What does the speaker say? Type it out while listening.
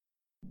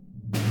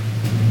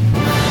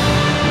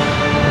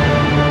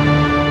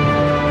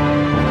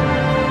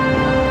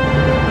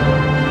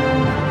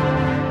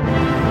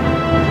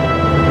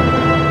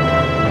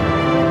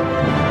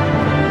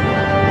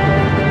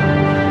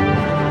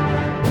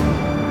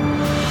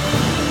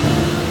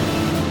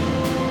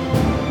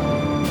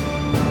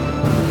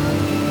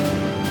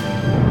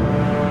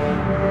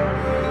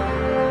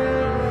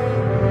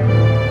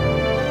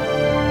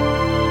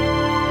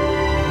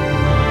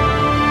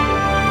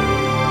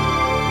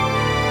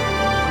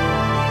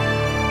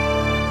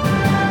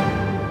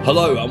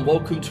Hello and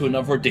welcome to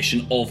another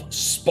edition of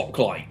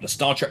Spotlight, the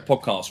Star Trek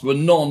podcast with a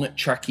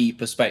non-Trekkie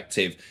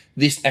perspective.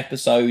 This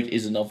episode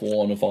is another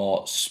one of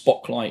our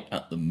Spotlight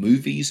at the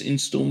Movies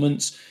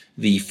installments,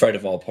 the thread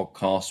of our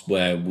podcast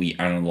where we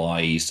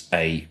analyse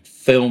a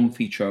film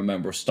featuring a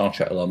member of Star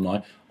Trek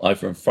alumni,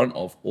 either in front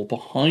of or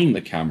behind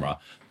the camera.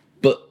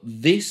 But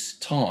this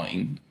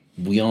time,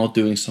 we are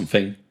doing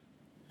something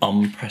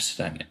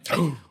unprecedented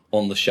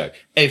on the show.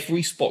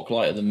 Every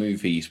Spotlight of the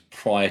Movies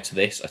prior to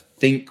this, I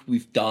think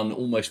we've done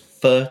almost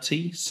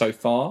 30 so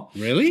far.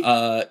 Really?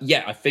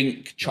 Yeah, I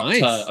think Chuck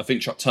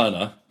Nice.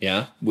 Turner,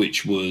 Yeah.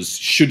 which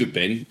should have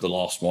been the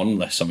last one,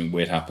 unless something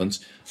weird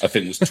happens, I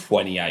think was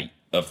 28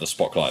 of the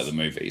Spotlight of the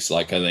Movies.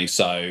 I think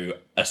so.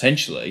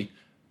 Essentially,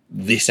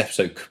 this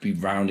episode could be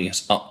rounding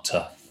us up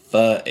to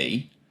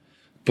 30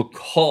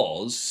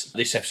 because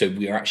this episode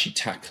we are actually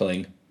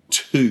tackling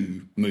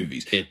two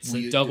movies. It's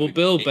a double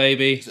bill,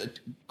 baby. It's a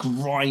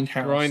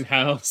grindhouse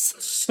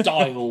Grindhouse.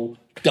 style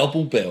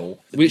double bill.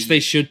 Which they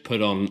should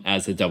put on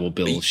as a double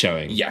bill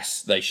showing.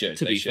 Yes, they should.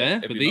 To be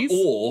fair, for these?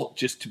 Or,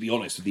 just to be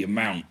honest, with the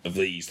amount of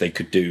these, they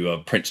could do a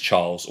Prince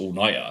Charles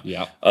all-nighter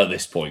Yeah. at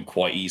this point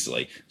quite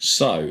easily.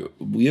 So,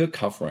 we are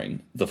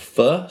covering the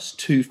first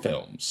two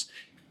films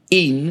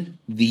in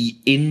the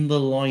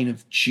Line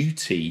of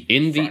Duty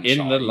In the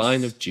franchise,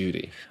 line of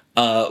duty.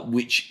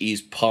 which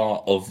is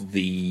part of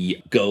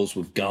the Girls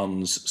with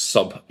Guns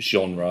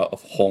subgenre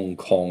of Hong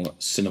Kong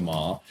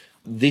cinema.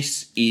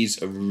 This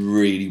is a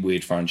really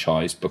weird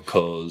franchise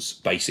because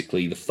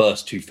basically the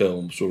first two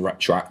films were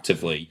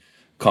retroactively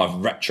kind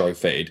of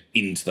retrofitted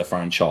into the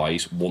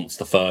franchise once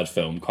the third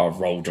film kind of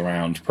rolled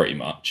around pretty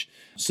much.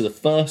 So the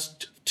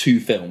first two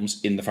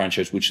films in the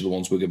franchise, which are the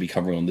ones we're going to be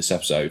covering on this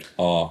episode,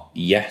 are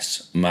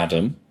Yes,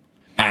 Madam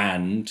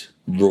and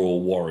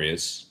Royal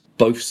Warriors,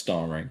 both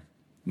starring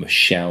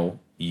Michelle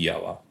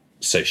Yeoh.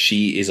 So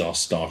she is our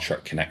Star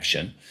Trek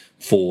connection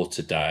for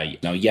today.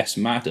 Now, Yes,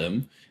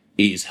 Madam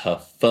is her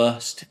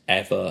first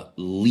ever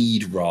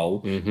lead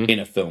role in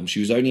a film. She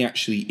was only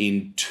actually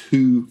in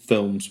two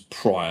films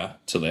prior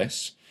to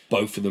this.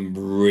 Both of them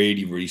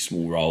really, really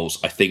small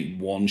roles. I think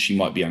one she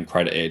might be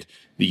uncredited.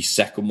 The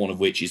second one of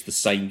which is the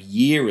same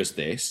year as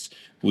this,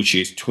 which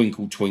is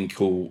Twinkle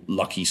Twinkle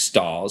Lucky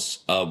Stars,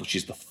 which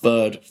is the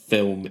third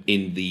film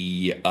in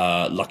the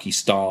Lucky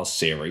Stars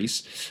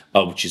series,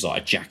 which is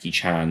like a Jackie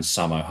Chan,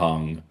 Sammo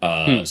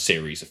Hung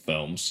series of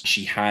films.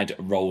 She had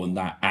a role in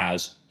that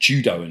as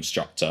judo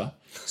instructor,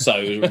 so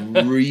it was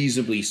a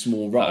reasonably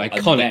small role.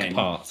 Iconic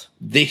part.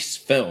 This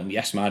film,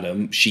 Yes,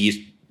 Madam, she is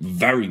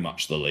very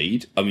much the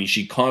lead. I mean,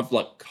 she kind of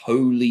like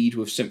co-lead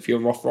with Cynthia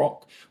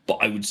Rothrock, but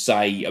I would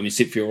say,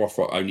 Cynthia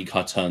Rothrock only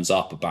kind of turns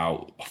up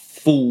about a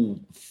full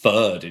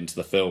third into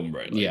the film,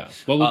 really. Yeah.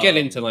 Well, we'll get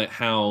into like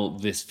how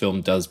this film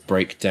does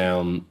break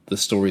down the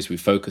stories we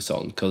focus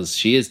on, because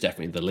she is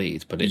definitely the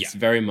lead, but it's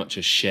very much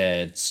a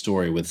shared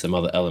story with some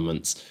other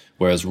elements,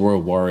 whereas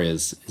Royal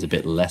Warriors is a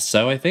bit less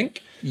so, I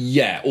think.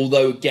 Yeah,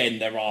 although again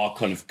there are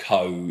kind of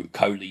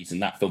co-leads in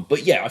that film,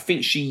 but yeah, I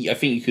think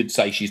you could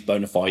say she's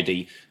bona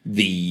fide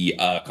the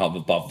kind of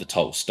above the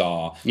total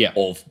star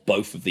of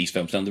both of these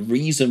films. Now, the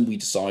reason we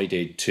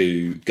decided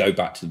to go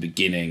back to the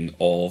beginning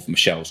of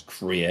Michelle's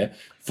career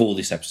for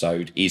this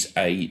episode is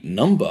a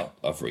number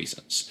of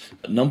reasons.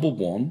 Number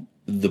one,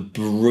 the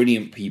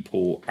brilliant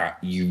people at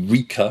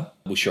Eureka,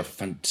 which are a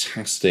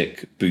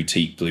fantastic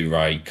boutique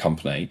Blu-ray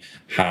company,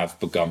 have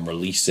begun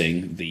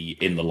releasing the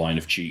Line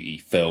of Duty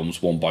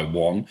films one by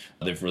one.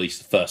 They've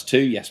released the first two,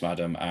 Yes,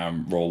 Madam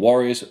and Royal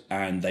Warriors,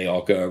 and they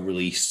are going to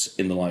release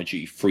Line of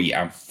Duty 3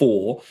 and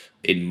 4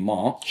 in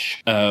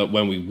March.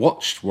 When we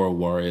watched Royal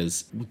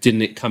Warriors,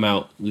 didn't it come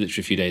out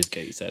literally a few days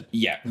ago, you said?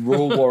 Yeah,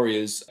 Royal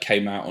Warriors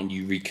came out on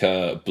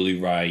Eureka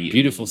Blu-ray.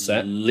 Beautiful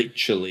set.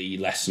 Literally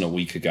less than a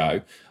week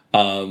ago.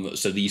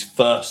 So these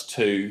first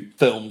two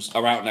films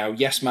are out now.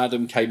 Yes,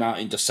 Madam came out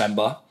in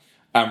December,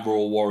 and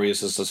Royal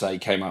Warriors, as I say,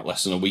 came out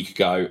less than a week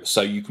ago.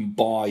 So you can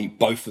buy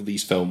both of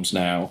these films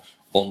now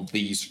on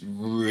these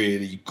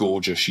really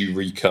gorgeous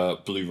Eureka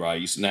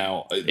Blu-rays.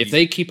 Now, if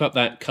they keep up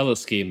that color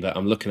scheme that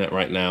I'm looking at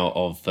right now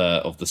of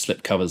the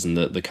slip covers and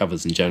the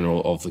covers in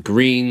general, of the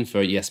green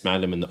for Yes,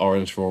 Madam and the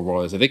orange for Royal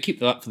Warriors, if they keep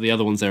that up for the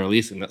other ones they're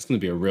releasing, that's going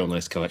to be a real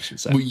nice collection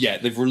set. Well, yeah,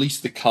 they've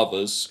released the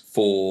covers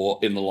for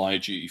In the Line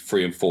of Duty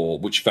 3 and 4,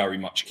 which very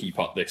much keep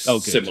up this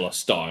similar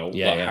style,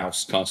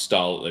 house kind of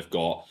style that they've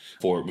got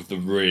for it, with the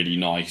really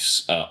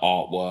nice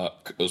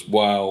artwork as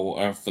well,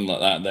 everything like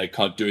that. And they're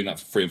kind of doing that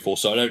for 3 and 4.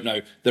 So I don't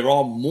know. There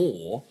are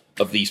more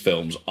of these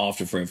films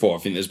after 3 and 4. I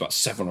think there's about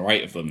 7 or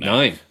 8 of them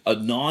now.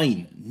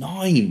 9.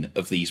 Nine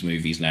of these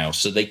movies now.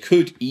 So they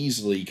could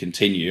easily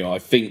continue. I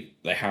think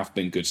they have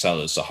been good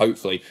sellers. So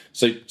hopefully.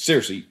 So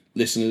seriously,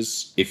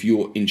 listeners, if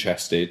you're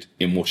interested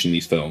in watching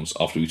these films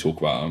after we talk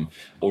about them,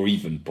 or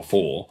even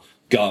before,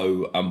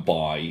 go and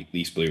buy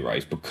these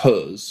Blu-rays,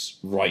 because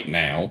right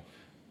now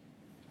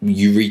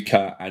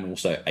Eureka and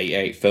also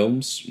 88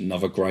 Films,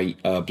 another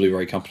great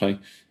Blu-ray company,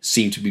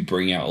 seem to be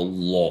bringing out a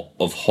lot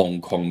of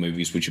Hong Kong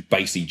movies which have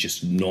basically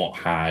just not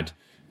had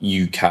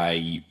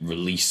UK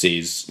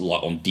releases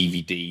like on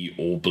DVD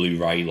or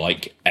Blu-ray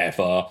like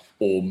ever,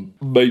 or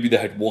maybe they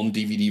had one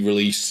DVD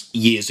release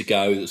years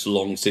ago that's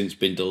long since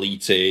been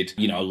deleted.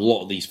 You know, a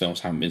lot of these films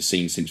haven't been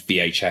seen since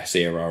VHS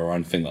era or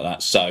anything like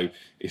that. So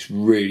it's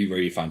really,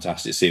 really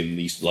fantastic seeing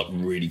these like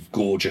really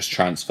gorgeous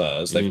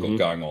transfers they've got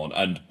going on.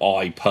 And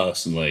I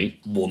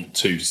personally want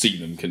to see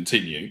them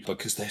continue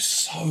because there's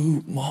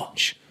so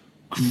much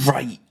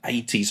great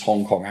 80s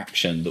Hong Kong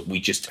action that we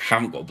just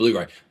haven't got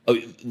Blu-ray.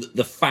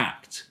 The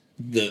fact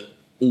that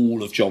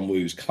all of John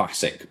Woo's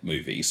classic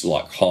movies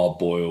like Hard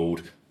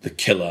Boiled, The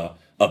Killer,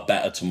 A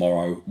Better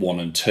Tomorrow 1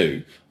 and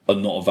 2 are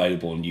not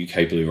available on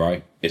UK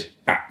Blu-ray is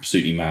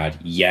absolutely mad.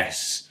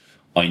 Yes,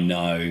 I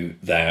know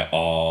there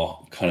are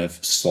kind of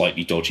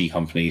slightly dodgy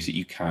companies that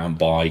you can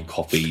buy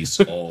copies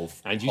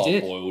of and you Hard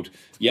did. Boiled,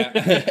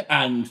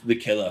 and The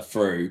Killer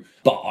through,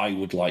 but I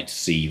would like to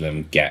see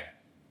them get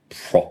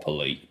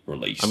properly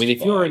released. I mean,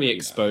 if your only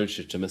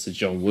exposure to Mr.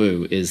 John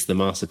Woo is the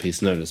masterpiece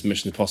known as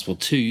Mission Impossible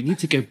 2, you need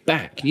to go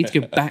back. You need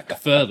to go back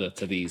further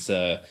to these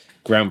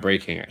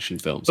groundbreaking action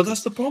films. But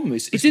that's the problem.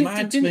 It's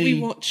mad to didn't me.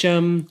 we watch...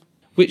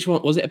 which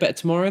one? Was it A Better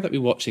Tomorrow that we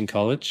watched in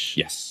college?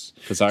 Yes.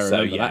 Because I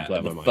remember that blew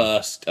my the mind.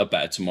 first A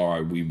Better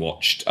Tomorrow we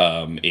watched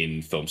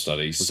in film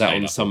studies. Was that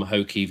on some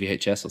hokey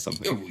VHS or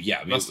something? Oh,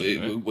 yeah, I mean,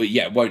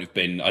 it won't have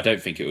been. I don't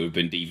think it would have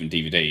been even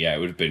DVD. Yeah, it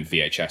would have been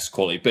VHS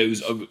quality, but it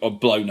was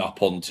blown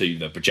up onto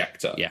the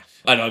projector. Yeah,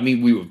 and I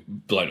mean, we were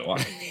blown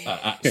away,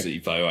 absolutely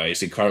blown away.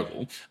 It's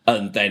incredible.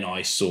 And then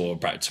I saw A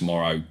Better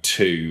Tomorrow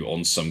 2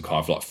 on some kind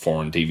of like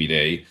foreign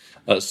DVD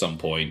at some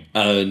point,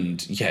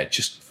 and yeah,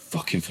 just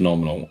fucking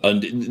phenomenal.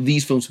 And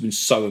these films have been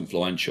so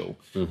influential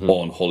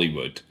on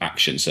Hollywood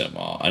action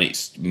cinema, and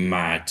it's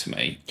mad to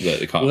me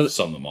that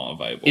some of them aren't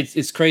available.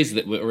 It's crazy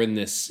that we're in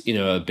this,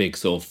 a big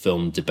sort of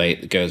film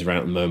debate that goes around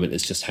at the moment.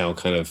 It's just how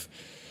kind of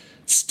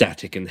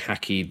static and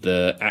hacky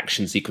the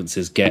action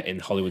sequences get in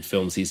Hollywood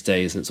films these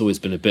days, and it's always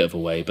been a bit of a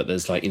way, but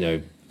there's like,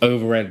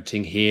 over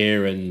editing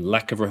here and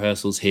lack of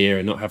rehearsals here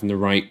and not having the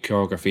right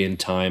choreography in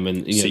time,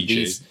 and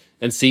CG.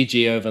 And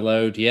CG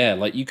overload, yeah.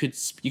 Like you could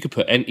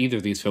put either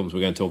of these films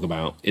we're going to talk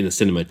about in the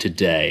cinema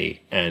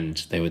today, and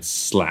they would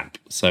slap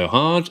so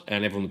hard,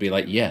 and everyone would be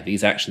like, "Yeah,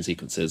 these action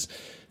sequences,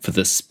 for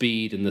the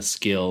speed and the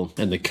skill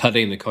and the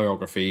cutting, the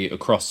choreography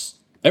across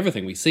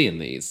everything we see in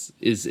these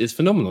is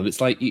phenomenal." It's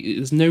like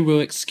there's no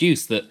real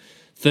excuse that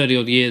 30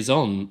 odd years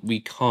on we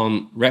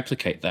can't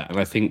replicate that, and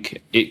I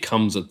think it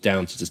comes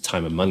down to just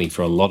time and money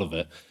for a lot of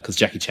it, because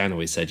Jackie Chan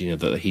always said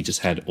that he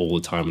just had all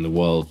the time in the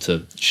world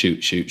to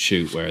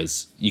shoot,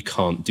 whereas you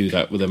can't do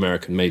that with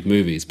American made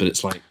movies. But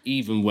it's like,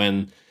 even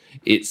when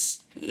it's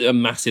a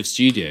massive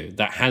studio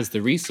that has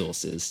the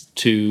resources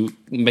to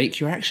make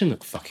your action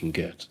look fucking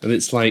good, and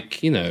it's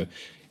like, and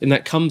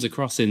that comes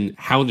across in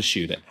how to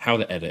shoot it, how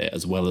to edit it,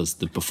 as well as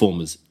the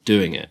performers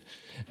doing it.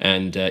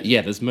 And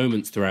there's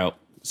moments throughout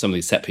some of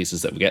these set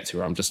pieces that we get to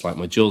where I'm just like,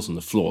 my jaw's on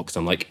the floor, because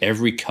I'm like,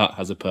 every cut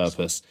has a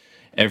purpose,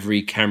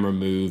 every camera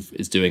move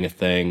is doing a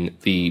thing,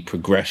 the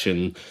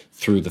progression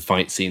through the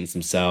fight scenes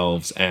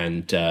themselves,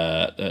 and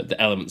the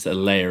elements that are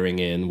layering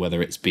in,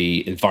 whether it's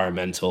be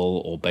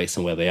environmental or based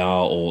on where they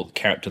are, or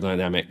character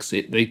dynamics,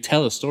 they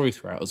tell a story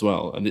throughout as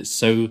well, and it's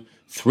so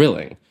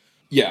thrilling.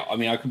 Yeah, I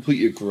mean, I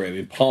completely agree. I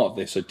mean, part of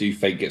this, I do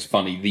think it's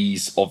funny.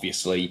 These,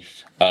 obviously,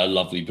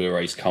 lovely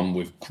Blu-rays come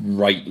with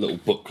great little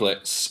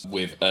booklets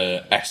with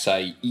an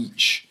essay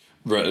each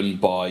written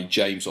by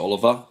James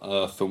Oliver,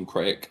 a film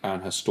critic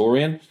and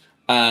historian.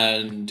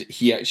 And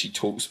he actually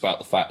talks about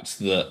the fact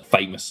that,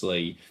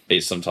 famously,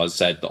 it's sometimes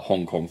said that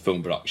Hong Kong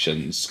film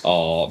productions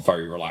are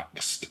very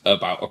relaxed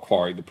about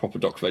acquiring the proper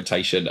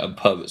documentation and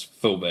permits for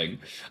filming,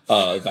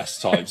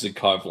 best times, and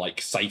kind of like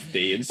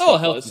safety and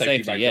stuff, health like and safety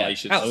safety,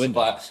 regulations. Out the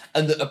window. And,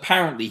 and that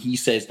apparently he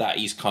says that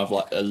is kind of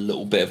like a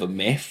little bit of a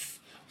myth,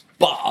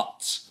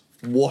 but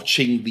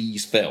watching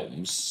these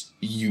films,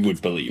 you would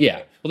believe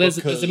it. Well,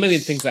 there's a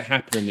million things that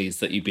happen in these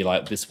that you'd be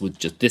like,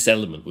 this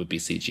element would be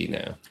CG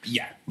now.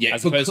 Yeah.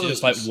 As opposed to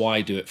just like,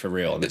 why do it for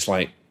real? And it's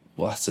like,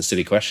 well, that's a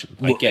silly question.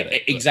 I get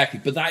it. Exactly.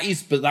 But that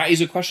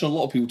is a question a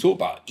lot of people talk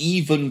about.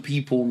 Even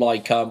people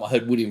like, I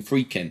heard William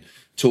Friedkin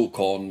talk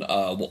on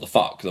What the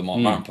Fuck, the Mark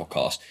Maron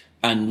podcast.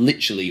 And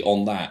literally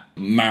on that,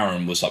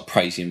 Maron was like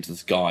praising him to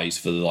the guys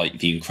for like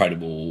the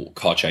incredible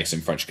car chase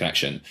in French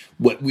Connection,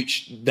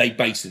 which they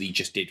basically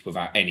just did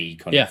without any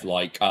kind of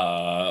like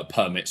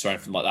permits or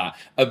anything like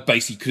that.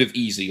 Basically could have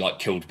easily like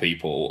killed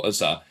people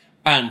as a.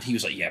 And he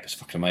was like, yeah, but it's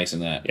fucking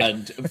amazing there. Yeah.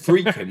 And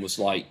Freakin was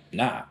like,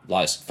 nah,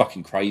 like, it's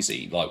fucking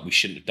crazy. Like, we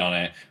shouldn't have done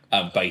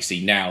it.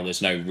 Basically, now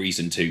there's no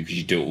reason to, because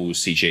you do it all with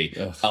CG.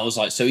 Ugh. I was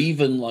like, so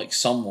even like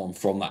someone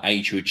from that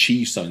age who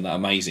achieved something that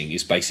amazing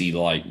is basically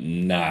like,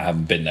 nah, I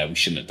haven't been there. We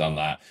shouldn't have done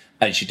that.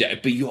 And she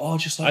did, but you are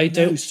just like,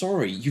 no,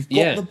 sorry, you've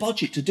got the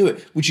budget to do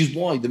it, which is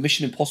why the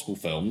Mission Impossible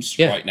films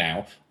right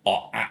now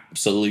are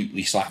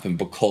absolutely slapping,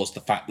 because the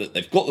fact that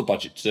they've got the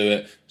budget to do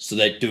it, so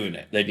they're doing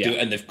it. They do it,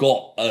 and they've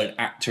got an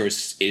actor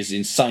as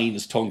insane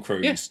as Tom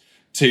Cruise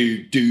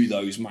to do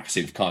those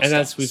massive kind of And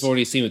stunts. as we've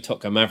already seen with Top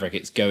Gun Maverick,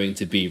 it's going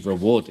to be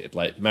rewarded.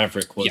 Like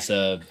Maverick was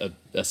a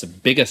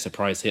bigger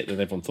surprise hit than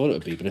everyone thought it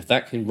would be. But if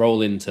that can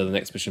roll into the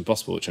next Mission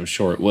Impossible, which I'm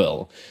sure it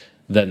will,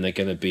 then they're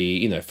going to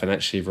be,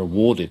 financially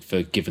rewarded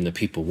for giving the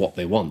people what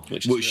they want.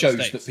 Which shows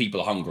that people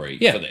are hungry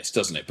for this,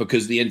 doesn't it?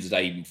 Because at the end of the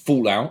day,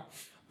 Fallout,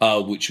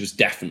 which was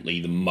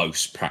definitely the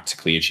most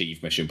practically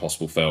achieved Mission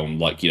Impossible film,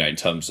 like, in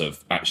terms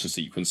of action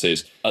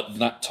sequences, at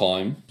that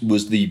time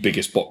was the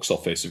biggest box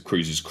office of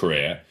Cruise's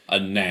career.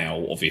 And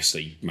now,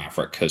 obviously,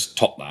 Maverick has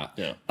topped that.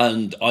 Yeah.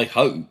 And I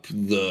hope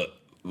that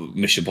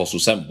Mission Impossible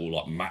 7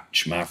 will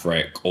match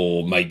Maverick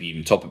or maybe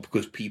even top it,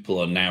 because people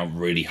are now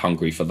really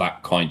hungry for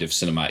that kind of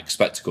cinematic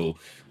spectacle,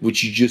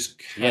 which you just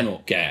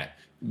cannot get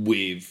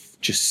with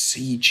just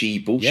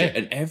CG bullshit.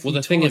 And every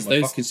time I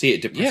fucking see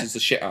it, depresses the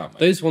shit out of me.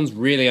 Those ones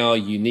really are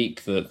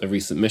unique, the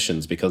recent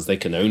missions, because they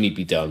can only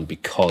be done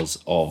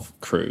because of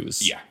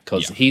Cruise. Yeah.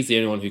 Because he's the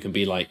only one who can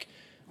be like,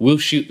 we'll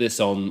shoot this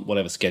on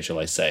whatever schedule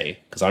I say,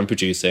 because I'm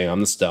producing, I'm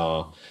the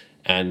star.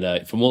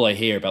 And from all I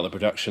hear about the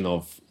production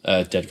of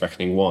Dead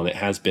Reckoning 1, it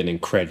has been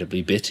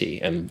incredibly bitty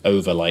and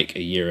over like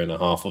a year and a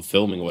half of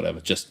filming or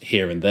whatever, just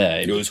here and there.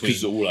 It was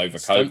because all over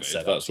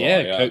COVID. That's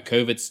why,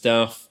 COVID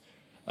stuff.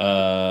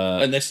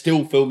 And they're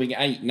still filming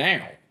 8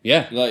 now.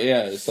 Yeah. But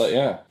yeah, this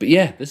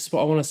is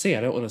what I want to see.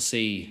 I don't want to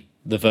see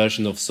the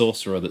version of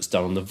Sorcerer that's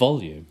done on the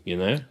volume,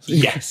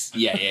 Yes.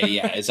 Yeah,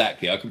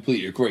 exactly. I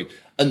completely agree.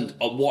 And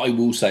what I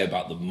will say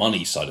about the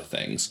money side of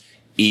things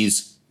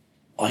is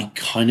I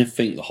kind of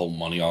think the whole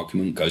money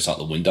argument goes out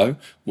the window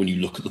when you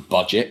look at the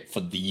budget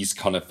for these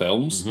kind of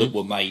films that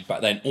were made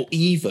back then. Or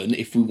even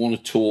if we want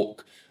to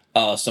talk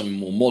something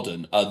more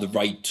modern, the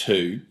Raid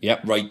 2.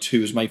 Yep. Raid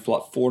 2 was made for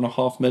like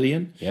 $4.5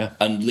 million. Yeah.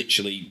 And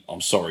literally,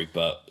 I'm sorry,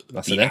 but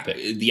that's an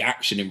epic. The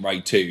action in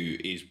Raid 2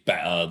 is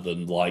better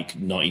than like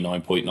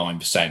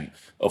 99.9%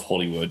 of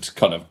Hollywood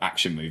kind of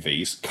action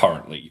movies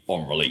currently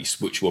on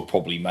release, which were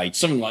probably made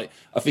something like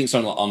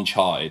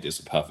Uncharted is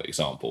a perfect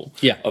example.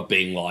 Yeah. Of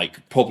being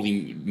like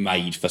probably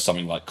made for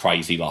something like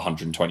crazy, like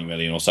 120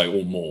 million or so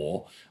or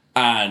more.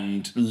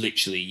 And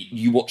literally,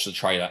 you watch the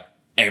trailer,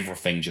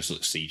 everything just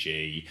looks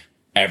CG.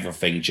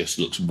 Everything just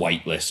looks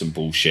weightless and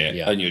bullshit.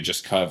 Yeah. And you're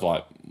just kind of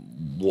like,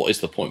 what is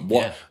the point?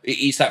 What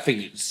it's that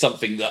thing,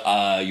 something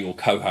that your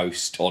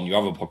co-host on your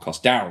other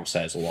podcast, Daryl,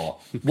 says a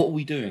lot. What are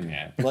we doing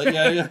here? What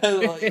are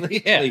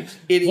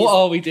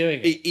we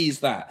doing? It is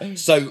that.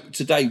 So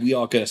today we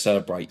are going to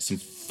celebrate some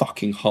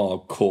fucking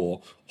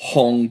hardcore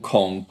Hong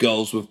Kong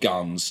girls with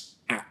guns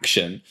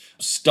action,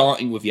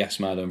 starting with Yes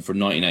Madam from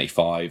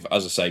 1985.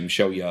 As I say,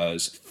 Michelle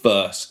Yeoh's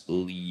first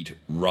lead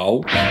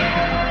role.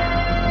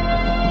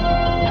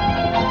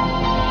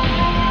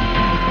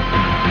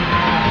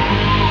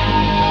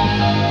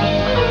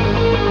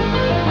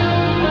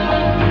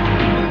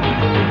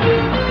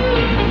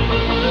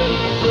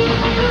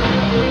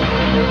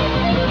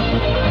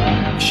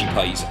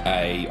 Plays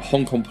a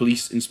Hong Kong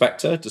police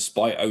inspector,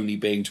 despite only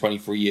being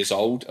 23 years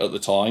old at the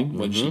time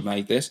when she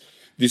made this.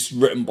 This is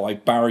written by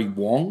Barry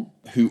Wong,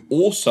 who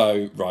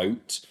also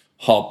wrote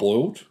Hard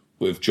Boiled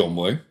with John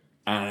Woo,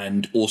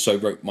 and also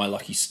wrote My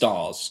Lucky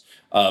Stars,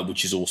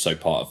 which is also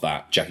part of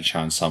that Jackie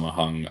Chan Sammo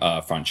Hung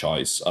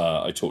franchise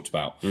I talked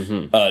about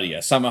earlier.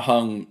 Sammo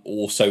Hung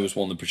also was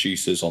one of the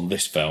producers on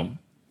this film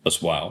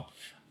as well.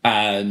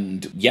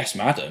 And Yes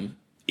Madam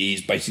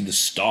is basically the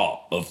start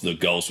of the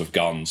girls with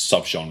guns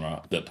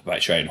subgenre that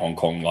perpetuated in Hong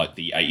Kong like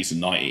the 80s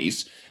and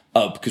 90s.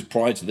 Because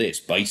prior to this,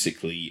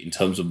 basically, in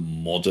terms of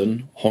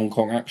modern Hong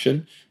Kong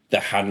action,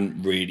 there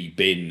hadn't really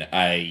been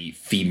a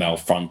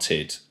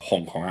female-fronted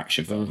Hong Kong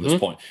action film at this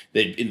point.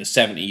 In the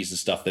 70s and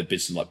stuff, there'd been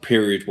some like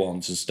period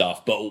ones and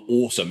stuff, but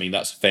also, I mean,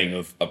 that's the thing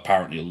of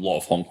apparently a lot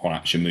of Hong Kong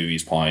action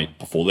movies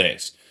before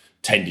this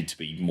tended to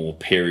be more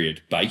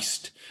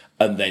period-based.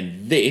 And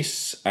then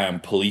this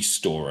and Police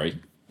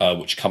Story,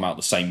 which come out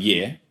the same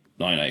year,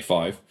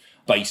 1985,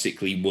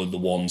 basically were the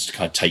ones to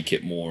kind of take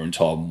it more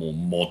into a more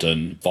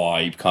modern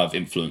vibe, kind of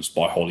influenced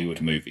by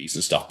Hollywood movies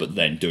and stuff, but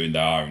then doing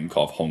their own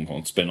kind of Hong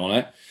Kong spin on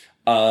it.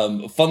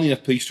 Funnily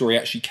enough, Police Story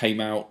actually came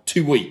out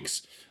 2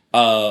 weeks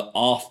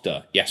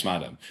after Yes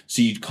Madam.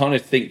 So you'd kind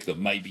of think that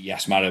maybe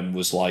Yes Madam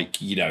was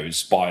like,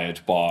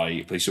 inspired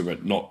by Police Story,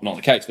 but not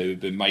the case. They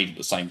had been made at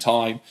the same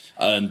time.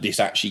 And this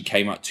actually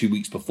came out 2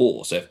 weeks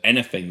before. So if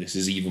anything, this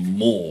is even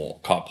more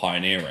kind of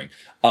pioneering.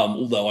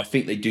 Although I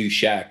think they do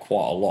share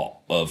quite a lot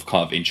of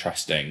kind of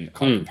interesting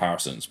kind of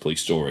comparisons,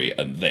 Police Story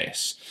and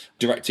this.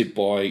 Directed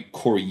by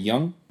Corey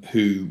Young,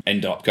 who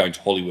ended up going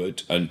to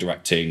Hollywood and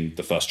directing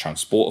the first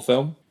Transporter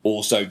film.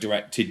 Also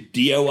directed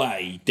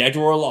DOA, Dead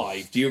or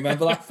Alive. Do you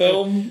remember that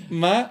film,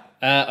 Matt?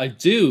 I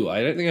do.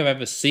 I don't think I've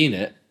ever seen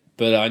it,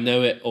 but I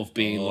know it of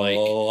being like...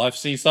 Oh, I've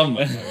seen some.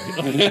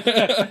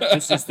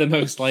 This is the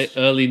most like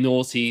early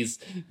noughties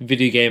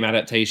video game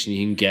adaptation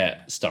you can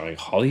get, starring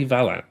Holly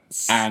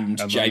Valance.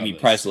 And Jamie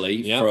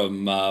Presley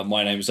from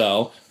My Name's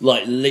Earl.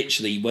 Like,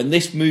 literally, when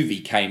this movie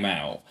came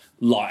out,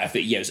 like, I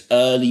think, it was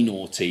early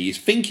noughties. I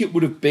think it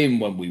would have been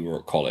when we were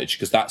at college,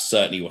 because that's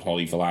certainly when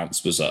Holly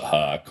Valance was at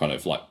her kind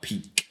of like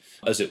peak.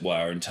 as it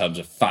were, in terms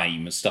of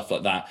fame and stuff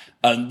like that.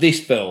 And this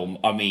film,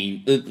 I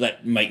mean,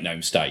 make no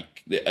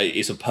mistake,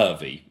 it's a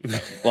pervy.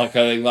 Like,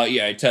 I think, like,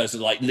 yeah, in terms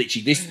of, like,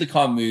 literally, this is the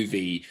kind of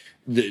movie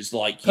that's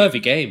like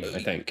pervy game,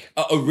 I think.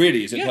 Oh,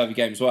 really? Is it pervy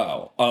game as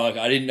well?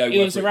 I didn't know.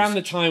 It was around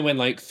the time when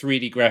like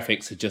 3D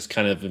graphics had just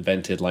kind of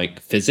invented like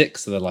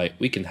physics, so they're like,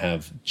 we can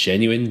have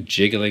genuine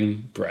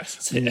jiggling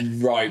breasts here.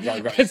 Right. So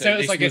this it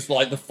was was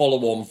like the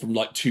follow-on from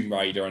like Tomb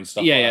Raider and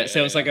stuff. Yeah.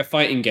 So it's like a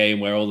fighting game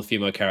where all the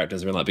female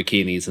characters are in like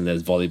bikinis and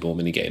there's volleyball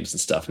mini games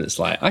and stuff, and it's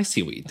like, I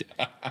see what you do.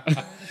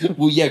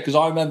 Well, yeah, because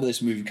I remember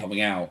this movie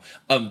coming out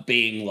and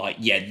being like,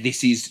 yeah,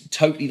 this is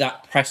totally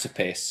that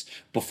precipice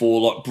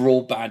before like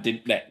broadband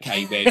internet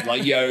came in,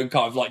 like, you know, and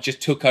kind of like just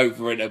took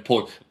over at a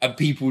point, and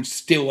people would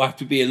still have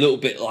to be a little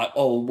bit like,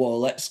 oh, well,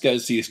 let's go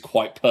see this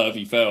quite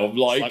pervy film.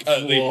 Like,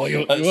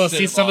 you want to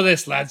see some of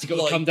this, lads? You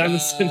got to come down the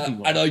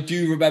cinema. And I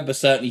do remember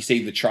certainly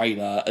seeing the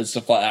trailer and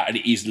stuff like that, and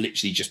it is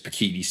literally just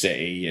Bikini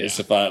City. It's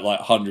about like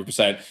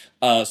 100%.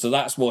 So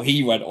that's what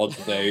he went on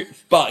to do.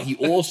 But he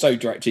also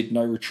directed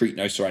No Retreat,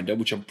 No Surrender,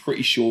 which I'm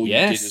pretty sure you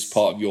did as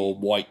part of your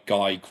White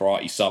Guy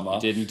Karate Summer.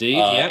 Did indeed,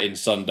 yeah. In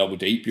Sun Double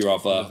Deep, your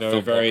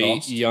other very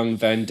podcast. young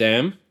Van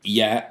Damme.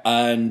 Yeah,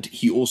 and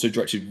he also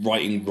directed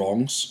Righting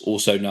Wrongs,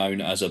 also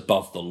known as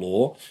Above the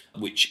Law,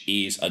 which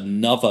is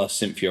another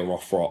Cynthia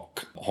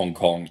Rothrock Hong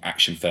Kong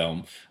action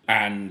film,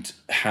 and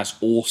has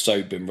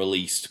also been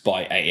released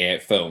by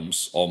 88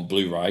 Films on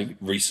Blu-ray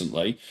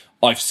recently.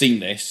 I've seen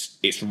this.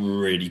 It's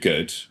really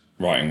good,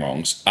 Righting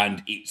Wrongs,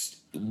 and it's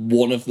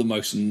one of the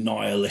most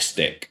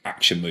nihilistic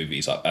action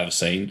movies I've ever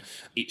seen.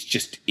 It's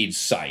just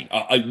insane.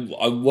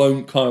 I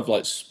won't kind of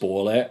like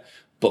spoil it,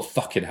 but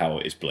fucking hell,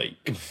 it is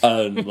bleak.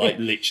 And like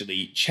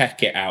literally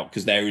check it out,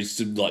 because there is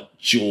some like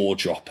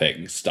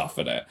jaw-dropping stuff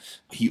in it.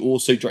 He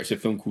also directed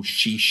a film called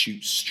She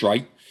Shoots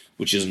Straight,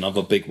 which is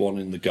another big one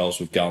in the Girls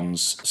with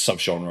Guns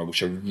subgenre,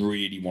 which I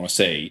really want to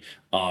see.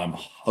 I'm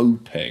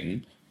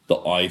hoping that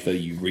either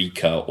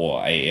Eureka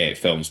or 88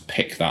 Films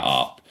pick that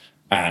up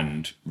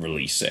and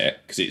release it,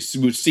 because it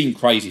would seem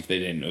crazy if they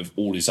didn't, of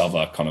all his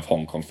other kind of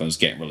Hong Kong films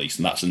getting released,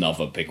 and that's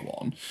another big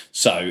one.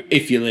 So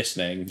if you're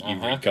listening,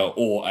 Eureka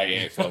or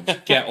 88 Films,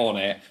 get on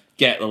it,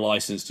 get the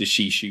license to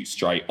She Shoots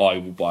Straight. I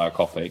will buy a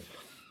copy.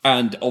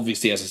 And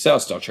obviously, as I said, our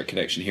Star Trek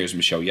connection here is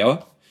Michelle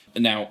Yeoh.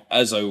 Now,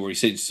 as I already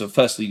said, it's her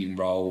first leading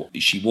role.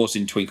 She was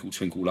in Twinkle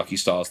Twinkle Lucky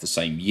Stars the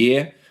same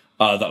year.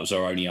 That was her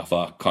only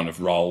other kind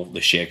of role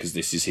this year, because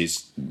this is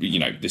his,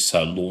 this is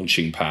her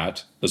launching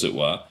pad, as it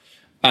were.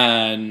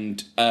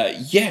 And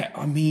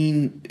I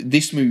mean,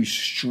 this moves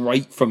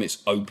straight from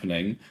its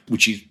opening,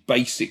 which is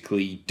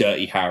basically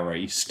Dirty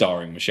Harry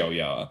starring Michelle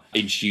Yeoh,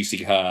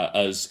 introducing her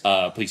as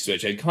police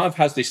officer. It kind of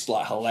has this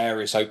like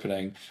hilarious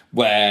opening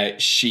where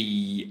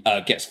she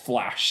gets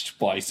flashed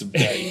by some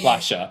dirty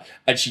flasher,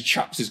 and she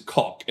traps his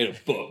cock in a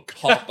book,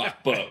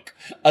 hardback book.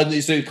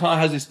 And so it kind of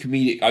has this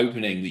comedic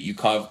opening that you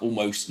kind of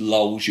almost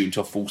lulls you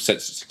into a false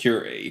sense of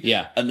security.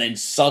 Yeah. And then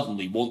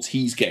suddenly, once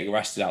he's getting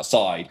arrested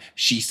outside,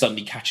 she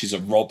suddenly catches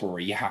a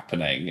robbery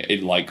happening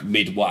in like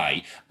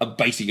midway, and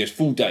basically goes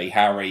full Dirty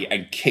Harry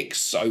and kicks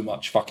so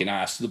much fucking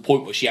ass to the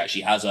point where she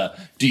actually has a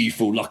 "do you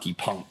feel lucky"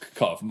 punk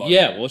kind of moment.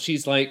 Yeah, well,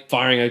 she's like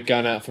firing a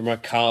gun out from her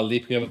car,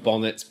 leaping over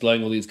bonnets,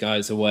 blowing all these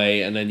guys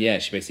away, and then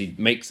she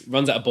basically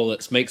runs out of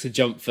bullets, makes a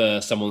jump for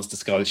someone's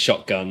disguised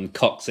shotgun,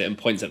 cocks it, and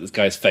points at this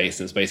guy's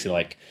face, and it's basically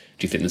like,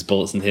 do you think there's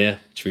bullets in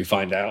here? Should we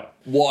find out?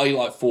 What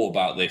I thought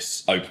about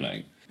this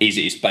opening is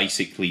it's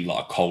basically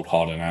like a cold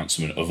hard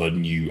announcement of a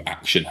new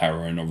action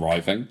heroine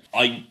arriving.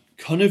 I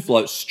kind of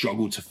like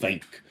struggle to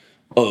think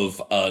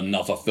of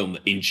another film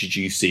that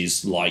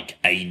introduces like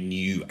a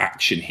new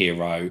action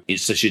hero in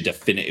such a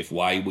definitive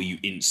way, where you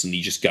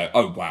instantly just go,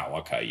 oh wow,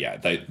 okay, yeah,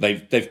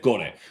 they've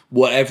got it.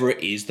 Whatever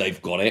it is,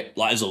 they've got it.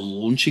 Like as a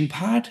launching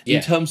pad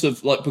in terms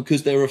of like,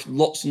 because there are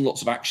lots and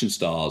lots of action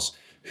stars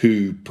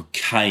who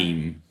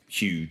became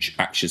huge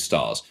action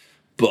stars,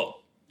 but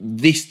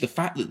the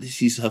fact that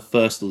this is her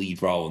first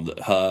lead role and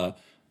that her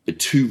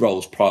two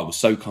roles prior were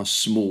so kind of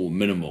small,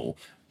 minimal,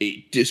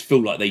 it just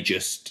feel like they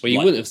just... Well, you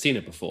wouldn't have seen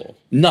it before.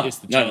 No.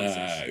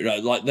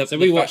 Like so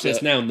we watch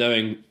this now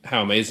knowing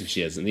how amazing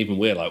she is, and even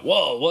we're like,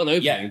 whoa, what an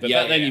opening. But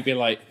back then you'd be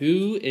like,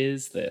 who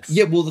is this?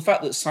 Yeah, well, the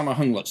fact that Sammo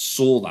Hung like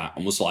saw that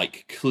and was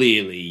like,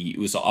 clearly, it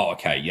was like, oh,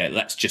 okay, yeah,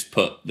 let's just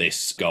put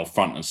this girl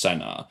front and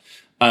centre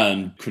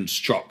and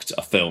construct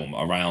a film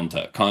around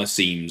her kind of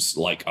seems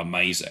like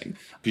amazing.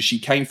 Because she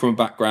came from a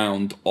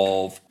background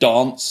of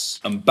dance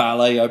and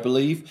ballet, I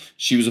believe.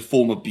 She was a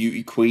former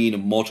beauty queen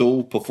and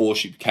model before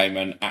she became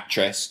an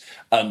actress.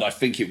 And I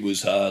think it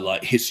was her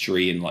like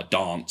history in like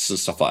dance and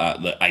stuff like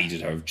that that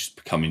aided her just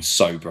becoming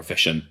so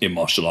proficient in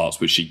martial arts,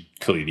 which she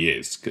clearly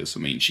is, because I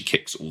mean she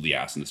kicks all the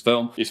ass in this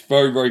film. It's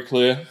very, very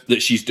clear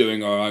that she's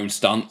doing her own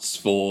stunts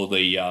for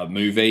the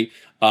movie.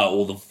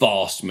 Or the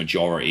vast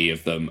majority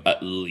of them,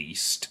 at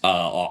least.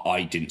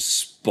 I didn't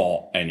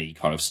spot any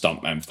kind of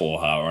stuntmen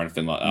for her or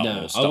anything like that.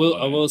 No,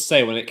 I will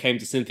say, when it came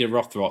to Cynthia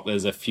Rothrock,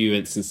 there's a few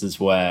instances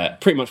where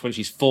pretty much when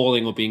she's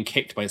falling or being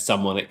kicked by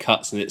someone, it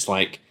cuts and it's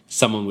like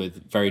someone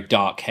with very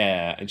dark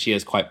hair, and she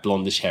has quite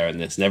blondish hair in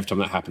this. And every time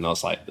that happened, I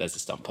was like, "There's a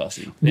stunt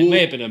person." It may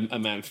have been a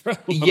man for a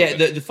yeah.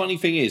 The funny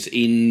thing is,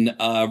 in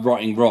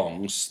Righting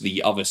Wrongs,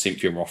 the other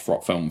Cynthia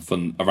Rothrock film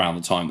from around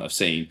the time that I've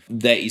seen,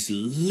 there is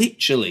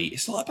literally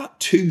it's like about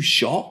 2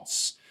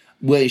 shots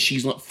where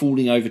she's like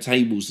falling over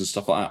tables and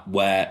stuff like that.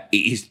 Where it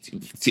is,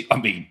 I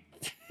mean.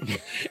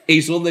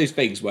 It's one of those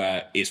things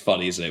where it's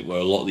funny, isn't it? Where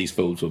a lot of these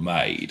films were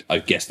made, I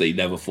guess they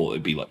never thought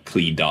it'd be like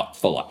cleaned up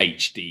for like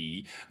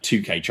HD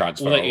 2K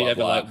transfer. Or that you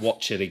never like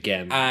watch it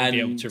again and be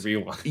able to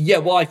rewind. Yeah,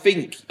 well, I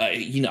think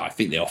I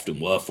think they often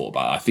were thought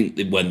about. I think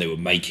that when they were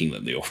making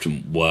them, they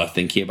often were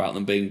thinking about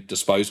them being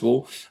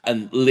disposable.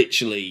 And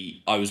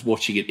literally, I was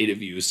watching an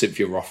interview with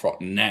Cynthia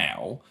Rothrock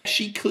now.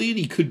 She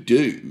clearly could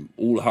do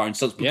all her own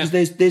stunts because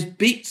there's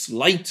bits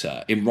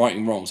later in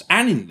Righting Wrongs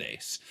and in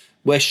this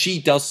where she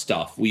does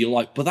stuff where you're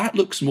like, but that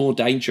looks more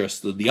dangerous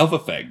than the other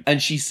thing.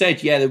 And she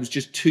said, yeah, there was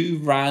just 2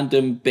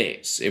 random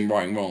bits in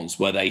Righting Wrongs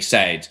where they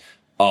said,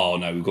 oh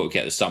no, we've got to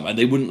get this done. And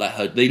they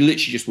literally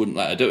just wouldn't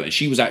let her do it. And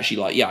she was actually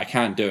like, yeah, I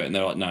can do it. And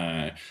they're like,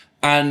 no.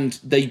 And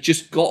they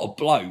just got a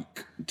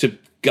bloke to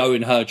go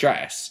in her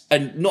dress.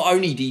 And not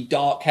only did he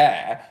dark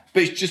hair,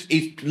 but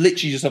it's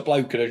literally just a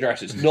bloke in a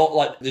dress. It's not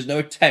like there's no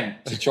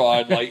attempt to try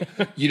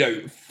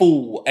and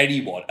fool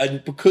anyone.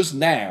 And because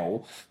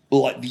now,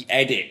 like, the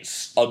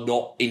edits are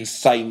not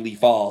insanely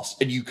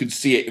fast and you can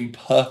see it in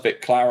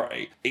perfect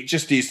clarity, it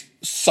just is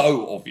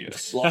so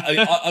obvious. Like,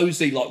 I would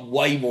say, like,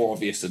 way more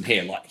obvious than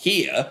here. Like,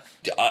 here,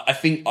 I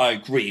think I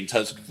agree in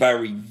terms of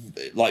very,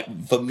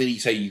 like, for me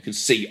saying you can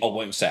see, oh,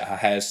 wait a second, her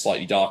hair's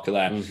slightly darker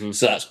there,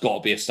 so that's got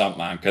to be a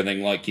stuntman. And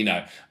then, like,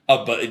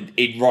 but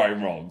in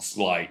Righting Wrongs,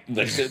 like,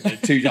 the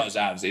 2 times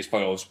abs is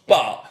photos.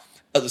 But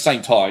at the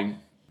same time,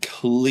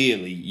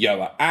 clearly,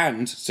 Yoa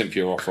and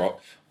Cynthia Rothrock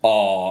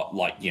are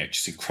like,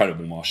 just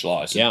incredible martial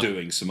artists and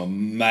doing some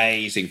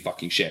amazing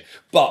fucking shit.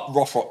 But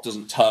Rothrock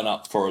doesn't turn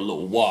up for a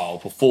little while.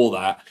 Before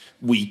that,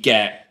 we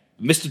get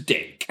Mr.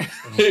 Dick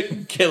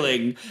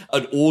killing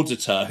an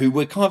auditor who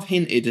we're kind of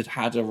hinted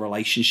had a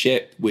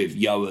relationship with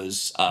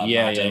Yoa's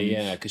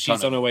because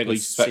she's on her way to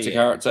inspector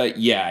character.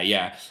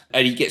 Yeah.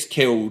 And he gets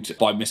killed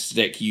by Mr.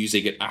 Dick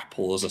using an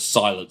apple as a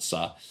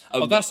silencer.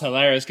 That's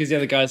hilarious, because the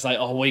other guy's like,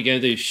 oh, what are you going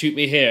to do? Shoot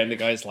me here. And the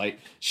guy's like,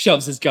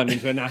 shoves his gun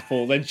into an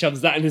apple, then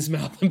shoves that in his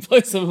mouth and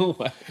blows him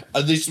away.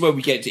 And this is where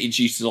we get to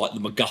introduce to, like,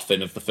 the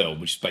MacGuffin of the film,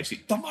 which is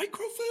basically the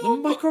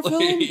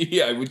microfilm.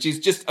 Yeah, which is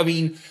just, I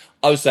mean,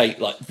 I would say,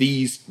 like,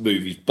 these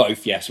movies,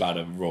 both Yes Man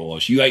and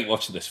Raj, you ain't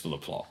watching this for the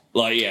plot.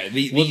 Like,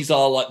 these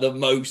are, like, the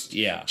most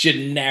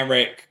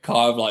generic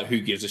kind of, like, who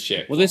gives a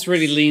shit. Well, this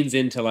really leans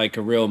into, like,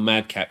 a real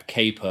madcap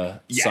caper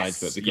side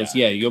to it, because,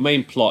 your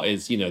main plot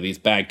is, these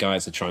bad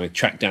guys are trying to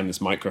track down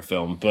this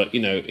microfilm, but,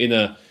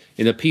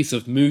 in a piece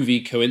of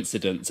movie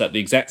coincidence, at the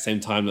exact same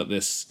time that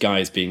this guy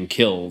is being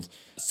killed,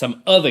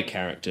 some other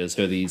characters,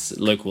 who are these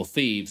local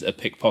thieves, are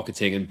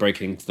pickpocketing and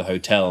breaking into the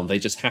hotel, and they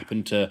just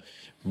happen to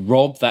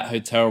rob that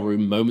hotel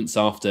room moments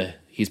after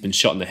he's been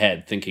shot in the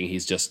head, thinking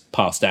he's just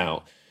passed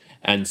out,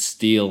 and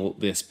steal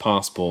this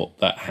passport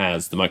that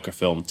has the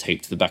microfilm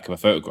taped to the back of a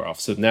photograph.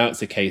 So now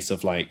it's a case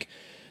of, like,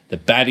 the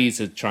baddies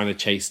are trying to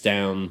chase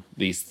down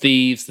these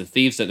thieves. The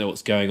thieves don't know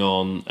what's going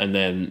on. And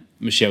then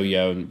Michelle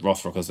Yeoh and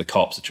Rothrock as the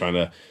cops are trying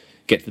to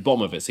get to the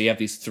bottom of it. So you have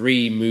these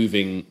 3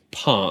 moving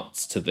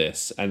parts to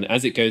this. And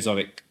as it goes on,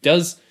 it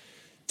does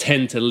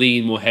tend to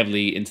lean more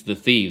heavily into the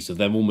thieves, with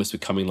them almost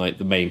becoming like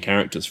the main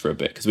characters for a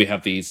bit. Because we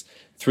have these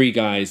 3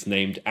 guys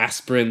named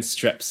Aspirin,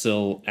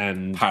 Strepsil,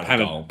 and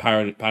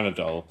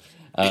Panadol.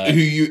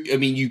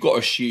 You've got to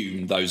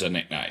assume those are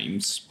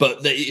nicknames, but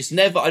it's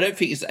never, I don't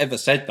think it's ever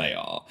said they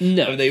are.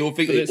 No. I mean, they all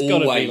think it's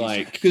always,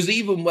 like, because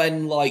even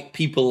when, like,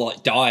 people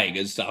like dying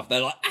and stuff,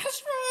 they're like,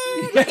 Aspirin!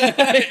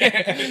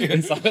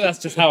 And so that's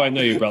just how I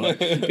know you, brother.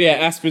 But yeah,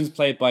 Aspirin's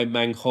played by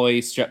Mang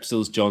Hoi,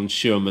 Strepsil's John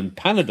Shum, and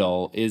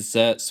Panadol is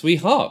Sui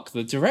Hark,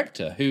 the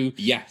director, who...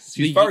 Yes,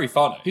 he's very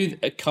funny. Who,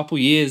 a couple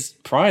years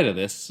prior to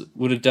this,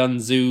 would have done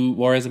Zoo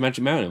Warriors of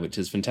Magic Mountain, which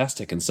is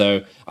fantastic. And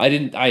so I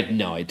had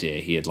no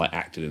idea he had, like,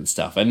 acted and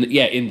stuff. And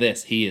yeah, in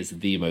this, he is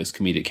the most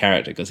comedic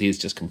character, because he is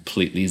just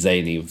completely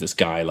zany with this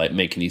guy, like,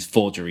 making these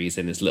forgeries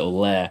in his little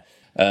lair.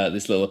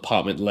 This little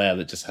apartment lair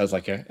that just has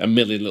like a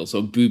million little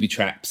sort of booby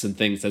traps and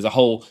things. There's a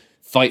whole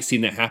fight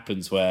scene that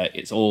happens where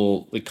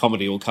the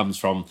comedy all comes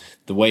from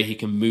the way he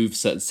can move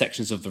certain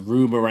sections of the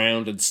room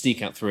around and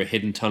sneak out through a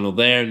hidden tunnel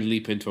there and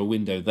leap into a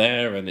window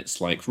there, and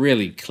it's like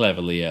really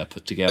cleverly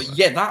put together.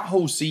 That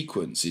whole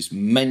sequence is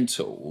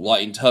mental,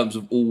 like, in terms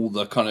of all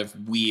the kind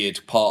of weird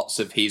parts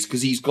of his,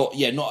 because he's got,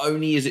 not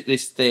only is it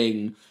this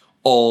thing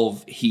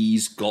of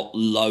he's got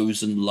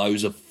loads and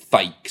loads of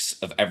fakes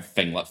of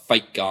everything, like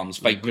fake guns,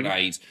 fake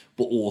grenades,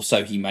 but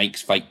also he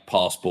makes fake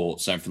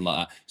passports and everything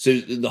like that. So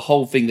the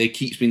whole thing, there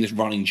keeps being this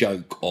running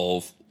joke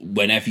of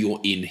whenever you're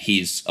in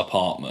his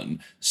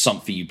apartment,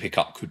 something you pick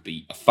up could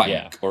be a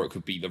fake or it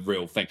could be the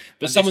real thing.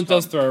 But someone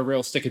does throw a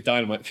real stick of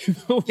dynamite through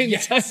the window.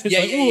 Yes,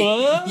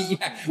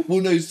 yeah.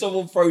 Well, no,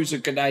 someone throws a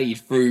grenade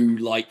through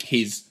like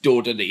his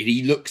door, doesn't he? And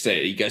he looks at it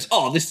and he goes,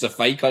 "Oh, this is a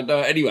fake. I know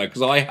it anyway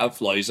because I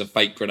have loads of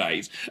fake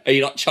grenades." And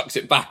he like chucks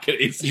it back and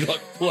he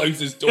like blows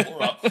his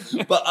door up.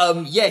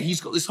 But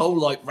he's got this whole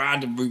like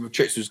random room of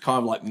tricks, which is kind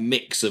of like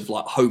mix of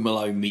like Home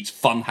Alone meets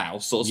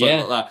Funhouse or something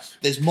like that.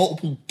 There's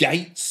multiple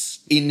gates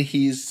in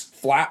his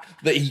flat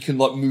that he can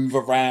like move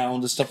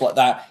around and stuff like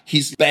that.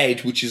 His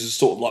bed, which is a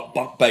sort of like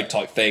bunk bed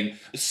type thing,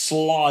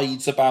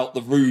 slides about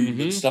the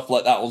room and stuff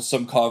like that on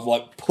some kind of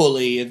like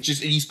pulley, and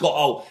he's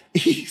got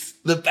he's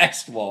the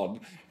best one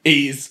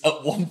is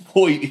at one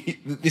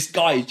point this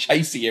guy is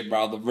chasing him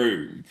around the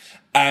room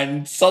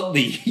and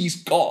suddenly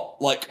he's got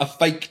like a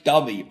fake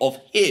dummy of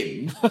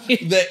him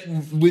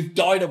that with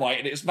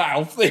dynamite in his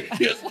mouth. He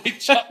just like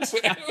chucks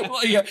it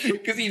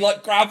because he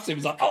like grabs him.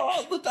 He's like,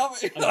 "Oh, the dummy!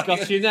 I've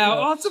got you now."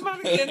 Oh, it's a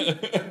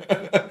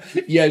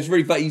mannequin. Yeah, it's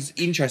really funny. It's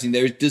interesting.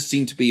 There does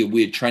seem to be a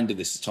weird trend at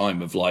this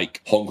time of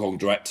like Hong Kong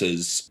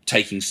directors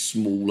taking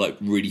small, like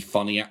really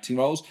funny acting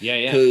roles.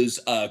 Yeah. Because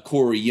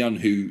Corey Yun,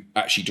 who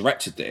actually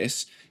directed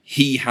this,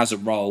 he has a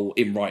role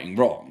in Righting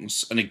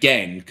Wrongs. And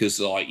again, because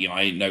like,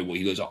 I didn't know what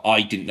he was.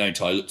 I didn't know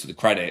until I looked at the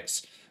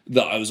credits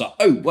that I was like,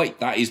 oh, wait,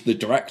 that is the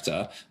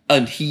director.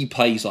 And he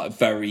plays like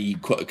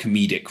quite a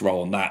comedic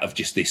role in that of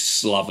just this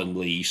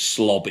slovenly,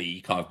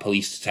 slobby kind of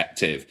police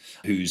detective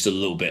who's a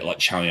little bit like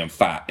Chow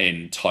Yun-fat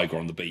in Tiger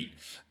on the Beat.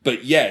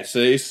 But yeah, so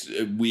it's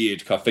a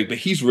weird kind of thing. But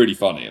he's really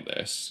funny in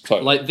this.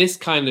 Totally. Like this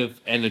kind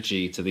of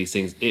energy to these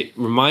things, it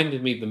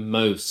reminded me the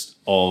most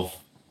of,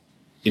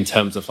 in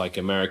terms of like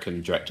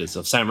American directors,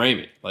 of Sam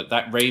Raimi, like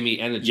that Raimi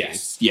energy.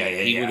 Yes, yeah.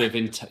 He would have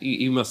been.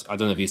 He must. I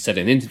don't know if he said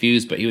it in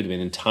interviews, but he would have been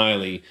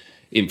entirely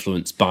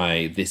influenced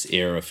by this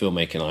era of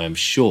filmmaking. I am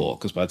sure,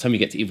 because by the time you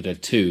get to Evil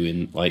Dead 2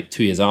 in like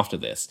 2 years after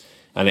this,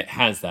 and it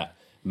has that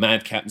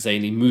madcap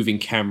zany moving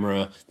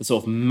camera, the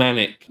sort of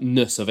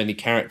manicness of any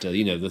character.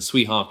 The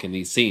sweetheart in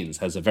these scenes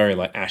has a very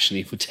like Ash and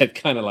Evil Dead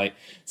kind of like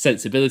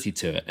sensibility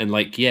to it. And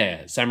like,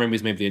 Sam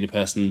Raimi's maybe the only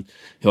person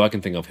who I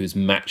can think of who's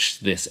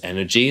matched this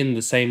energy in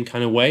the same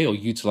kind of way or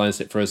utilized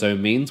it for his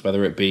own means,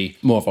 whether it be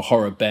more of a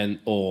horror bent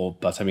or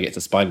by the time you get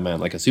to Spider-Man,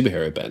 like a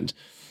superhero bent.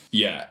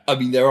 Yeah, I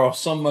mean, there are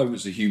some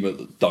moments of humour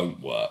that don't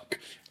work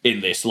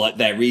in this. Like,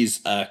 there is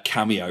a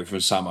cameo from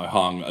Sammo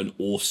Hung, and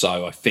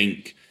also, I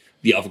think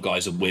the other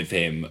guys are with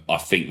him. I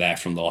think they're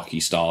from the Lucky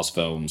Stars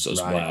films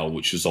as well,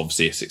 which was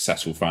obviously a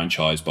successful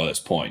franchise by this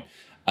point.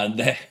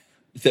 And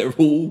they're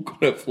all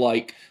kind of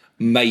like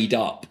made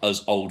up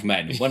as old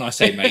men. When I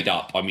say made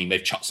up, I mean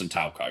they've chucked some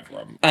talc over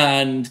them.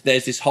 And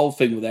there's this whole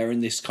thing where they're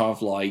in this kind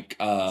of like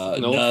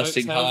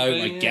nursing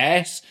home, I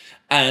guess.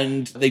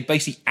 And they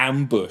basically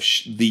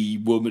ambush the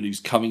woman who's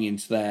coming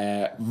into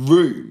their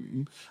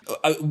room.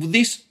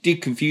 This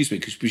did confuse me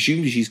because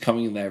presumably she's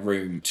coming in their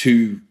room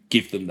to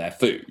give them their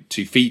food,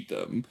 to feed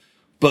them.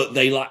 But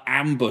they like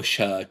ambush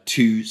her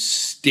to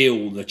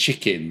steal the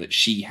chicken that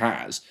she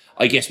has.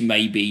 I guess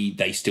maybe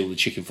they steal the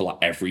chicken for like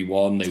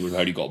everyone. They would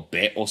have only got a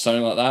bit or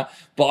something like that.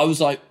 But I was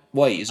like,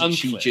 wait, is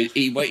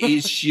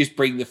she just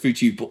bringing the food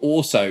to you? But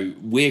also,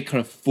 we're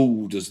kind of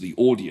fooled as the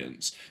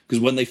audience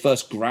because when they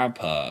first grab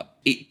her,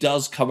 it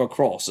does come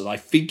across, and I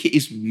think it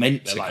is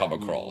meant to come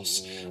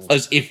across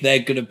as if they're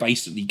going to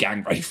basically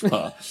gang rape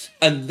her.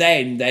 And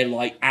then they're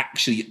like,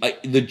 actually,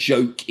 like, the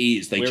joke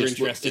is they just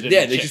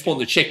want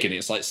the chicken.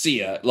 It's like, see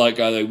ya, like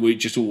we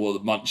just all want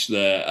to munch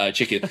the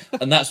chicken,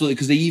 and that's what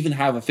because they even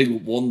have a thing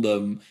with one of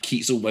them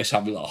keeps almost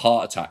having like a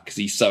heart attack because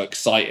he's so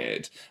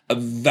excited.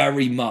 And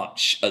very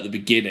much at the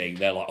beginning,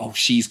 they're like, oh,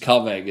 she's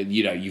coming, and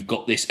you've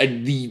got this,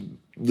 and the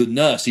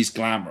nurse is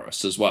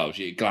glamorous as well.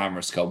 She's a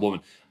glamorous kind of woman.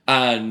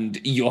 And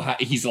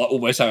he's like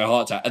almost having a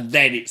heart attack, and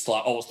then it's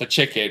like, oh, it's the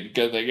chicken.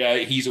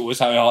 He's always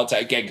having a heart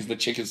attack again because the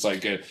chicken's so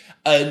good.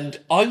 And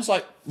I was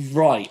like,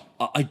 right,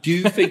 I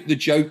do think the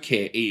joke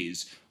here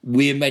is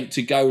we're meant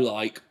to go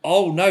like,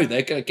 oh no,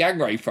 they're going to gang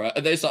rape her,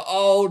 and there's like,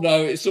 oh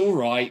no, it's all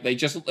right, they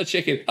just want the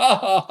chicken. Ha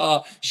ha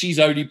ha! She's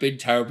only been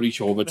terribly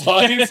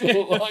traumatized.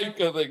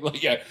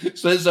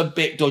 So there's a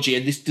bit dodgy,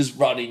 and this does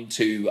run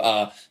into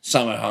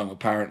Sammo Hung.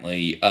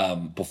 Apparently,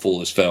 before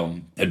this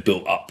film, had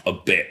built up a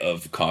bit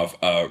of kind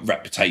of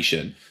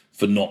reputation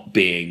for not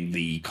being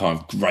the kind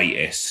of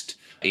greatest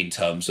in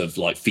terms of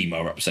like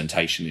female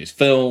representation in his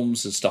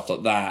films and stuff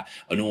like that.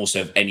 And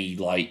also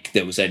if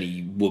there was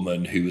any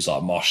woman who was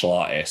like a martial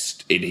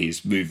artist in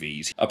his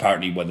movies,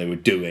 apparently when they were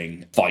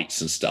doing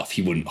fights and stuff,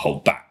 he wouldn't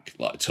hold back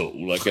like at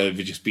all. Like it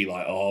would just be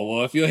like, oh,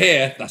 well, if you're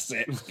here, that's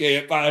it.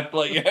 Get it bad.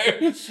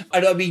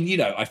 And I mean,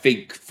 I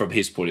think from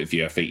his point of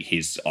view, I think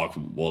his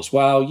argument was,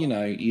 well,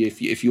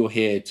 if you're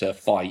here to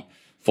fight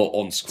for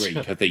on screen,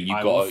 I think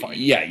you've got to,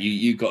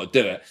 you got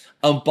to do it.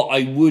 But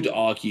I would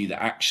argue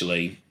that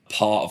actually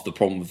part of the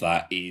problem with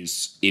that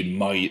is in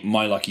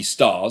my Lucky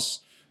Stars,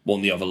 one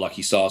of the other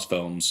Lucky Stars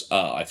films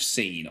I've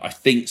seen, I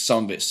think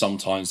some of it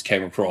sometimes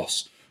came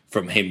across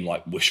from him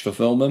like wish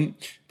fulfillment,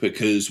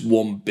 because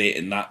one bit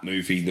in that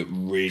movie that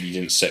really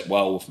didn't sit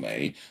well with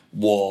me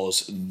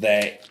was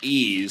there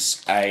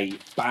is a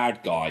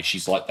bad guy.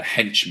 She's like the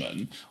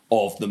henchman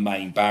of the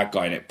main bad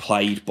guy, and it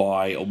played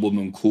by a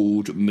woman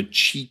called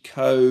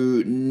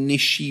Michiko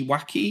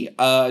Nishiwaki,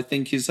 I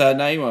think is her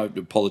name. I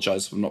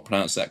apologize if I'm not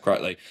pronouncing that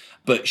correctly.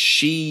 But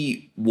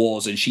she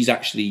was, and she's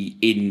actually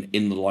in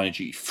the Line of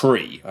Duty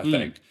 3, I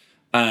think.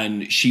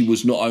 And she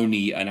was not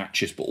only an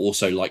actress, but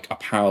also like a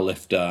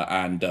powerlifter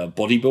and a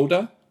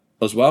bodybuilder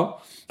as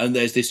well. And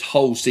there's this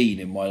whole scene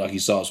in My Lucky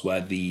Stars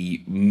where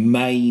the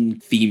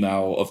main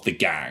female of the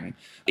gang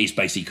is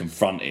basically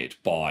confronted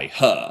by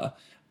her.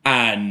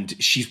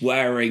 And she's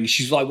wearing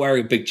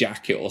a big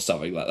jacket or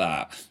something like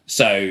that.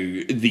 So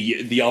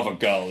the other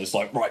girl is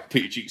like, right,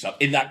 put your cheeks up,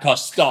 in that kind of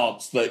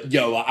stance that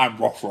Yoa and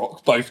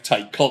Rothrock both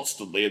take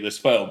constantly in this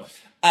film.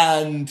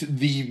 And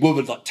the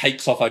woman like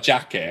takes off her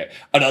jacket,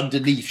 and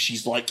underneath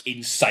she's like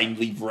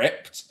insanely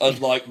ripped and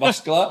like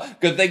muscular.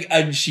 Good thing.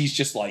 And she's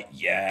just like,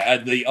 yeah.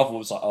 And the other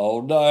one's like,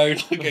 oh no,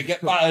 like I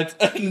get mad.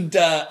 And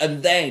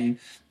then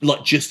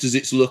like just as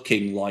it's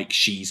looking like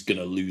she's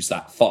gonna lose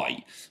that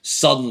fight,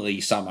 suddenly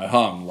Sammo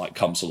Hung like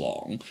comes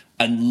along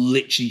and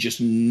literally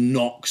just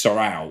knocks her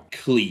out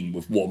clean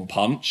with one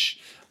punch.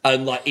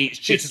 And like it's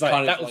just like,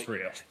 kind that of was like,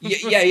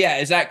 real. yeah,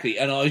 exactly.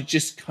 And I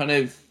just kind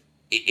of.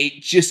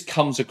 It just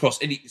comes across,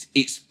 and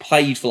it's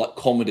played for like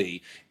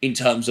comedy in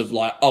terms of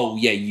like, oh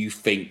yeah, you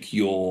think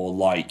you're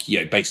like,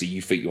 basically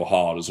you think you're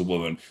hard as a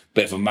woman,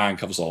 but if a man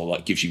comes along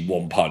like gives you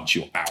one punch,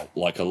 you're out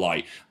like a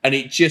light. And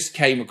it just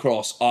came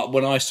across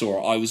when I saw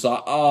it, I was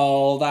like,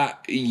 oh,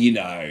 that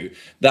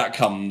that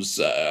comes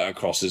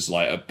across as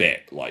like a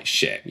bit like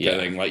shit,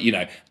 going like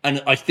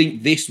And I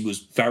think this was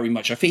very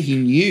much. I think he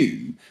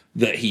knew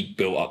that he'd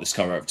built up this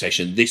kind of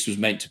reputation. This was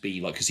meant to be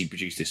like, because he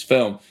produced this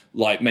film,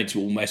 like meant to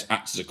almost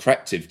act as a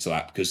corrective to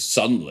that, because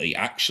suddenly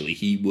actually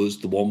he was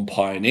the one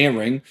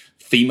pioneering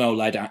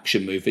female-led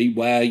action movie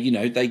where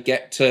they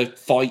get to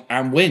fight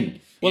and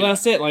win. Well,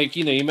 that's it. Like,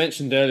 you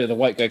mentioned earlier the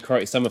White Guy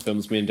Karate Summer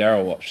films me and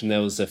Daryl watched, and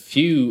there was a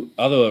few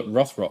other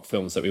Rothrock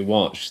films that we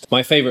watched.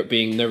 My favourite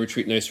being No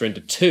Retreat, No Surrender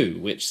 2,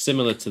 which,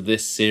 similar to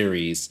this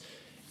series,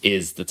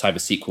 is the type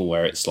of sequel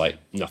where it's like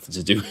nothing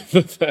to do with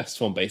the first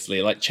one,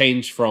 basically. Like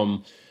changed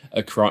from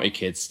a Karate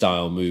Kid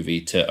style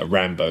movie to a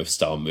Rambo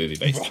style movie,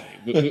 basically,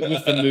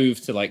 with the move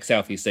to like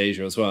Southeast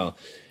Asia as well.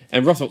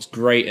 And Rothrock's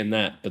great in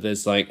that, but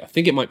there's like, I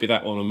think it might be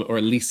that one, or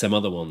at least some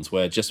other ones,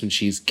 where just when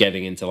she's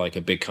getting into like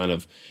a big kind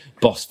of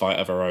boss fight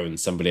of her own,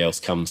 somebody else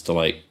comes to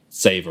like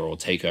save her or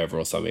take over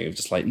or something. It's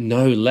just like,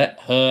 no, let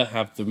her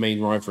have the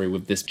main rivalry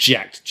with this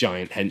jacked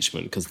giant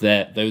henchman, because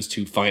those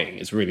two fighting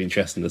is really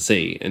interesting to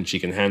see, and she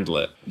can handle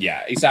it.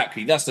 Yeah,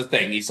 exactly. That's the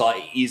thing. It's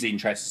like, it is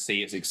interesting to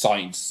see, it's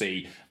exciting to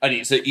see, and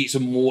it's a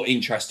more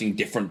interesting,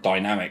 different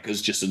dynamic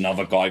as just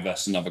another guy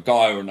versus another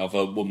guy, or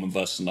another woman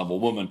versus another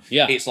woman.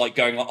 Yeah. It's like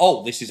going like,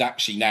 oh, this is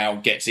actually now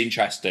gets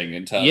interesting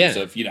in terms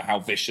of, how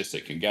vicious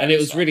it can get. And it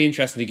was really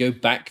interesting to go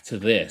back to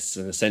this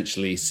and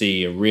essentially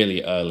see a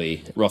really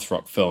early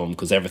Rothrock film,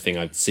 because everything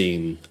I'd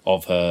seen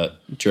of her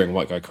during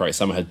White Guy Karate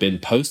Summer had been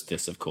post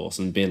this, of course,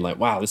 and being like,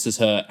 wow, this is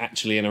her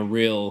actually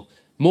in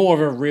more of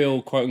a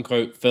real quote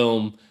unquote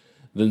film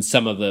than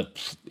some of the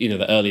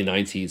the early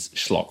 90s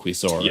schlock we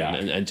saw. Yeah.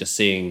 And just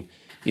seeing,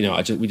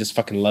 we just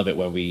fucking love it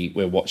when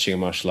we're watching a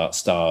martial arts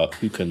star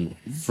who can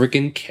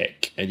friggin'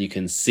 kick, and you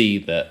can see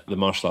that the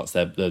martial arts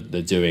they're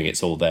doing,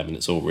 it's all them and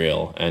it's all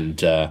real.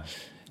 And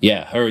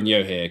her and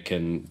Yo here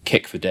can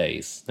kick for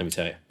days, let me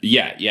tell you.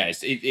 Yeah,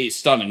 it's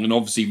stunning. And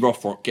obviously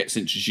Rothrock gets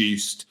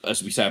introduced,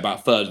 as we say, about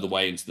a third of the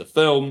way into the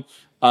film,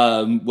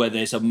 where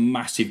there's a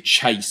massive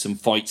chase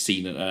and fight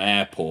scene at an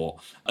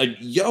airport. And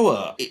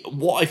Yoa,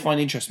 what I find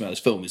interesting about this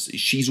film is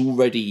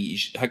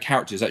her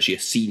character is actually a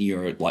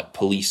senior like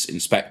police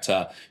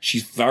inspector.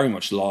 She's very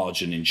much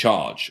large and in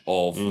charge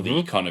of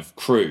the kind of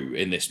crew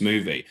in this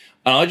movie.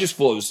 And I just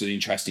thought it was an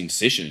interesting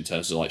decision in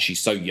terms of like,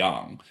 she's so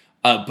young,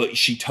 but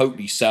she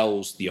totally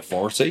sells the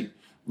authority.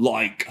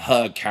 Like,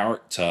 her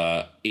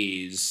character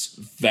is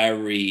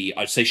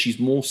I'd say she's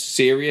more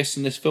serious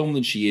in this film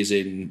than she is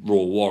in Raw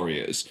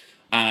Warriors.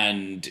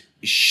 And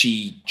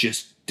she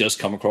just does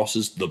come across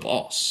as the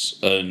boss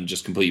and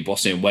just completely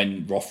bossy. And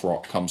when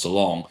Rothrock comes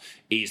along,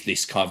 it's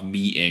this kind of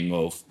meeting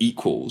of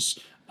equals.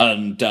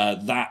 And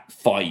that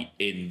fight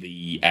in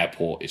the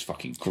airport is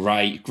fucking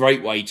great.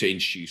 Great way to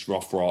introduce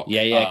Rothrock.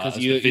 Yeah, because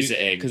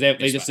because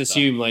they just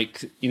assume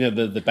like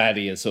the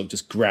baddie has sort of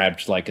just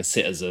grabbed like a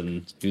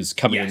citizen who's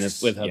coming in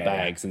with her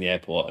bags in the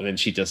airport, and then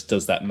she just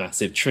does that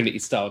massive Trinity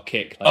style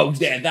kick. Like,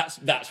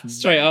 that's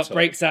straight up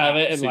breaks out of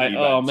it and like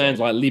man's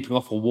like leaping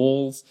off of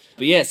walls.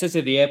 But yeah, it says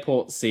that the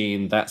airport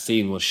scene, that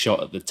scene was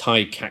shot at the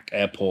Thai Kak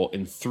airport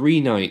in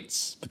 3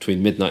 nights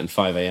between midnight and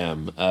 5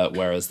 a.m.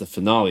 Whereas the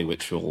finale,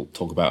 which we'll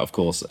talk about, of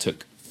course,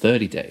 took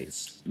 30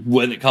 days.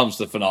 When it comes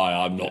to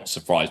Fanaya, I'm not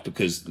surprised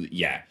because,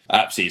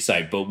 absolutely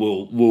same. But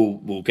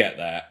we'll get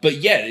there. But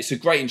yeah, it's a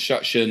great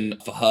introduction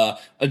for her.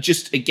 And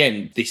just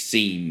again, this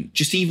scene,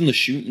 just even the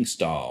shooting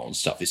style and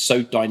stuff is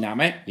so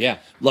dynamic. Yeah,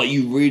 like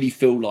you really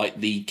feel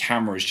like the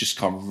camera is just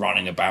kind of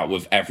running about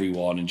with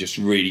everyone and just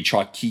really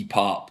try to keep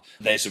up.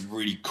 There's a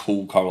really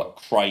cool kind of like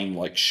crane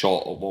like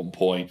shot at one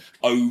point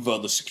over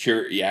the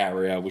security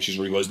area, which is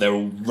really was they're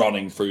all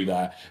running through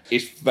there.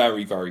 It's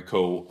very, very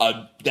cool.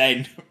 And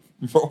then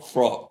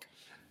Rothrock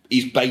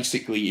is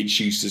basically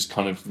introduced as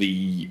kind of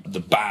the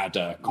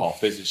badder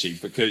cop, isn't she?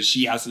 Because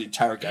she has an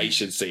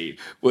interrogation scene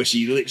where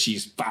she literally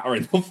is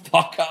battering the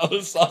fuck out of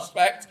the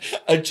suspect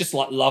and just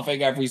like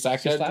loving every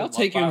second. I'll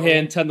take you in here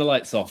and turn the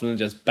lights off and then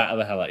just batter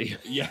the hell at you.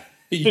 Yeah.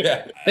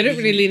 Yeah, they don't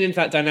really lean into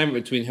that dynamic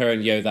between her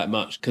and Yo that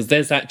much because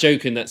there's that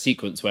joke in that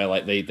sequence where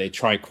like they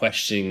try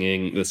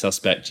questioning the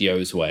suspect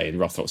Yo's way and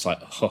Rothrock's like,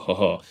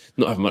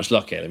 not having much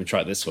luck here, let me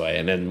try it this way.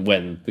 And then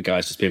when the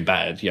guy's just being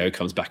battered, Yo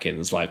comes back in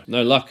and is like,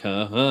 no luck,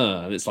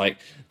 huh? And it's like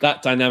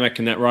that dynamic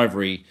and that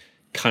rivalry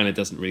kind of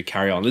doesn't really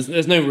carry on.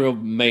 There's no real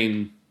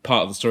main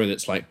part of the story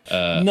that's like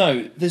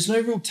no, there's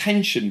no real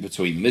tension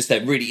between them, is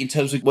there? Really, in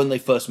terms of when they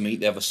first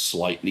meet, they have a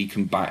slightly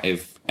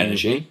combative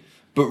energy. Mm-hmm.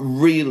 But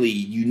really,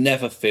 you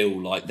never feel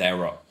like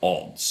they're at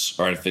odds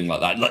or anything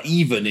like that. Like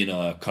even in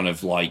a kind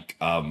of like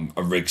a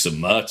Riggs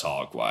and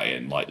Murtaugh way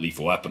in like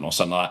Lethal Weapon or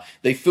something like that,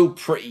 they feel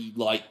pretty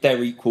like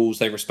they're equals,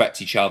 they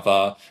respect each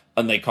other,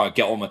 and they kind of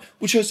get on with,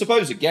 which I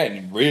suppose,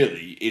 again,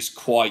 really is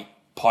quite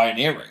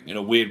pioneering in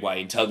a weird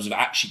way in terms of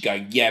actually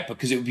going,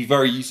 because it would be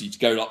very easy to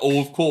go like, oh,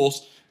 of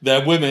course,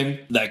 they're women,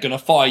 they're going to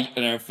fight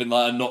and everything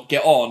like that and not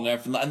get on and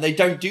everything like that. And they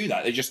don't do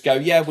that. They just go,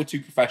 we're two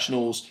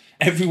professionals.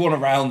 Everyone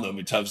around them,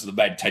 in terms of the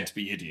men, tend to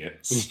be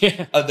idiots.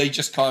 Yeah. And they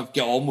just kind of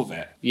get on with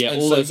it. Yeah,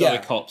 and all those other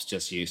cops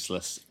just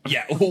useless.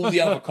 Yeah, all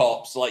the other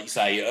cops, like you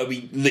say, I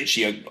mean,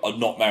 literally are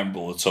not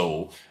memorable at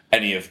all.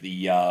 Any of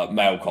the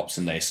male cops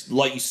in this.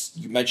 Like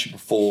you mentioned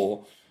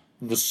before,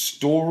 the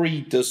story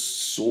does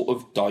sort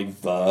of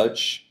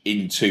diverge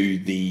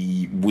into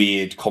the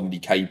weird comedy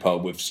caper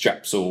with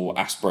Strepsil,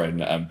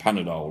 aspirin, and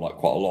Panadol, like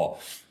quite a lot.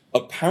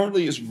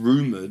 Apparently, it's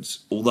rumoured,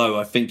 although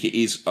I think it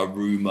is a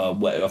rumour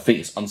where I think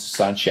it's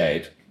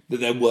unsubstantiated, that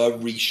there were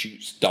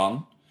reshoots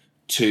done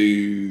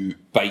to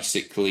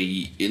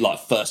basically, like,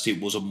 first it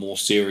was a more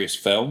serious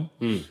film,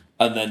 and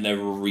then there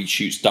were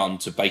reshoots done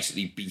to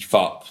basically beef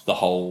up the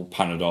whole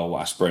Panadol,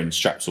 aspirin,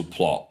 Strepsil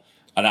plot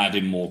and add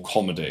in more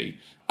comedy.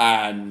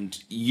 And,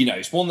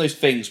 it's one of those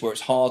things where it's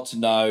hard to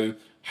know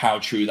how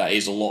true that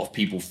is. A lot of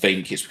people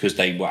think it's because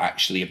they were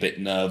actually a bit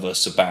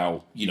nervous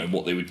about,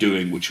 what they were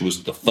doing, which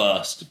was the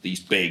first of these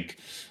big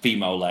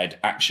female-led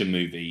action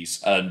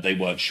movies, and they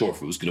weren't sure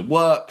if it was going to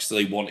work, so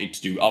they wanted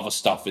to do other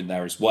stuff in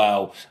there as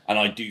well. And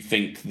I do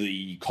think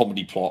the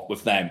comedy plot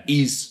with them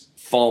is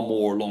far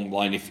more along the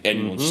line, if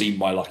anyone's seen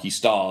My Lucky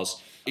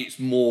Stars, it's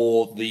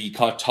more the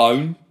kind of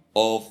tone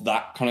of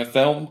that kind of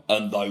film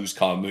and those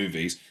kind of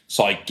movies.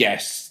 So I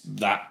guess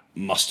that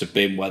must have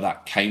been where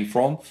that came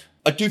from.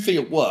 I do think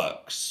it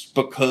works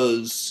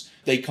because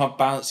they kind of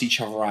balance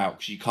each other out,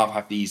 because you kind of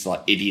have these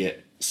like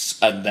idiots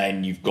and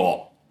then you've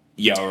got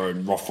Yo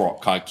and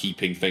Rothrock kind of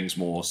keeping things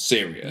more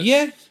serious.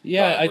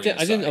 Yeah. I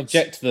didn't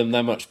object to them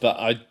that much, but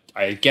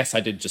I guess I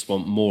did just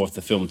want more of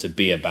the film to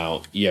be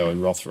about Yo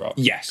and Rothrock.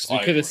 Yes, we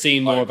could have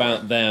seen more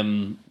about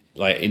them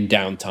like in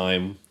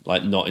downtime,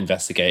 like not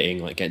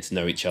investigating, like getting to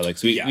know each other.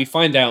 Because we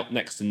find out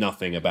next to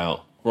nothing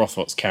about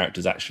Rothrock's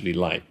character's actually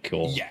like,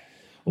 or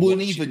well,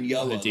 and even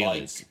Yo,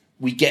 like,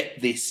 we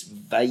get this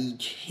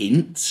vague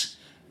hint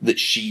that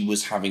she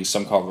was having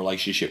some kind of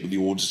relationship with the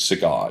auditor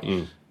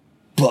guy,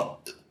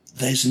 but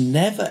there's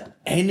never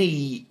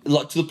any,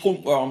 like, to the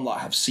point where I'm like,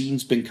 have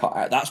scenes been cut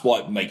out? That's why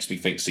it makes me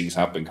think scenes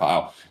have been cut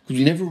out, because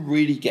we never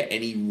really get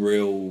any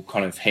real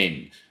kind of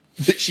hint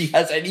that she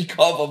has any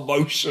kind of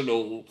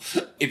emotional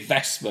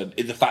investment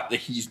in the fact that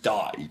he's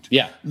died.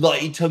 Yeah.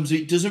 Like, in terms of,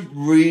 it doesn't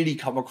really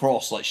come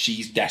across like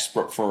she's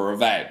desperate for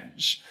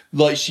revenge.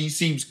 Like, she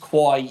seems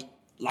quite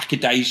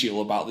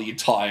lackadaisical about the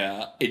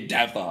entire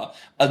endeavour,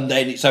 and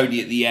then it's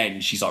only at the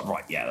end she's like,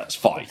 right, yeah, that's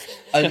fine.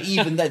 And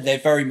even then, they're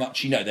very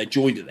much, they're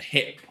joined at the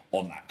hip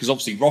on that, because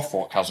obviously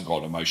Rothrock hasn't got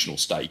an emotional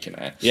stake in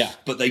it. Yeah.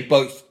 But they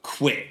both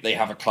quit. They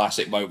have a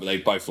classic moment where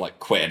they both like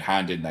quit and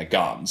hand in their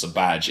guns and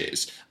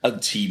badges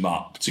and team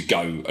up to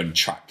go and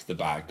track the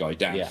bad guy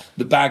down. Yeah.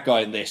 The bad guy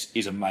in this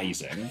is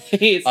amazing.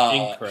 He is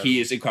incredible. He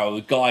is incredible.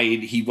 The guy,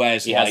 he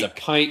wears he has a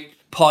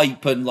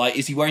pipe and like,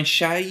 is he wearing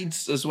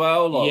shades as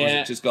well? Like, was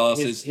it just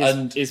glasses?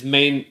 And his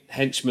main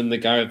henchman, the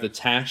guy with the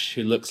tash,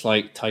 who looks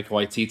like Taika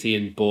Waititi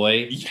in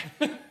Boy.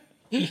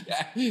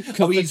 Yeah. He's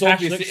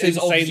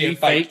obviously a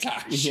fake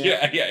Tash.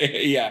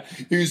 Yeah.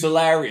 Who's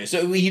hilarious.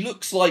 So he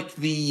looks like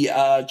the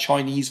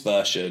Chinese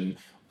version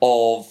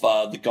of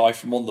the guy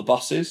from On the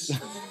Buses.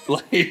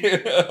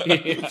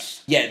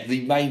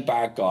 The main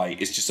bad guy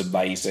is just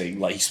amazing.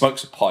 Like, he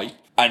smokes a pipe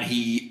and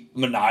he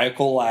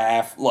maniacal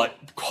laugh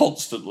like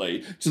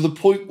constantly, to the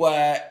point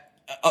where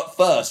at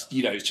first,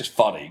 it's just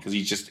funny because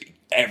he's just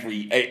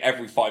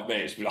every 5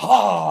 minutes, be like,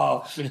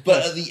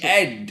 but at the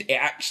end, it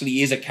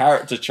actually is a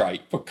character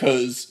trait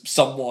because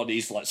someone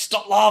is like,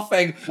 stop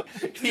laughing.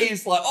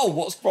 He's like, oh,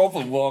 what's the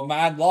problem with a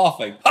man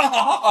laughing?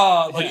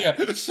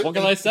 What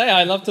can I say?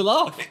 I love to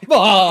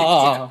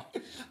laugh.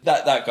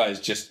 That guy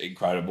is just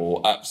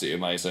incredible, absolutely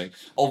amazing.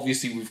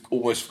 Obviously, we've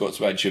almost forgot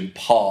to mention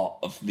part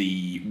of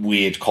the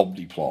weird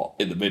comedy plot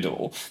in the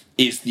middle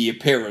is the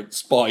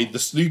appearance by the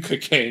Snooker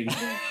King.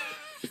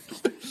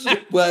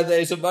 Where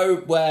there's a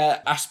moment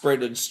where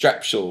Aspirin and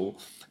Strepsil,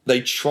 they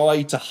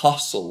try to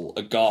hustle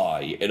a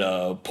guy in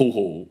a pool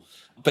hall,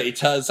 but it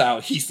turns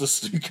out he's the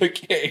Snooker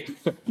King.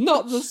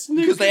 Not the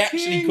Snooker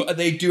King. Because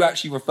they do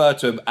actually refer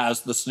to him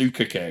as the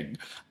Snooker King,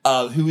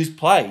 who is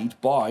played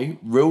by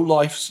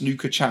real-life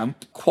snooker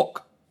champ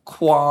Kwok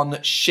Kwan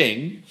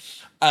Shing.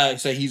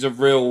 So he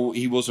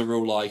was a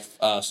real-life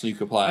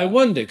snooker player. I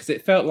wonder, because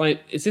it felt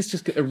like, is this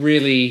just a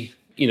really,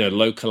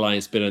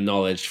 localized bit of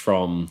knowledge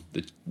from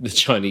the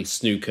Chinese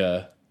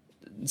snooker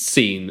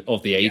scene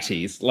of the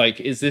 80s? Like,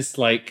 is this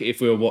like if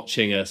we were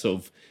watching a sort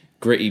of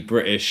gritty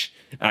British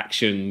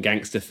action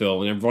gangster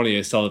film and then Ronnie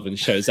O'Sullivan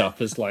shows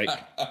up as like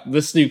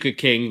the Snooker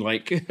King,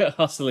 like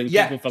hustling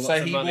people for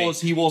lots of money?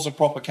 He was a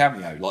proper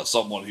cameo, like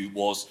someone who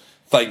was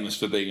famous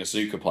for being a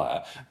snooker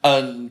player,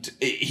 and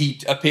he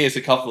appears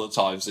a couple of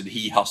times and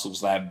he hustles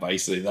them.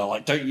 Basically, they're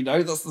like, "Don't you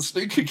know that's the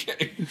Snooker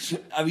King?"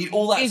 I mean,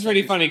 all that. It's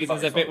really funny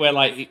because there's a bit where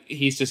like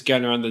he's just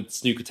going around the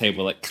snooker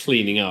table like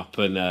cleaning up,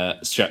 and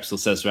Strepsil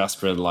says to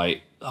Aspirin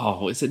like,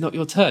 "Oh, is it not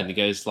your turn?" He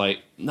goes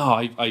like, "No,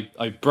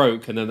 I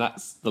broke, and then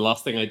that's the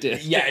last thing I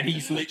did." Yeah, and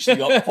he's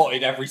literally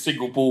up-potting every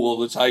single ball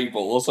on the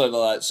table or something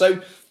like that.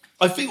 So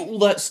I think all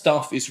that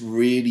stuff is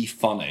really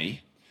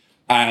funny,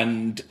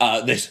 and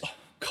there's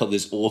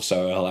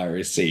also a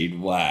hilarious scene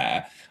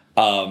where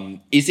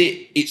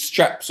it's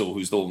Strepsil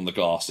who's the one with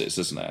the glasses,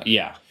 isn't it?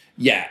 Yeah.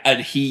 Yeah,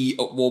 and he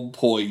at one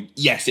point,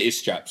 yes, it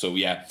is Strepsil,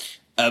 yeah.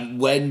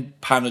 When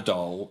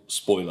Panadol,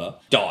 spoiler,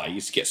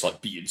 gets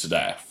like beaten to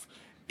death,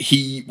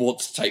 he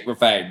wants to take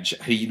revenge.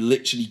 He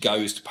literally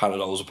goes to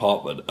Panadol's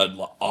apartment and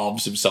like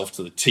arms himself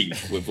to the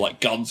teeth with like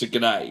guns and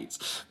grenades.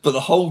 But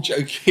the whole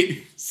joke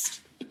is,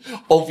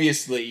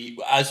 obviously,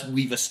 as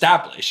we've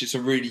established, it's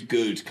a really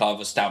good kind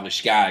of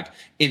established gag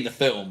in the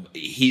film.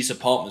 His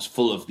apartment's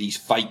full of these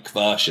fake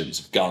versions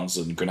of guns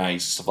and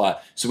grenades and stuff like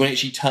that. So when it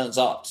actually turns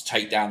up to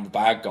take down the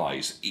bad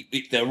guys,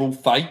 they're all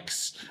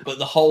fakes. But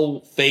the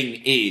whole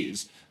thing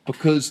is,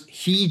 because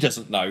he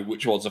doesn't know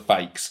which ones are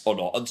fakes or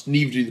not, and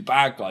neither do the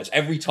bad guys.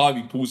 Every time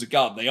he pulls a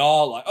gun, they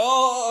are like,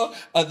 oh,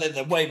 and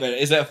then wait a minute,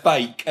 is it a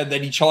fake? And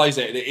then he tries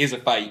it and it is a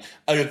fake.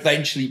 And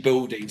eventually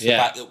building to the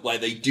fact that where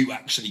they do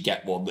actually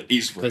get one that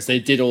is real. Because they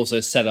did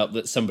also set up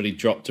that somebody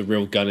dropped a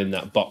real gun in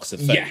that box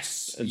of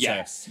fakes.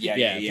 Yes.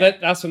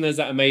 That's when there's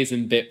that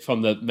amazing bit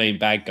from the main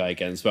bad guy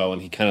again as well,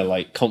 when he kind of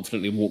like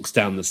confidently walks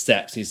down the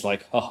steps. He's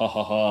like, ha ha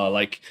ha ha,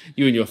 like,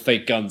 you and your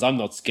fake guns, I'm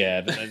not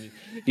scared. And then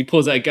he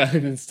pulls out a gun,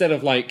 and instead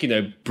of like,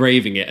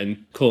 braving it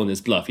and calling his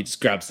bluff, he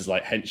just grabs his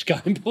like hench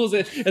gun and pulls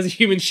it as a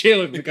human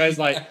shield. And the guy's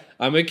like,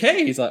 I'm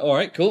okay. He's like, all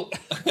right, cool.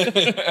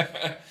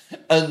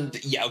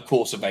 And yeah, of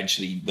course,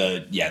 eventually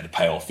the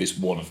payoff is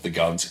one of the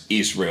guns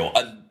is real.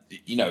 And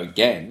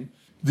again,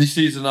 this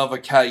is another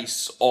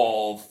case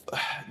of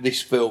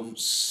this film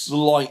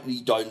slightly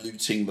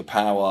diluting the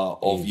power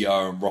of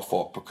Yer and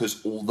Rothrock,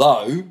 because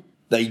although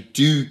they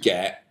do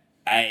get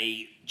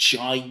a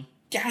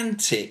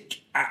gigantic,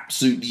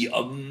 absolutely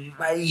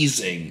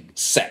amazing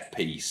set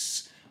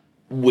piece,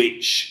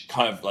 which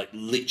kind of like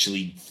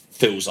literally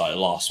feels like it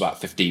lasts about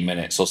 15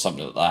 minutes or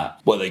something like that,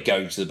 where they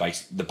go to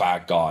the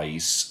bad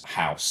guy's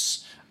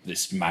house,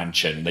 this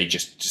mansion, they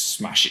just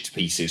smash it to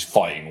pieces,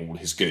 fighting all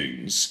his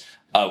goons.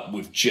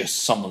 With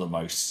just some of the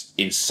most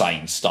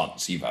insane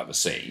stunts you've ever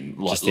seen.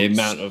 Like, just the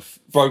amount of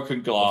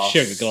broken glass.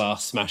 Sugar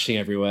glass smashing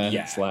everywhere.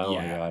 Yeah, it's like, oh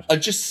my God.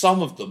 And just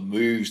some of the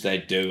moves they're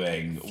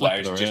doing,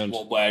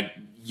 where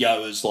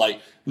Yoa's like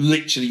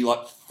literally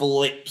like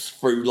flips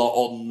through like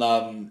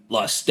on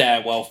like a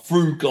stairwell,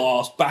 through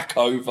glass, back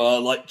over,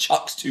 like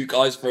chucks two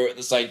guys through it at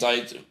the same time.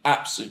 It's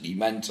absolutely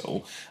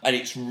mental. And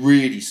it's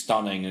really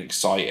stunning and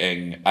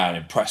exciting and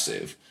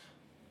impressive.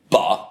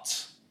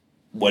 But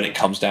when it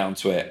comes down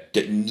to it,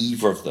 that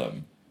neither of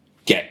them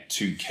get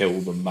to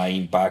kill the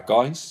main bad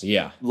guys.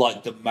 Yeah.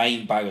 Like the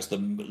main bad guys, the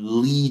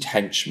lead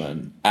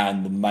henchman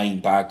and the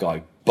main bad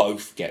guy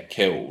both get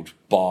killed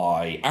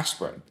by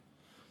Aspirin.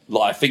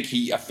 Like I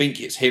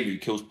think it's him who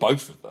kills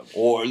both of them,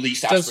 or at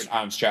least Aspirin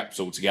and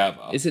Strepsil together.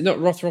 Is it not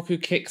Rothrock who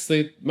kicks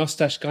the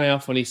mustache guy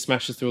off when he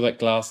smashes through that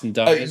glass and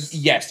dies?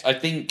 Yes, I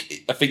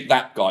think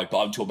that guy, but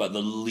I'm talking about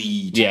the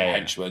lead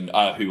henchman,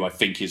 who I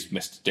think is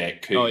Mr.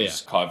 Dick,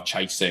 who's kind of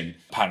chasing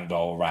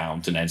Panadol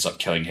around and ends up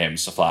killing him,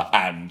 stuff like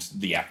that, and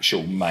the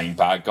actual main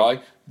bad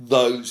guy.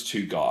 Those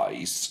two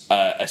guys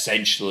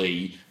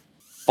essentially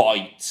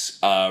fight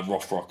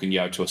Rothrock and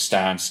Yo to a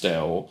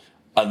standstill.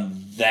 And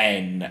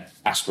then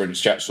Aspirin and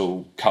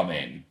Strepsil come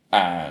in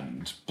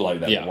and blow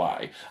them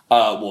away.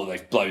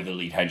 They blow the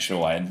lead henchman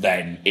away, and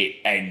then it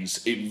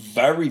ends in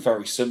very,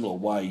 very similar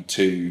way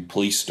to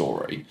Police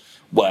Story,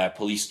 where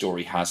Police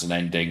Story has an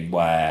ending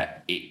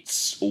where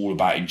it's all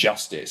about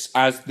injustice,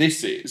 as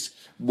this is,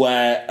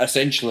 where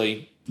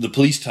essentially the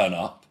police turn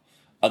up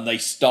and they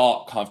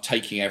start kind of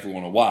taking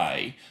everyone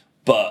away,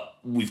 but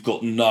we've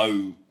got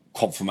no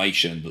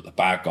confirmation that the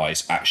bad guy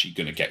is actually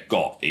going to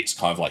got. It's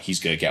kind of like he's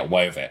going to get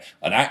away with it.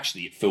 And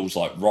actually, it feels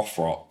like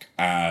Rothrock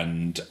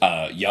and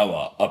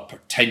Yoa are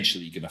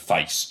potentially going to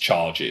face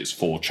charges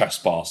for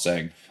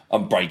trespassing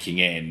and breaking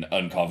in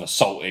and kind of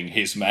assaulting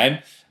his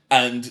men.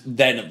 And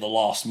then at the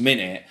last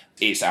minute,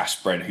 it's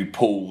Aspirin who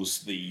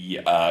pulls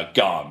the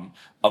gun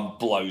and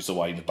blows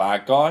away the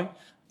bad guy.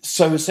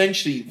 So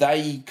essentially,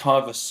 they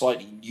kind of are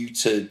slightly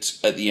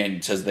neutered at the end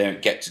because they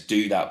don't get to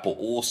do that. But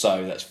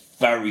also, that's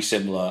very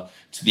similar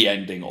to the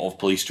ending of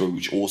Police Story,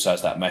 which also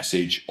has that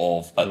message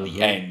of at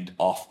the end,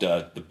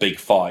 after the big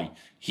fight,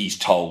 he's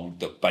told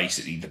that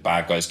basically the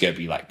bad guy's going to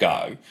be let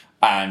go.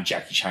 And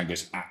Jackie Chan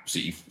goes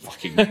absolutely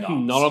fucking nuts.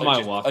 Not on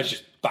my watch. I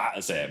just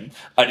batters him.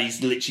 And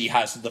he's literally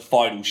has the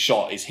final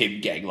shot is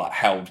him getting like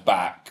held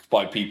back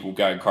by people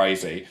going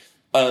crazy.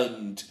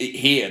 And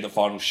here, the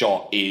final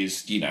shot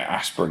is,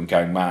 Aspirin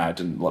going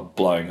mad and like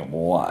blowing him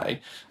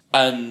away.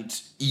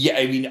 And yeah,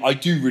 I mean, I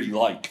do really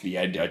like the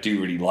ending. I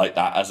do really like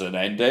that as an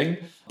ending.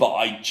 But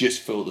I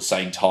just feel at the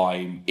same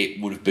time, it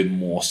would have been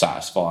more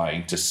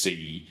satisfying to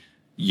see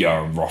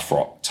Yo and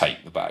Rothrock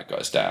take the bad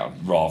guys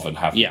down rather than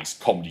have these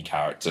comedy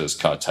characters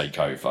kind of take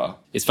over.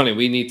 It's funny,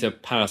 we need to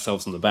pat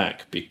ourselves on the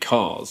back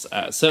because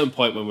at a certain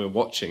point when we were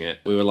watching it,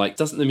 we were like,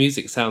 doesn't the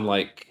music sound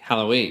like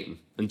Halloween?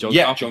 And John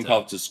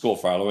Carpenter's score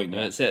for Halloween.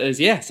 It says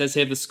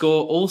here the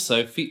score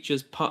also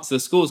features parts. The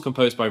score is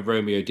composed by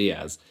Romeo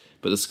Diaz,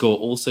 but the score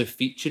also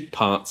featured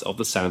parts of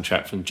the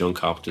soundtrack from John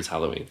Carpenter's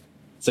Halloween.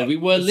 So we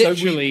were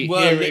literally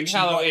hearing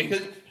Halloween.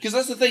 Because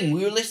that's the thing,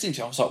 we were listening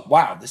to it, I was like,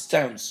 wow, this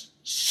sounds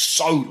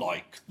so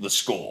like the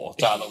score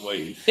to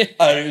Halloween.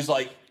 And it was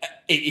like,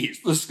 it is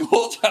the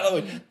score to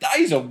Halloween. That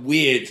is a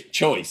weird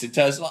choice in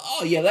terms of like,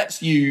 oh yeah,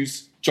 let's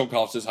use John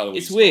Carpenter's Halloween.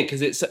 It's weird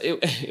because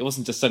it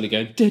wasn't just suddenly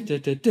going. No.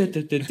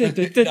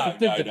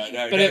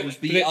 But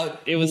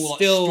it was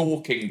still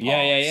stalking parts.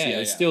 Yeah. It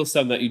was still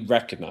something that you'd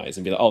recognise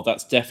and be like, oh,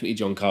 that's definitely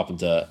John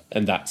Carpenter,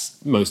 and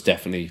that's most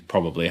definitely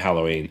probably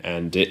Halloween,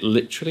 and it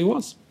literally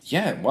was.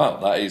 Yeah, well,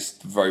 that is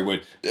very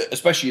weird.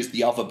 Especially as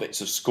the other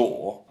bits of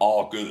score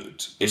are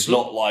good. It's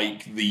not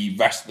like the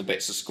rest of the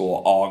bits of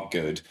score aren't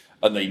good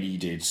and they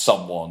needed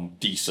someone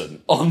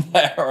decent on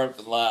there.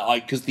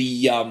 Because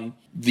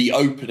the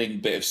opening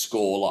bit of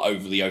score, like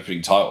over the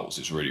opening titles,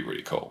 is really,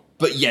 really cool.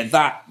 But yeah,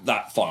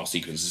 that final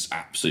sequence is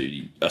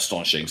absolutely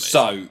astonishing. Amazing.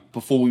 So,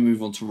 before we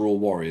move on to Raw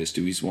Warriors,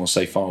 do we want to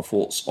say final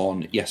thoughts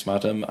on Yes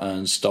Madam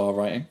and star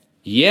rating?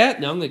 Yeah,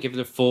 no, I'm going to give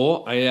it a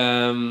 4.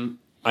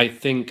 I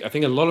think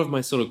a lot of my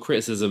sort of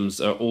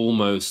criticisms are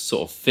almost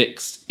sort of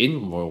fixed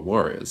in Royal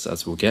Warriors,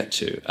 as we'll get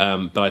to.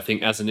 But I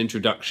think as an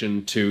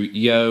introduction to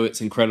Yo, it's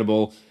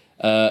incredible.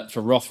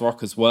 For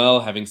Rothrock as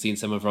well, having seen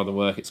some of her other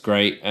work, it's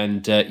great.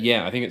 And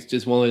I think it's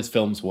just one of those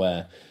films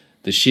where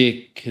the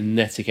sheer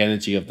kinetic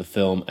energy of the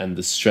film and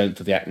the strength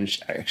of the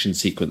action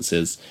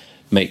sequences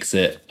makes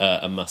it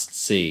a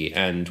must-see.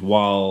 And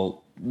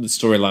while the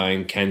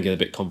storyline can get a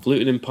bit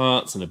convoluted in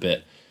parts and a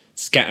bit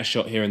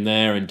scattershot here and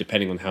there, and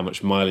depending on how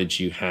much mileage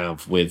you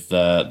have with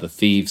the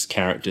thieves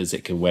characters,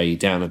 it can weigh you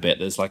down a bit.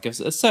 There's like a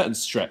certain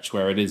stretch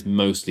where it is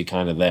mostly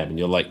kind of them, and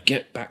you're like,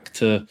 get back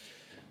to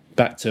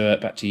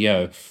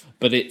Yo.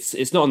 But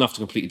it's not enough to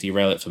completely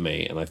derail it for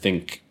me, and I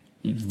think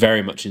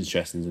very much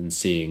interested in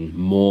seeing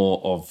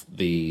more of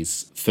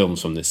these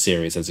films from this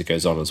series as it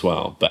goes on as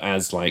well. But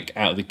as like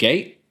out of the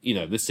gate,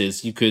 this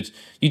is you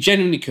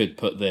genuinely could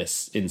put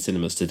this in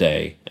cinemas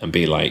today and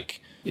be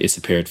like, it's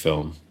a period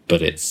film,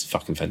 but it's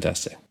fucking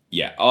fantastic.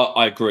 Yeah,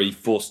 I agree.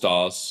 4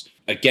 stars.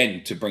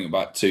 Again, to bring it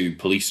back to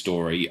Police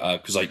Story,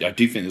 because I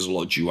do think there's a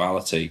lot of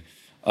duality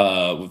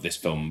with this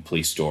film,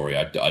 Police Story.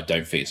 I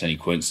don't think it's any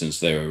coincidence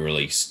they were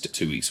released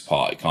 2 weeks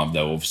apart.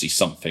 There were obviously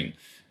something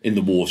in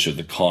the water of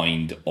the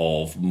kind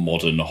of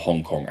modern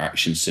Hong Kong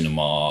action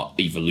cinema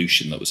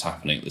evolution that was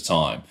happening at the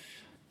time.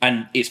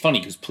 And it's funny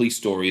because Police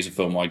Story is a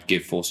film I'd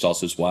give 4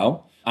 stars as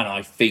well. And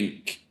I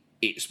think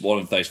it's one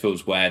of those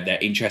films where they're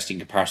interesting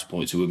comparison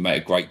points who would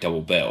make a great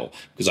double bill,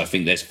 because I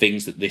think there's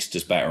things that this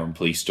does better than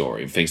Police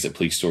Story and things that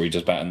Police Story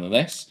does better than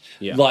this.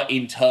 Yeah. Like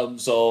in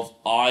terms of,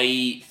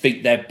 I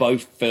think they're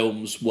both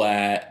films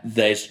where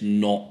there's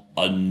not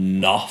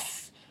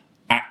enough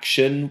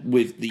action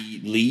with the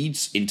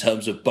leads in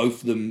terms of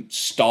both of them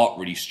start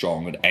really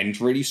strong and end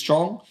really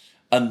strong.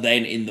 And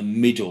then in the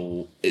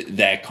middle,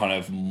 they're kind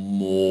of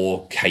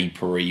more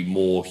capery,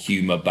 more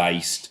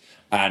humour-based,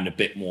 and a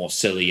bit more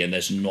silly, and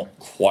there's not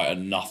quite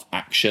enough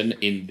action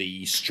in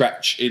the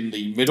stretch in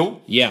the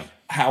middle. Yeah.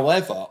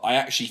 However, I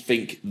actually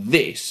think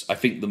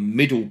the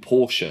middle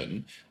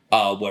portion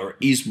where it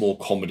is more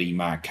comedy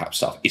madcap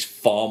stuff, is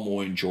far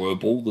more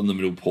enjoyable than the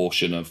middle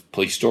portion of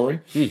Police Story,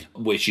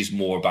 which is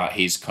more about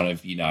his kind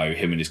of,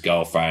 him and his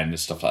girlfriend and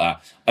stuff like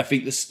that. I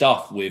think the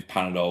stuff with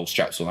Panadol,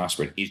 Strepsil and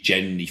aspirin is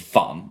genuinely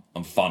fun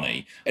and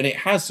funny, and it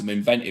has some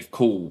inventive,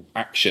 cool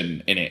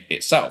action in it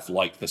itself,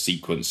 like the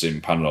sequence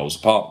in Panadol's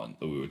apartment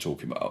that we were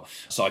talking about.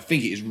 So I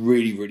think it is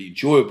really, really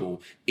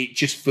enjoyable. It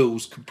just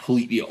feels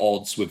completely at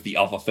odds with the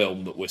other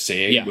film that we're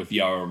seeing with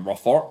Yoa and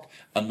Rothrock,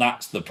 and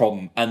that's the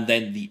problem. And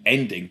then the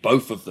ending,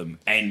 both of them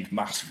end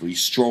massively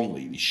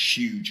strongly, these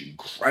huge,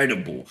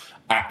 incredible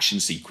action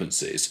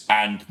sequences.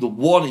 And the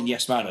one in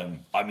Yes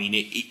Madam, I mean,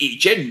 it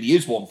genuinely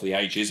is one for the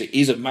ages. It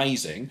is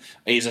amazing.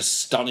 It is a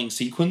stunning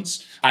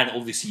sequence. And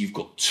obviously you've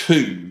got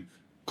two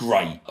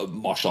great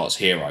martial arts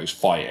heroes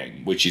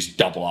fighting, which is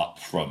double up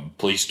from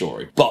Police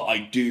Story. But I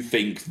do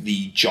think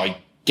the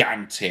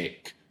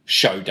gigantic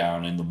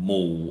showdown in the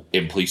mall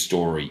in Police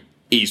Story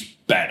is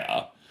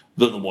better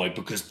than the one,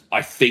 because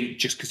I think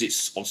just because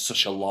it's on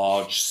such a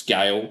large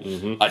scale,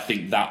 I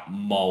think that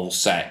mall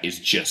set is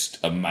just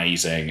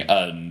amazing.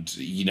 And,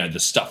 the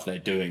stuff they're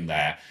doing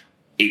there,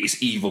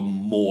 it's even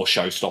more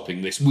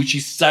show-stopping this, which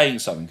is saying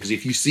something, because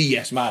if you see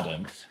Yes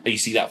Madam and you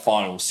see that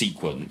final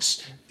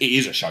sequence, it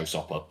is a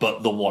showstopper,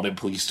 but the one in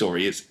Police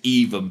Story is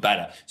even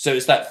better. So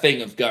it's that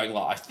thing of going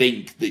I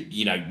think that,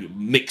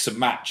 mix and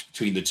match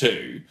between the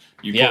two,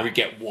 you probably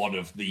get one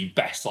of the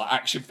best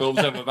action films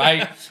ever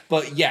made.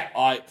 But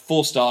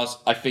 4 stars.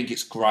 I think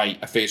it's great.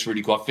 I think it's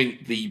really cool. I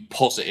think the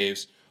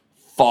positives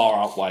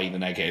far outweigh the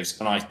negatives.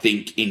 And I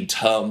think in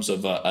terms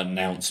of an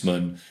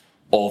announcement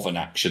of an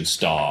action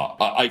star,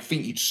 I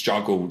think you'd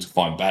struggle to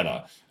find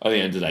better at the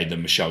end of the day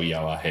than Michelle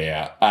Yeoh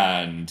here.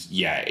 And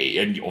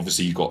and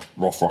obviously you've got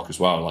Rothrock as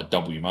well,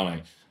 double your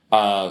money.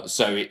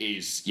 So it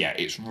is,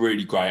 it's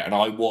really great. And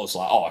I was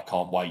I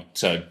can't wait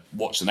to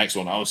watch the next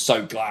one. I was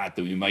so glad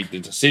that we made the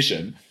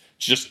decision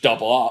to just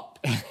double up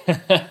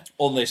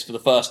on this for the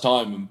first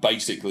time and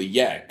basically,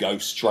 go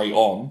straight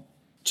on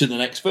to the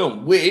next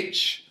film,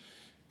 which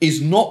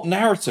is not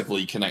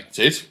narratively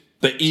connected,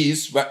 but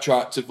is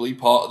retroactively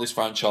part of this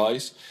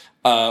franchise.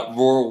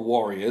 Royal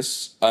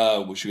Warriors,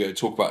 which we're going to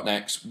talk about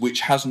next,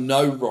 which has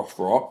no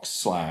Rothrock,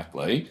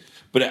 sadly,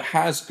 but it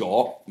has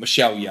got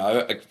Michelle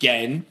Yeoh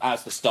again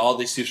as the star.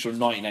 This is from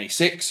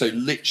 1986, so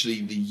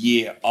literally the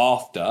year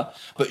after.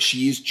 But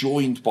she is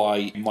joined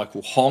by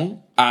Michael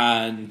Hong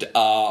and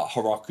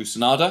Haruko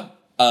Sanada,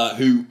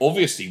 who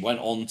obviously went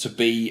on to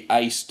be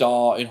a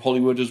star in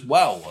Hollywood as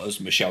well as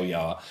Michelle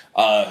Yeoh,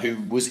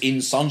 who was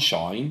in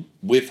Sunshine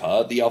with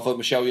her, the other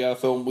Michelle Yeoh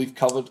film we've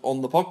covered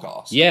on the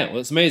podcast. Yeah, well,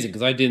 it's amazing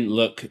because I didn't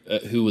look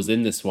at who was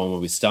in this one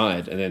when we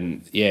started, and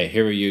then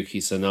Hiroyuki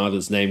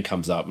Sanada's name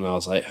comes up, and I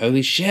was like,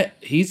 holy shit,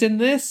 he's in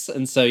this?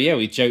 And so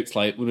we joked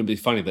wouldn't it be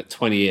funny that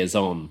 20 years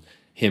on,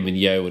 him and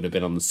Yeoh would have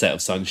been on the set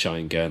of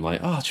Sunshine going do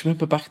you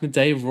remember back in the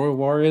day of Royal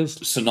Warriors?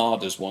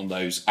 Sonada's one of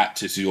those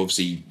actors who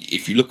obviously,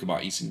 if you look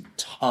about, he's in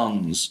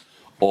tons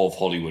of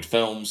Hollywood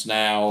films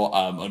now,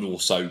 and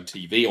also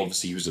TV.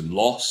 Obviously, he was in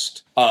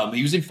Lost.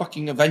 He was in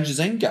fucking Avengers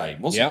Endgame,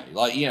 wasn't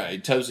he?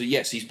 In terms of,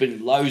 he's been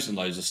in loads and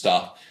loads of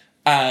stuff.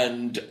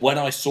 And when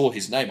I saw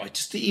his name, I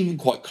just didn't even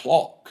quite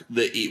clock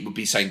that it would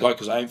be the same guy,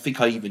 because I don't think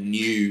I even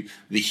knew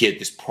that he had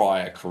this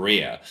prior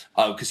career,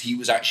 because he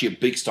was actually a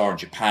big star in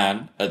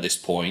Japan at this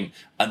point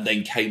and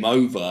then came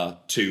over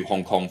to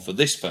Hong Kong for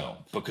this film,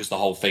 because the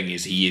whole thing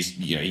is he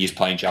is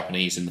playing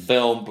Japanese in the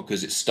film,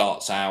 because it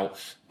starts out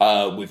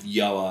with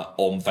Yeoh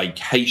on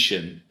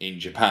vacation in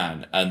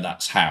Japan, and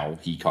that's how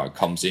he kind of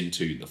comes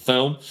into the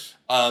film.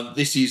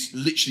 This is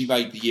literally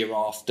made the year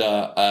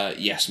after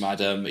Yes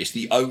Madam. It's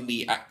the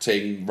only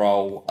acting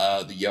role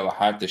that Yeoh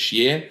had this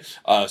year.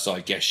 So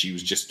I guess she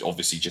was just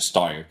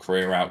starting a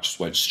career out,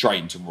 just went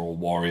straight into Royal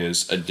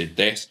Warriors and did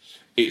this.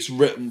 It's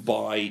written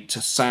by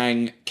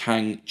Tsang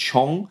Kang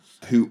Chong,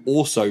 who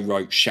also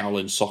wrote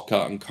Shaolin Soccer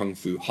and Kung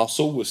Fu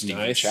Hustle with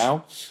Stephen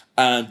Chow,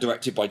 and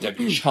directed by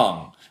Debbie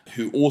Chung,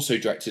 who also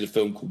directed a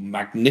film called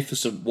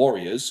Magnificent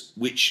Warriors,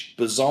 which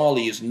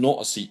bizarrely is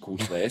not a sequel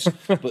to this,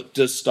 but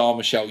does star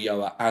Michelle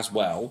Yeoh as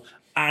well,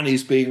 and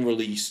is being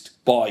released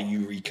by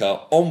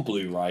Eureka on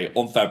Blu-ray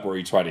on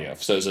February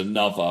 20th. So there's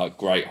another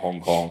great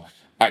Hong Kong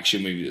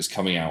action movie that's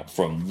coming out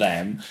from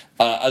them.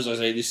 As I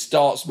say, this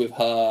starts with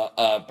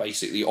her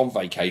basically on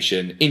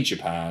vacation in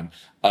Japan,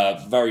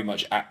 very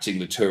much acting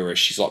the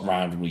tourist. She's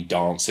randomly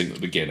dancing at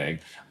the beginning.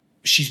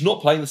 She's not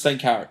playing the same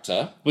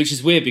character. Which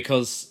is weird,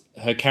 because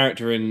her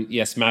character in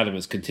Yes Madam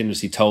is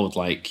continuously told,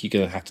 you're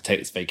going to have to take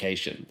this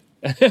vacation.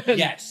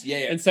 Yes,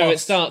 yeah. And so it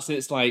starts, and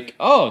it's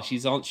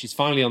she's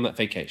finally on that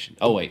vacation.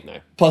 Oh, wait,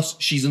 no. Plus,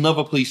 she's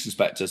another police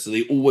inspector, so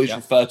they always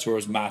refer to her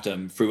as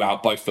Madam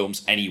throughout both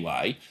films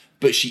anyway,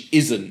 but she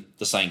isn't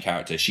the same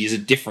character. She is a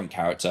different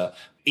character.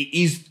 It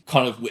is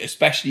kind of,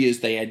 especially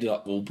as they ended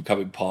up all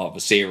becoming part of a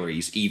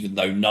series, even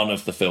though none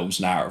of the films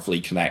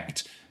narratively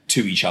connect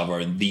to each other,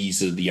 and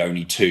these are the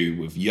only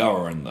two with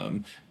Yeoh in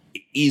them,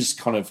 it is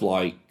kind of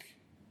why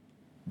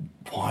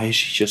is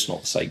she just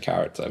not the same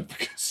character?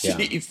 Because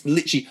it's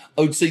literally,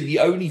 I would say the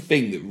only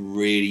thing that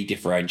really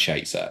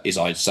differentiates her is,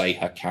 I'd say,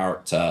 her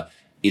character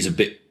is a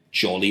bit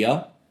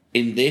jollier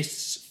in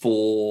this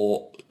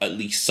for at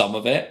least some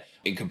of it.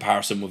 In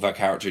comparison with her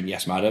character in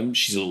Yes, Madam,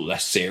 she's a little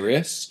less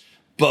serious.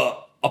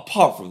 But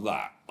apart from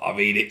that, I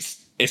mean,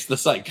 it's the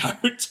same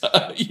character.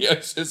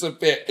 Yes, it's a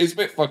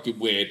bit fucking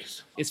weird.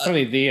 It's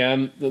funny.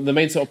 The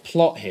main sort of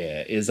plot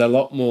here is a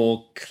lot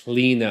more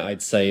cleaner,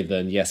 I'd say,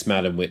 than Yes,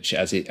 Madam, which,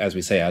 as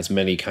we say, has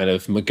many kind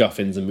of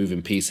MacGuffins and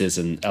moving pieces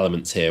and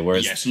elements here.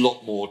 Whereas yes, a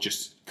lot more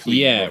just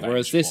clean.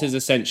 Whereas this is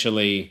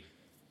essentially,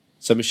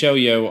 so Michelle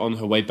Yeoh on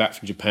her way back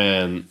from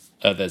Japan,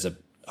 there's a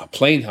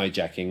plane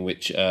hijacking,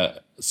 which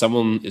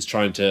someone is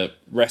trying to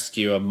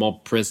rescue a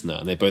mob prisoner,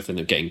 and they both end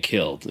up getting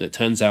killed. And it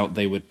turns out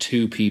they were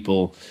two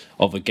people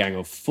of a gang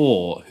of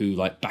four who,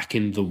 like, back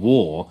in the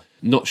war,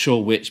 not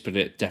sure which, but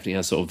it definitely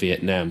has sort of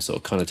Vietnam sort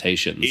of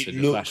connotations. It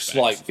looks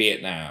like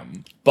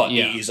Vietnam, but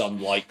it is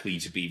unlikely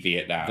to be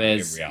Vietnam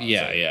in reality.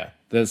 Yeah.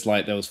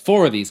 There was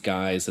four of these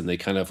guys, and they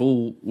kind of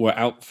all were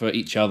out for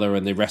each other,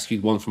 and they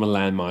rescued one from a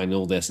landmine and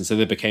all this, and so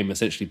they became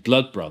essentially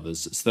blood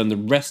brothers. So then the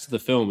rest of the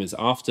film is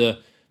after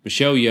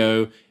Michelle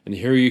Yeoh and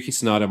Hiroyuki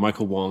Sanada,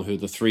 Michael Wong, who are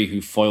the three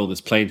who foil this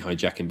plane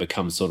hijacking,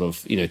 become sort of,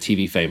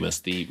 TV famous.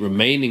 The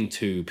remaining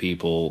two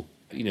people,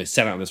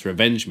 set out on this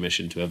revenge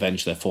mission to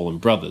avenge their fallen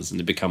brothers,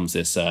 and it becomes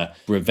this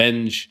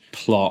revenge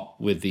plot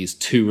with these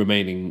two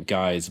remaining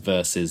guys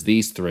versus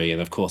these three.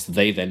 And of course,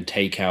 they then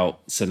take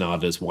out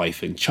Sanada's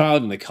wife and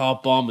child in the car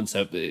bomb, and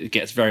so it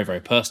gets very, very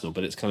personal.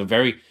 But it's kind of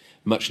very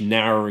much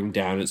narrowing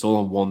down. It's all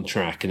on one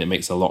track, and it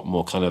makes a lot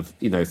more kind of,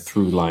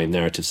 through line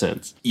narrative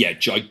sense. Yeah,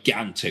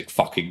 gigantic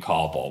fucking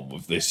car bomb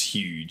with this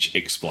huge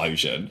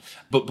explosion.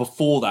 But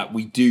before that,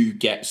 we do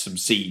get some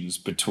scenes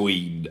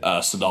between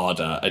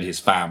Sanada and his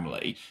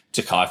family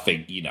to kind of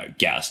think,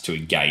 get us to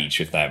engage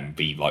with them,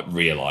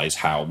 realise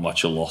how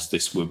much a loss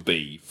this would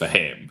be for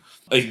him.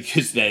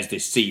 Because there's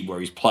this scene where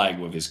he's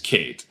playing with his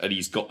kid, and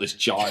he's got this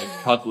giant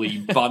cuddly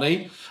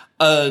bunny.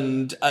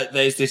 And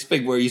there's this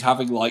thing where he's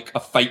having like a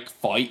fake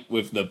fight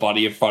with the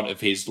bunny in front of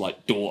his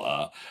like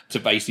daughter to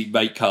basically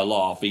make her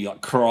laugh. He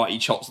like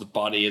karate chops the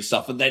bunny and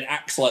stuff, and then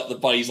acts like the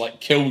bunny's like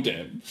killed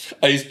him.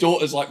 And his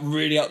daughter's like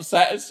really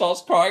upset and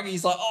starts crying.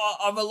 He's like, "Oh,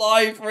 I'm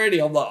alive,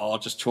 really." I'm like, "Oh,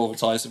 just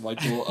traumatizing my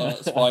daughter.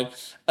 It's fine."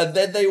 And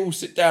then they all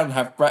sit down and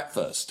have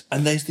breakfast,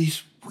 and there's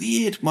this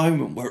weird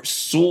moment where it's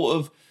sort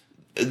of.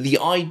 The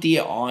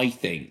idea, I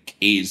think,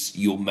 is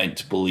you're meant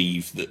to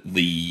believe that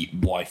the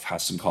wife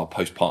has some kind of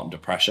postpartum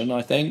depression,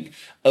 I think,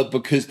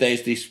 because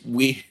there's this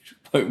weird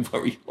moment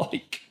where he,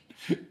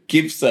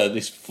 gives her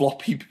this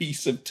floppy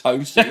piece of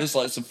toast. It was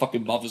like some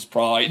fucking mother's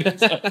pride.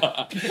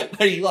 And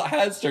he,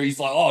 hands to her. He's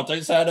like, "Oh,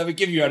 don't say I never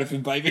give you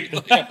anything, baby."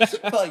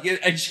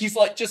 And she's,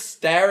 just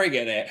staring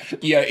at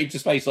it. It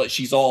just makes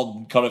she's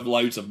on kind of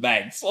loads of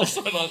meds or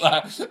something like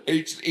that.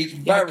 It's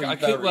very, I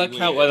couldn't work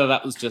out whether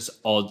that was just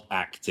odd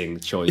acting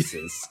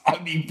choices. I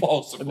mean,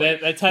 possibly.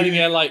 They're telling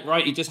her,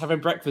 right, you're just having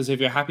breakfast with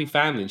your happy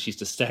family, and she's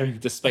just staring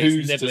into space,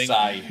 Who's nibbling to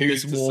say?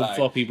 this warm,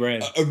 floppy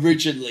bread.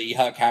 Originally,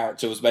 her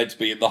character was meant to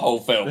be in the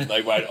whole film.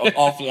 They went,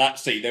 after that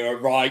scene, they were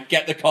right,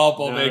 get the car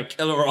bomb in,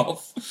 kill her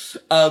off.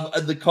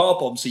 And the car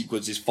bomb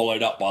sequence is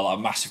followed up by a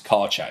massive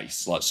car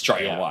chase,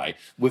 straight away,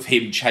 with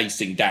him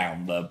chasing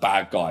down the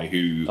bad guy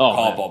who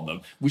car bombed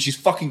them, which is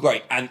fucking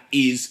great and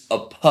is a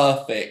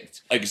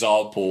perfect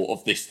example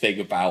of this thing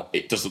about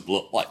it doesn't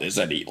look like there's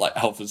any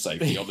health and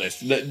safety on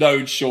this. No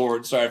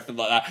insurance or anything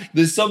like that.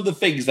 There's some of the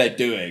things they're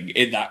doing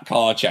in that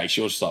car chase.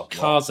 You're just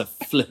cars are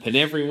flipping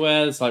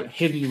everywhere. There's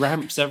hidden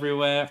ramps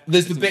everywhere.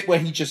 There's the bit where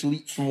he just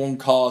leaps from one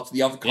car to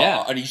the other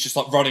car, and he's just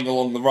running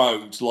along the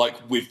road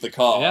with the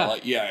car.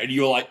 And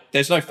you're like,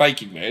 there's no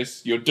faking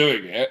this. You're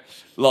doing it.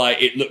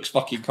 It looks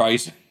fucking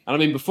crazy. And I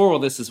mean, before all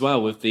this as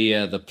well, with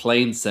the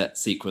plane set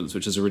sequence,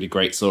 which is a really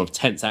great sort of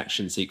tense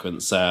action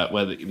sequence,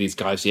 where these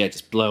guys,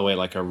 just blow away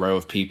a row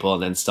of people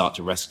and then start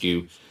to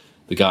rescue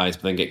the guys,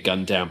 but then get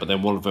gunned down. But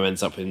then one of them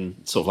ends up in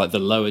sort of the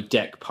lower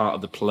deck part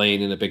of the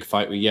plane in a big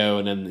fight with Yeoh,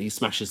 and then he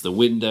smashes the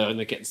window and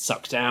they get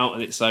sucked out,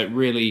 and it's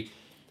really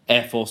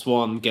Air Force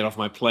One, get off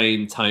my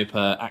plane type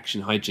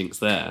action hijinks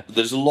there.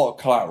 There's a lot of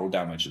collateral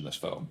damage in this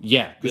film.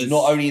 Yeah. Because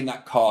not only in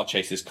that car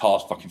chase, there's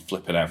cars fucking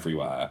flipping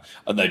everywhere,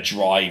 and they're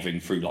driving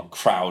through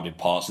crowded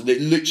parts, and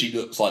it literally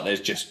looks like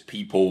there's just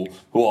people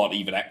who aren't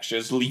even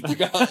extras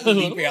leaping out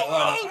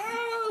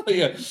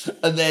there.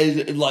 And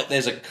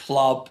there's a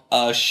club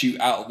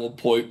shootout at one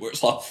point where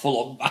it's full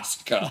on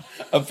massacre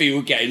and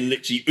people getting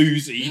literally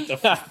Uzi the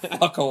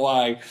fuck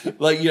away.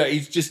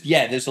 It's just,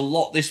 there's a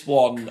lot. This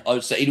one, I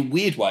would say, in a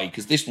weird way,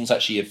 because this one's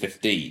actually a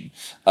 15.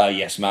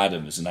 Yes,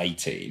 Madam is an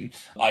 18.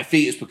 I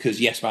think it's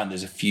because Yes, Man,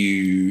 there's a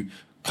few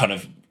kind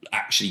of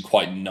actually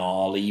quite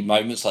gnarly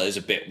moments. There's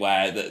a bit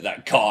where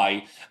that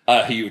guy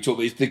who you were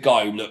talking about, the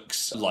guy who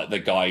looks like the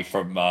guy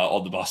from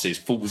On the Buses,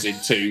 falls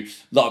into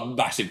a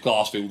massive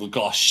glass field, the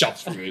glass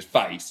shoves through his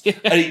face.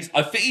 And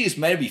I think it's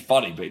meant to be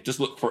funny, but it does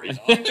look pretty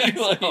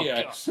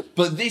nice.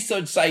 But this,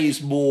 I'd say,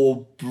 is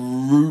more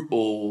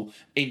brutal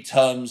in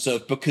terms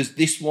of, because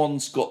this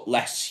one's got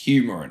less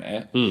humour in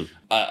it.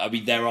 I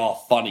mean, there are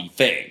funny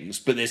things,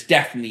 but there's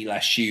definitely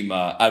less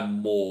humour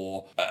and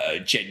more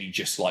genuine,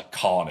 just like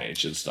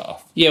carnage and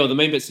stuff. Yeah, well, the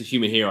main bits of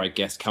humour here, I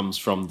guess, comes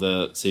from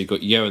so you've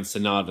got Yo and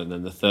Sanada, and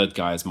then the third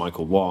guy is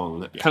Michael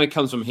Wong. It kind of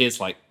comes from his,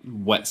 like,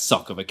 wet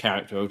sock of a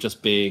character of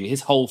just being,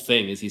 his whole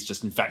thing is he's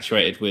just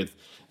infatuated with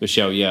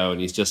Michelle Yeoh, and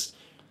he's just,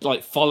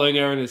 like, following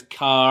her in his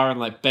car and,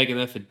 like, begging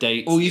her for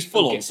dates. Well, he's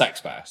full on sex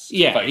pest.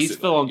 Yeah, basically. He's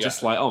full on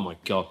just like, oh my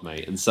God,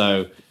 mate. And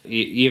so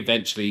he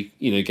eventually,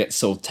 gets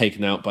sort of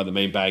taken out by the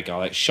main bad guy,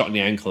 like shot in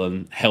the ankle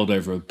and held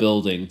over a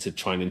building to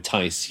try and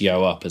entice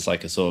Yeoh up as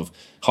like a sort of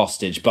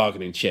hostage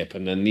bargaining chip.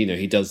 And then,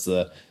 he does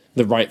the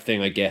right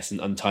thing, I guess,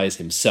 and unties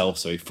himself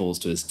so he falls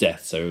to his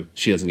death so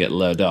she doesn't get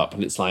lured up.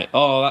 And it's like,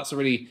 oh, that's a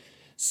really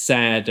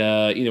sad,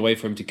 way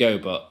for him to go,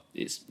 but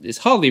it's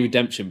hardly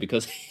redemption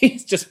because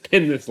he's just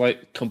been this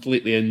like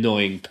completely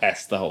annoying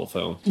pest the whole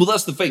film. Well,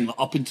 that's the thing. Like,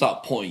 up until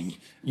that point,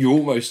 you're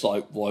almost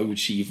like, why would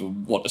she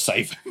even want to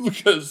save him?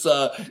 Because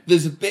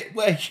there's a bit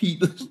where he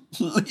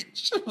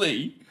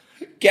literally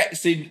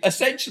gets in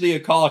essentially a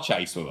car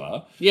chase with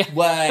her. Yeah.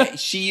 Where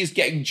she is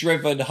getting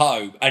driven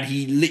home and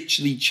he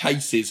literally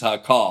chases her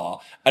car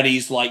and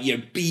he's like,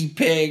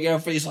 beeping and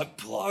everything. He's like,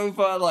 pull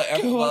over, like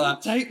everything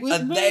like that.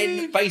 And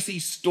then basically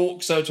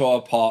stalks her to her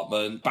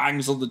apartment,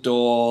 bangs on the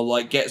door,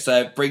 like gets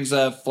her, brings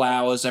her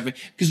flowers,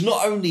 everything. Because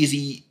not only is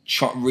he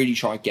really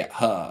trying to get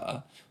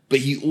her, but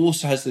he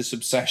also has this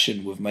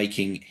obsession with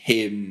making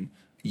him,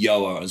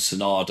 Yoa, and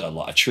Sanada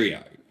like a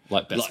trio.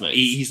 Like best mates.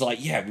 He's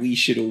like, yeah, we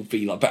should all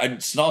be like... But and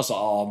Sanada's like,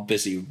 oh, I'm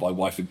busy with my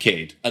wife and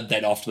kid. And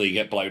then after they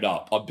get blown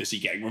up, I'm busy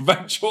getting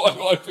revenge on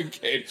my wife and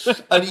kid.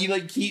 And he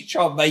like keeps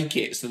trying to make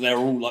it so they're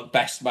all like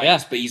best mates.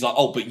 Yeah. But he's like,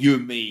 oh, but you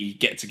and me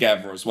get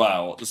together as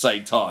well at the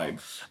same time.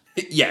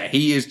 Yeah,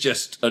 he is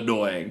just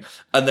annoying.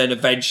 And then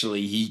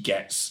eventually he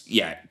gets,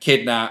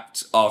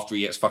 kidnapped after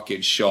he gets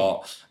fucking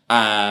shot.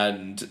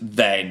 And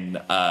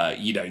then,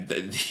 he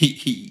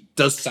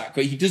does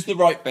he does the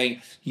right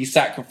thing. He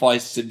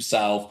sacrifices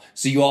himself.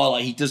 So you are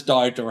like, he does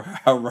die a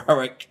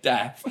heroic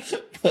death.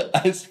 But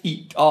as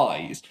he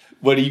dies,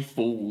 when he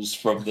falls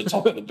from the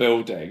top of the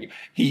building,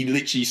 he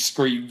literally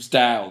screams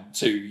down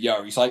to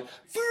Yo. He's like,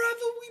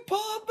 forever we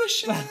part,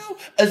 Michelle.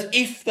 As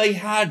if they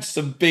had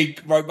some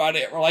big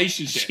romantic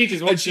relationship. She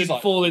just wants to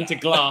fall into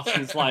glass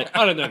and it's like,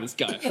 I don't know this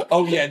guy.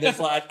 Oh yeah, there's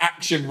like an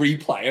action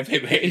replay of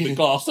him hitting the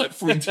glass like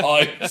 3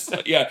 times.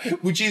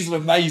 Which is an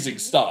amazing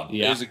stunt.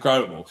 Yeah. It's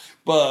incredible.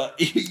 But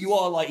you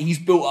are like, he's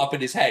built up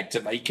in his head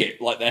to make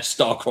it like they're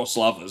star-crossed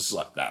lovers.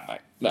 Like, nah, mate.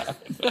 No.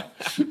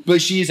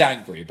 But she is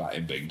angry about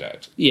him being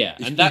dead. Yeah,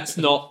 and that's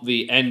not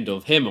the end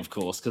of him, of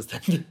course, because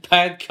then the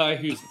bad guy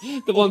who's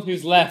the one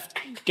who's left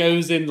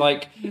goes in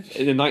like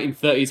in a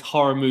 1930s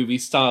horror movie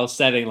style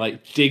setting,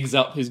 like digs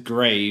up his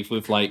grave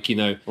with like,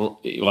 well,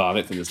 I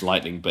don't think there's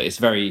lightning, but it's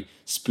very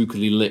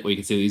spookily lit where you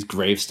can see these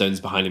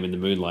gravestones behind him in the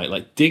moonlight,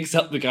 like digs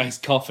up the guy's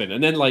coffin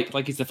and then like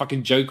he's the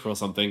fucking Joker or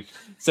something,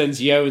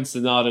 sends Yo and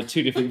Sanada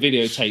 2 different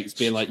videotapes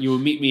being like, you will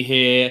meet me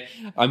here,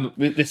 I'm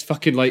this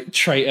fucking like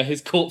traitor,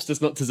 his corpse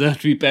does not deserve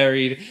to be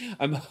buried,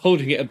 I'm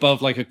holding it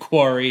above like a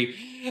quarry.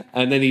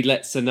 And then he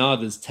lets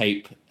Sanada's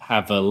tape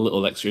have a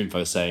little extra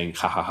info saying,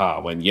 ha ha ha,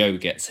 when Yo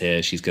gets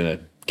here she's gonna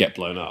get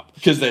blown up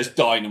because there's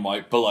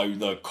dynamite below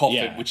the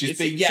coffin, which is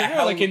being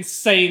like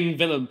insane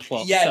villain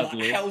plot. Like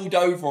held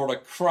over on a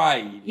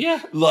crane,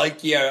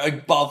 like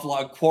above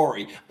like a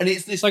quarry, and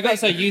it's this. Like I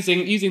say,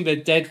 using their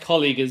dead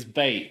colleague as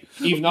bait,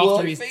 even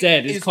after he's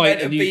dead, is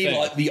quite a new thing.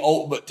 Like the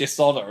ultimate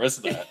dishonor,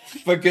 isn't it?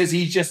 Because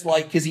he's just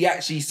like, because he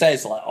actually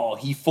says like, oh,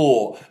 he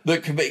thought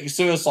that committing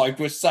suicide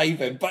would save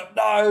him, but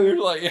no,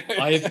 like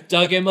I have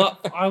dug him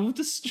up, I will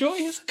destroy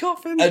his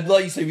coffin. And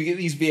like you say, we get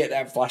these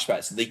Vietnam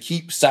flashbacks, and they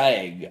keep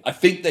saying, I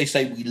think they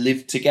say we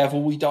live together,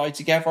 we die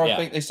together, I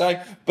think they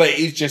say. But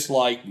it's just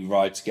like, we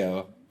ride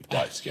together, we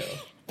die together.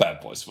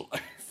 Bad boys for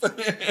life.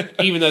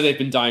 Even though they've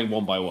been dying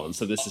one by one,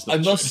 so this is not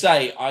I must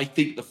say, I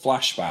think the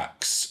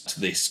flashbacks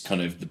to this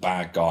kind of the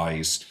bad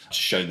guys to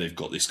show they've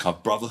got this kind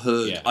of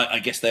brotherhood. Yeah. I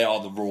guess they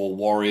are the Royal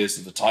Warriors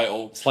of the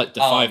title. It's like the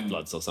Five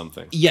Bloods or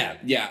something. Yeah.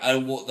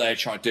 And what they're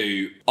trying to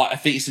do, I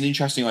think it's an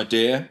interesting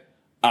idea.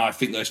 And I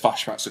think those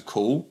flashbacks are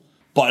cool.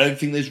 But I don't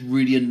think there's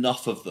really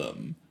enough of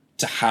them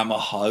to hammer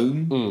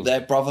home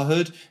their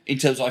brotherhood, in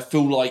terms of, I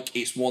feel like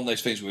it's one of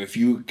those things where if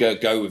you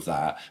go with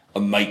that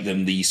and make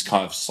them these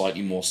kind of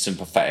slightly more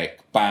sympathetic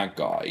bad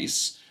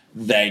guys,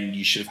 then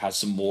you should have had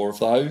some more of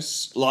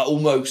those. Like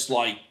almost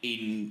like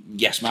in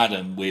Yes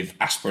Madam with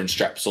aspirin,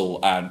 strepsil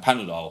and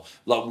Panadol,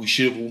 like we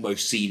should have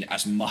almost seen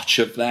as much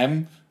of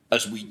them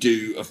as we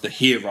do of the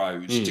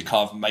heroes to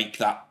kind of make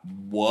that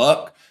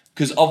work.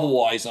 Because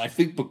otherwise, I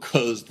think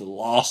because the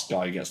last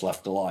guy who gets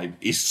left alive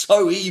is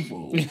so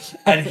evil,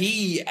 and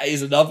he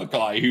is another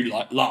guy who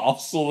like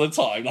laughs all the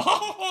time,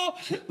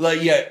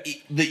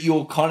 that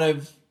you're kind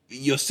of,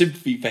 your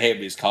sympathy for him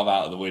is come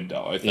out of the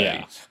window, I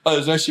think.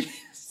 Yeah.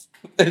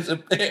 There's a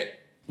bit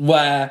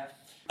where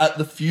at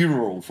the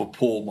funeral for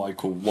poor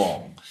Michael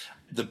Wong,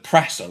 the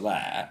press are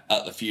there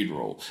at the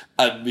funeral,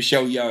 and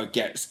Michelle Yeoh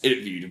gets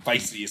interviewed, and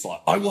basically it's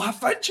like, I will have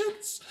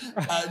vengeance.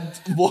 And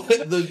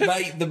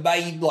the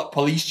main like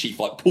police chief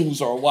like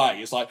pulls her away.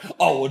 It's like,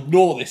 oh,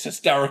 ignore this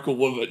hysterical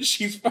woman.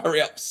 She's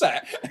very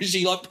upset, and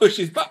she like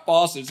pushes back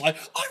past him. It's like,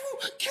 I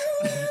will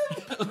kill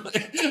him.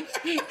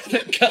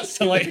 It cuts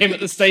to like him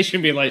at the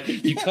station being like,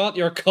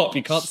 you're a cop,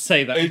 you can't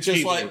say that. It's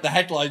just like the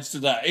headlines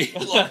today,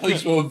 like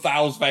policewoman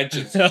vows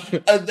vengeance.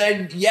 And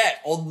then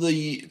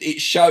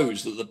it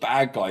shows that the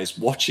bad guy is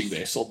watching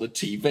this on the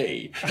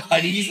TV,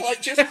 and he's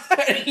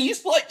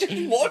just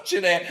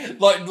watching it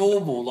like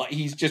normal, like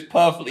he's just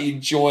perfectly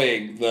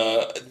enjoying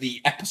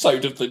the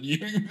episode of the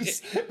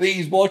news that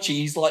he's watching.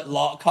 He's like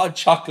kind of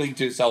chuckling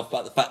to himself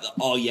about the fact that,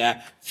 oh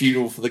yeah,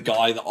 funeral for the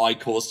guy that I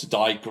caused to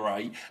die,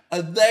 great.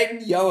 And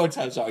then Yoa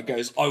turns out and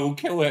goes, I will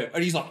kill him.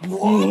 And he's like,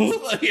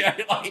 what?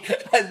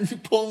 And he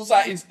pulls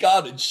out his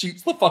gun and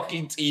shoots the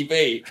fucking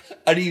TV.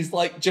 And he's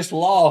like, just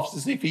laughs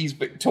as if he's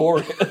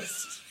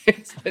victorious.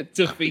 It's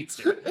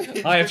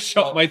defeated. I have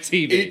shot my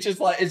TV. It's just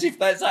like as if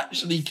that's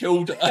actually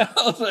killed her.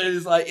 So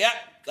it's like, yeah,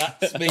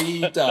 that's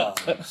me done.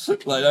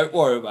 Like, don't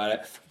worry about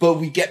it. But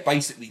we get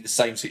basically the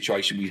same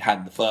situation we had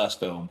in the first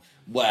film,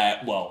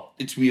 where, well,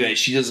 to be fair,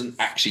 she doesn't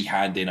actually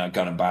hand in her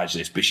gun and badge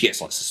list, but she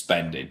gets like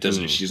suspended,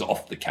 doesn't she? She's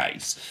off the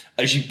case.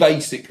 And she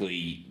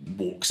basically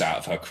walks out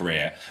of her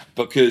career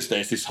because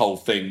there's this whole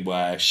thing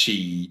where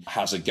she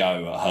has a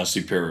go at her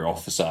superior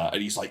officer,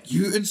 and he's like,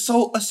 you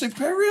insult a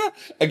superior?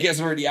 And gets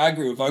really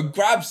angry with her and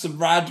grabs some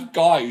random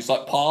guy who's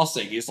like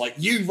passing. He's like,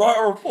 you write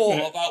a report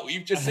about what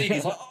you've just seen.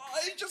 He's like,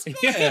 I just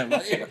got him.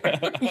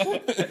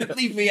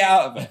 Leave me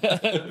out of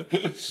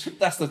it.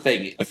 That's the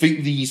thing. I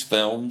think these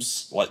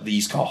films, like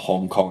these kind of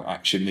Hong Kong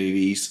action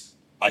movies,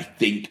 I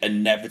think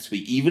inevitably,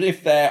 even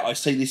if I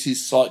say this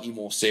is slightly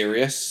more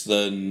serious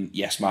than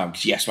Yes Man,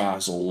 because Yes Man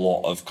has a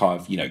lot of kind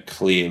of,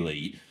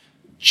 clearly,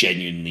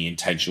 genuinely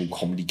intentional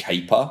comedy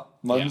caper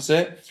moments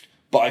it.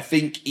 But I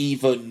think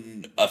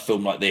even a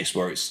film like this,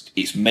 where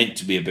it's meant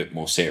to be a bit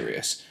more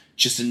serious,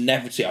 just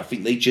inevitably, I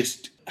think they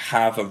just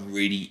have a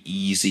really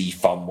easy,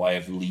 fun way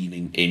of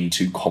leaning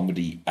into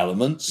comedy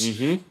elements.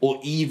 Or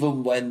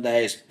even when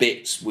there's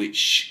bits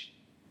which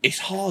it's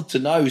hard to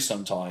know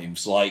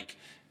sometimes, like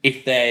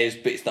if there's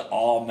bits that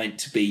are meant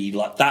to be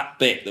like that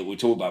bit that we're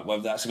talking about,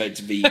 whether that's meant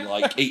to be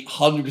like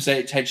 100%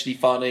 intentionally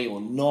funny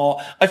or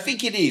not. I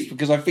think it is,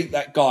 because I think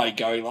that guy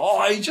going, oh,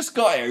 I just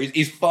got here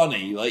is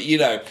funny. Like,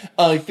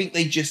 I think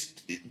they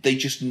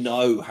just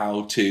know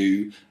how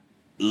to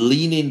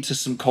lean into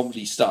some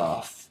comedy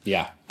stuff.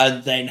 Yeah.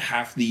 And then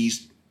have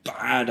these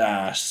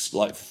badass,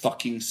 like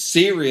fucking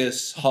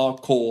serious,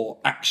 hardcore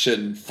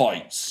action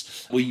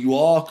fights where you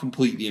are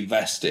completely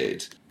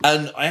invested.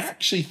 And I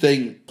actually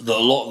think that a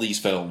lot of these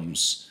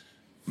films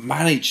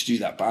manage to do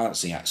that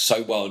balancing act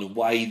so well in a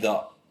way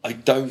that I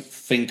don't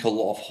think a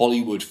lot of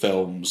Hollywood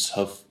films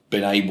have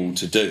been able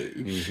to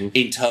do,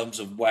 in terms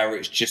of where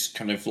it's just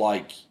kind of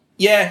like,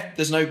 yeah,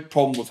 there's no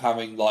problem with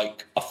having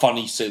like a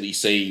funny, silly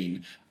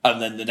scene,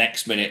 and then the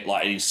next minute,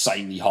 like an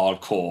insanely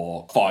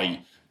hardcore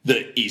fight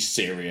that is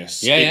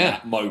serious in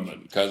that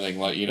moment, kind of thing.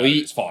 Like,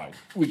 it's fine.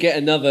 We get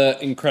another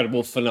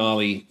incredible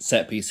finale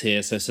set piece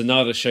here. So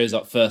Sanada shows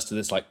up first to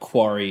this like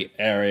quarry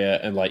area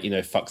and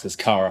fucks his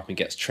car up and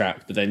gets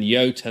trapped. But then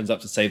Yo turns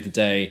up to save the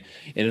day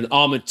in an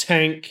armored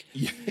tank.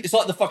 It's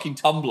like the fucking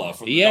tumbler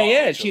from the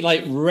Dark. She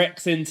like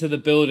wrecks into the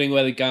building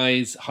where the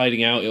guy's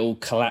hiding out. It all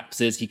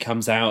collapses. He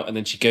comes out and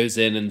then she goes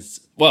in and...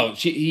 Well,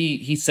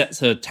 he sets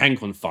her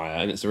tank on fire,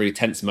 and it's a really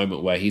tense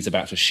moment where he's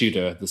about to shoot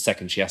her the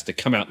second she has to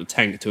come out the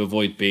tank to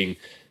avoid being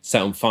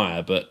set on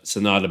fire. But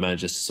Sanada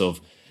manages to sort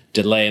of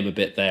delay him a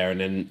bit there, and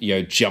then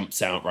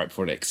jumps out right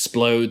before it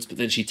explodes. But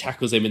then she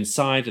tackles him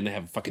inside, and they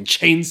have a fucking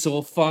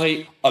chainsaw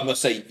fight. I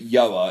must say,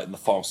 Yoa in the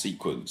final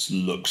sequence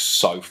looks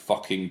so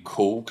fucking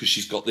cool, because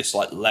she's got this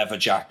like leather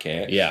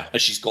jacket,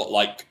 and she's got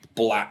like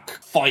black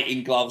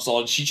fighting gloves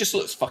on. She just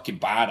looks fucking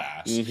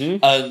badass.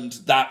 And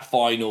that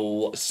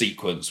final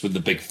sequence with the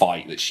big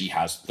fight that she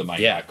has, the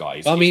main bad guy,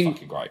 is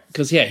fucking great.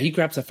 Because he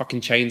grabs a fucking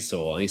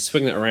chainsaw and he's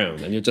swinging it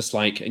around, and you're just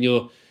like, because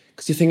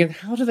you're thinking,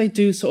 how do they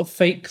do sort of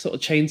fake sort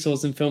of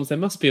chainsaws in films? There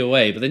must be a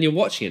way. But then you're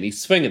watching it and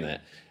he's swinging it,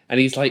 and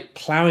he's like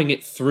plowing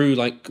it through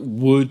like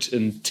wood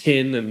and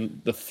tin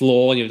and the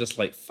floor, and you're just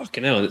like,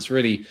 fucking hell. And it's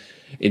really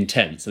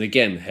intense. And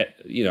again,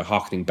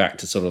 harkening back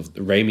to sort of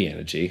Raimi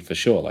energy for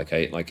sure,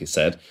 like you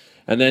said.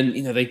 And then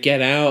they get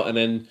out, and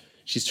then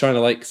she's trying to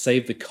like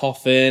save the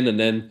coffin, and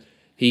then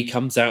he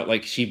comes out,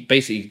 like she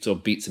basically sort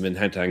of beats him in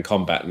hand-to-hand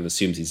combat and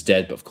assumes he's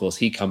dead. But of course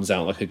he comes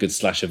out like a good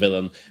slasher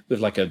villain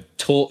with like a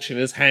torch in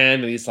his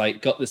hand, and he's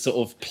like got this sort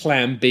of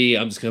plan B,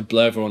 I'm just going to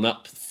blow everyone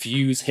up,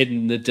 fuse hidden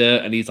in the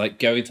dirt, and he's like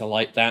going to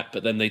light that,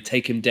 but then they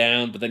take him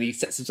down, but then he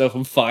sets himself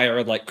on fire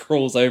and like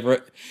crawls over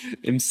it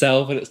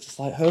himself, and it's just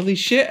like, holy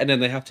shit. And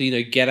then they have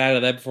to get out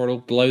of there before it all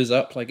blows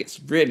up. Like, it's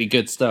really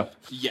good stuff.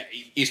 Yeah,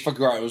 it's fucking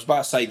great. I was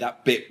about to say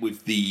that bit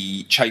with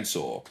the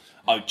chainsaw,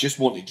 I just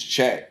wanted to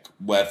check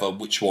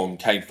which one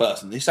came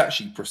first, and this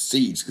actually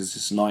precedes, because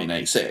this is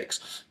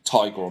 1986,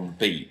 Tiger on the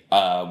Beat,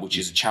 which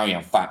is a Chow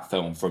Yun-fat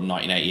film from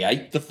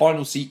 1988. The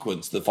final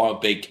sequence, the final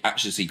big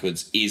action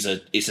sequence, is a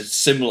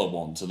similar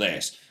one to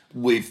this,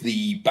 with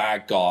the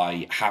bad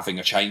guy having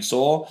a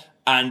chainsaw.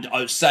 And I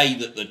would say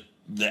that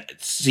the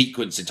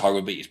sequence in Tiger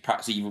on the Beat is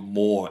perhaps even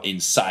more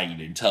insane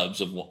in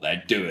terms of what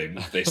they're doing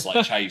with this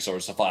like chainsaw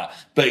and stuff like that.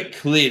 But it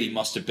clearly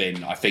must have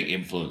been, I think,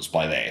 influenced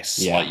by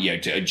this.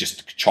 Like, to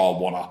just try and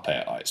one up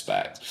it, I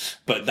expect.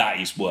 But that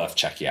is worth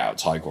checking out,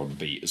 Tiger on the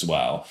Beat as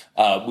well,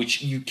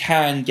 which you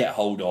can get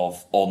hold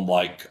of on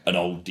like an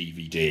old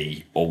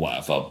DVD or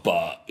whatever.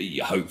 But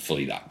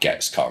hopefully that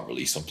gets current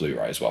release on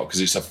Blu-ray as well, because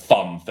it's a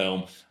fun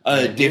film.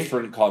 A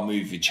different kind of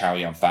movie with Chow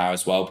Yun-fat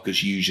as well,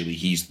 because usually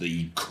he's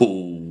the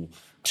cool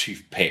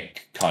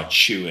toothpick kind of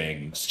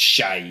chewing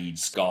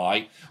shades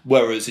guy,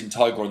 whereas in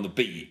Tiger on the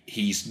Beat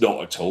he's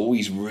not at all.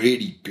 He's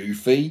really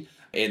goofy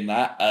in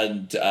that,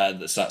 and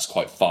that's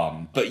quite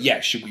fun. But yeah,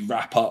 should we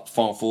wrap up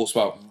final thoughts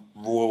about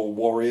Royal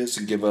Warriors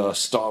and give a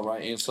star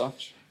rating and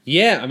such?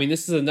 Yeah, I mean,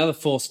 this is another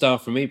 4-star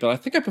for me, but I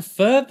think I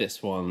prefer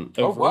this one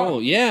overall. Oh, wow.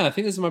 Yeah, I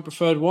think this is my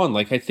preferred one.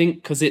 Like, I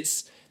think because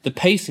it's the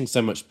pacing's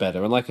so much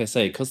better, and like I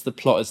say, because the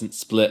plot isn't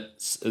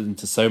split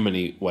into so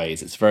many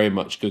ways, it's very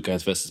much good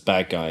guys versus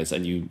bad guys,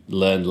 and you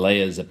learn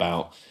layers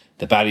about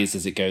the baddies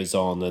as it goes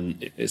on,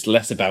 and it's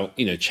less about,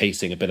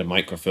 chasing a bit of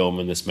microfilm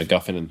and this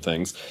MacGuffin and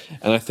things.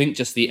 And I think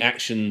just the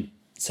action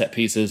set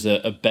pieces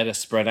are better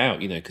spread out,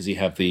 because you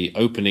have the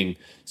opening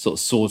sort of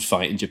sword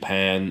fight in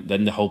Japan,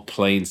 then the whole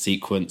plane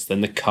sequence,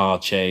 then the car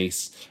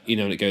chase,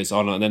 and it goes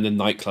on, and then the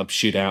nightclub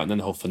shootout, and then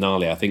the whole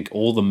finale. I think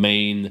all the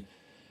main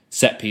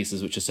set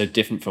pieces, which are so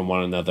different from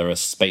one another, are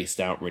spaced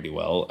out really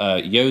well.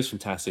 Yo's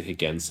fantastic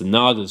again.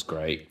 Sanada's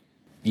great.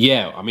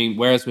 Yeah, I mean,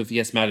 whereas with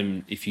Yes,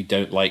 Madam, if you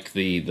don't like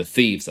the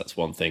thieves, that's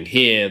one thing.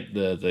 Here,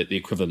 the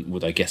equivalent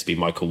would, I guess, be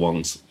Michael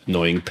Wong's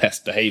annoying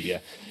pest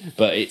behavior,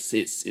 but it's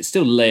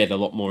still layered a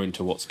lot more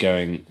into what's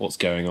going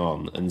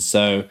on. And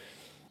so,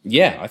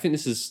 yeah, I think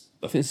this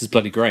is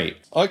bloody great.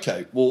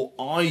 Okay, well,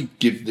 I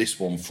give this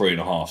one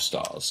 3.5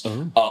 stars.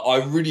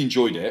 I really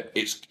enjoyed it.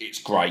 It's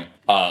great.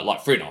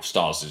 Like 3.5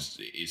 stars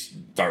is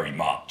very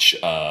much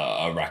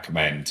a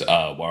recommend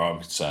where I'm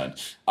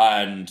concerned.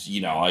 And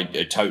I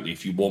totally,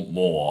 if you want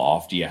more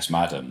after Yes,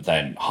 Madam,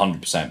 then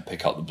 100%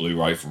 pick up the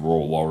Blu-ray for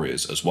Royal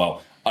Warriors as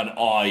well. And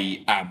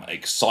I am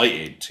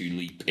excited to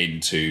leap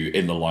into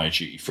In the Line of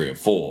Duty 3 and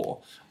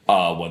 4.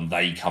 When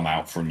they come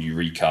out from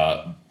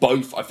Eureka.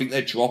 Both, I think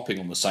they're dropping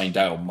on the same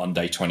day, on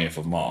Monday, 20th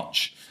of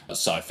March.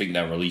 So I think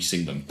they're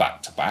releasing them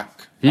back to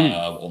back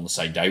on the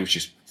same day, which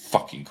is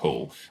fucking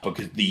cool,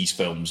 because these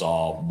films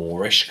are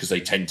moreish, because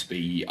they tend to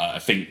be, I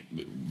think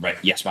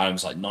Yes,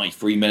 Madam's like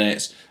 93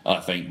 minutes.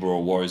 I think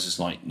Royal Warriors is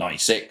like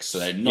 96. So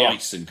they're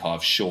nice and kind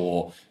of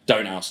short,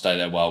 don't outstay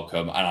their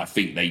welcome. And I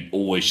think they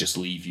always just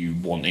leave you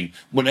wanting,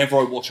 whenever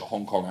I watch a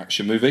Hong Kong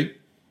action movie,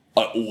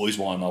 I always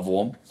want another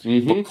one,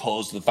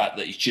 because the fact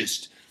that it's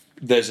just,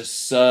 there's a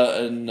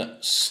certain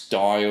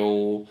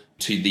style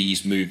to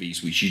these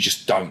movies which you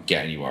just don't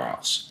get anywhere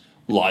else.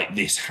 Like,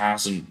 this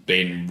hasn't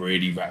been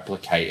really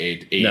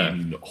replicated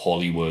in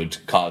Hollywood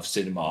kind of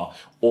cinema,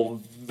 or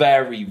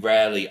very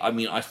rarely. I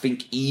mean, I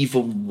think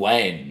even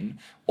when,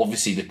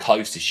 obviously the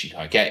closest you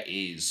can get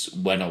is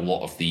when a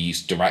lot of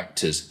these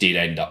directors did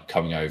end up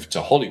coming over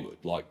to Hollywood,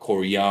 like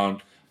Corey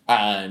Yuen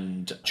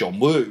and John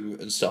Woo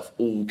and stuff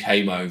all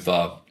came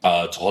over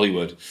to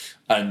Hollywood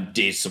and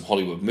did some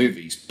Hollywood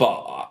movies.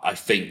 But I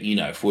think,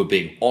 if we're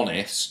being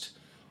honest,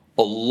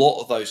 a lot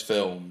of those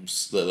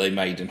films that they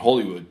made in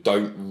Hollywood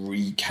don't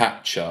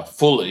recapture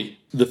fully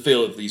the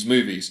feel of these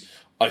movies.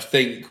 I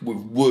think with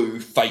Woo,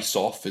 Face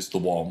Off is the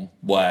one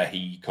where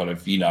he kind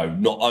of,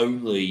 not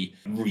only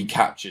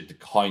recaptured the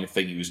kind of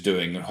thing he was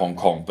doing in Hong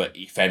Kong, but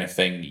if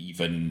anything,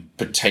 even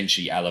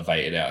potentially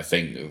elevated it. I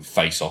think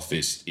Face Off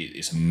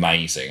is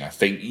amazing. I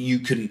think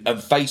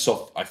Face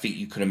Off, I think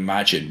you can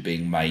imagine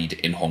being made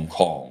in Hong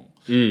Kong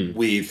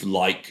with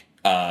like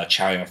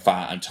Chow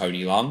Yun-fat and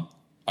Tony Leung.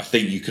 I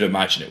think you could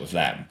imagine it with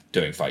them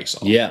doing Face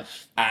Off. Yeah.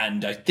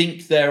 And I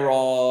think there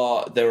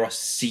are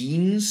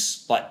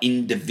scenes, like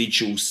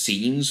individual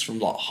scenes from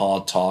like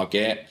Hard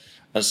Target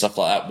and stuff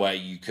like that, where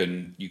you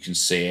can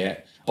see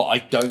it. But I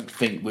don't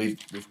think with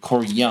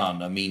Corey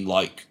Yuen, I mean,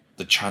 like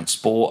the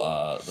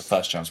Transporter, the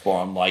first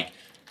Transporter, I'm like,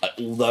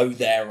 although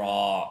there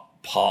are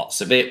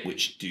parts of it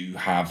which do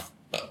have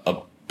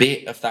a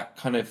bit of that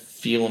kind of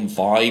feel and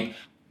vibe,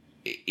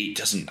 it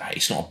doesn't.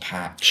 It's not a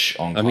patch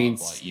on. I mean,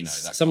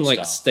 that someone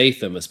like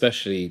Statham,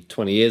 especially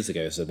 20 years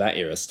ago, so that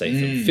era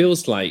Statham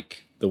feels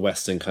like the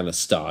Western kind of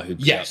star who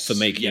for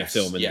making a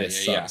film in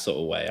this sort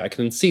of way. I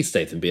can see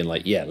Statham being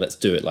like, let's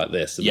do it like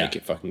this and make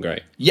it fucking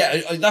great.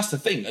 Yeah, that's the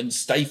thing. And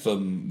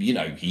Statham,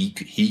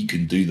 he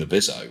can do the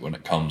bizzo when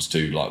it comes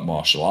to like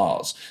martial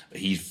arts.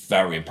 He's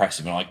very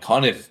impressive, and I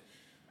kind of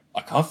I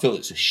kind of feel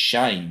it's a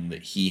shame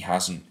that he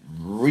hasn't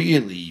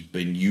really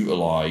been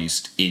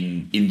utilised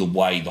in the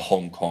way the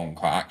Hong Kong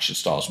action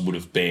stars would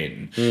have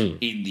been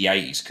in the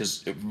 80s.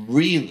 Because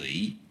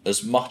really,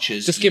 as much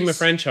as... Just give him a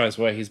franchise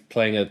where he's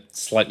playing a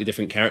slightly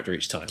different character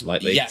each time.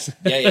 Like Yeah.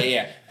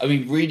 I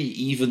mean, really,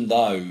 even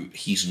though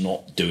he's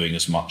not doing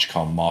as much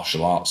kind of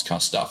martial arts kind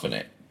of stuff in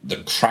it, the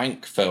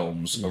Crank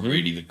films are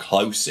really the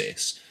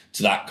closest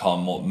to that kind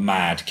of more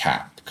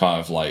madcap kind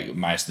of like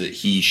mass that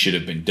he should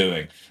have been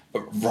doing.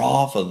 But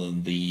rather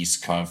than these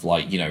kind of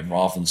like,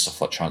 rather than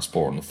stuff like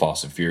Transport and the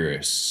Fast and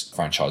Furious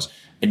franchise,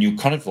 and you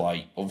kind of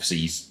like, obviously,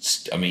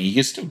 he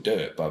can still do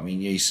it, but I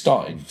mean, he's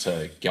starting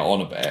to get on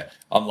a bit.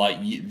 I'm like,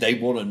 they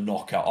want to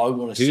knock out. I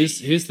want to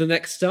see. Who's the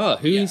next star?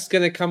 Who's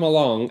going to come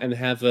along and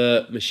have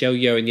a Michelle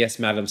Yeoh and Yes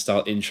Madam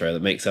style intro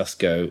that makes us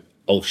go,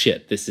 oh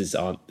shit, this is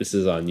our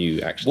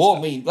new action Well, star.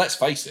 I mean, let's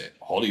face it,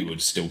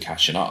 Hollywood's still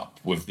catching up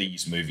with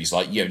these movies.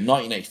 Like,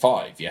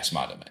 1985, Yes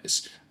Madam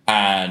is.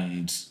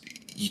 And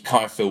you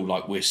kind of feel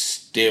like we're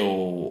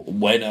still,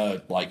 when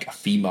a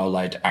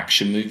female-led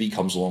action movie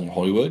comes along in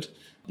Hollywood,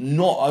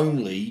 not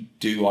only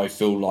do I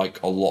feel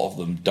like a lot of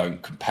them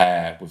don't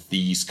compare with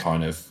these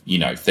kind of,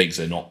 things,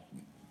 they're not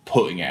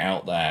putting it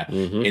out there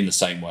in the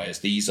same way as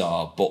these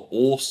are, but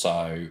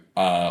also,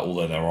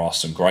 although there are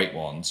some great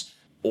ones,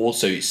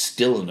 also it's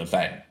still an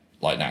event.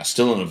 Like now, it's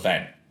still an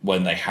event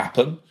when they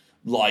happen.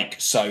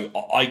 So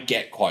I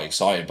get quite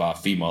excited about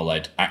a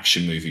female-led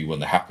action movie when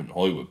they happen in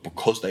Hollywood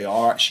because they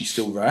are actually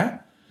still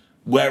rare.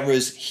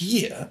 Whereas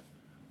here,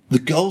 the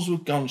Girls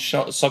with Guns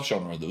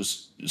subgenre that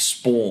was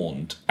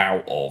spawned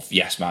out of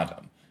Yes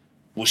Madam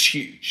was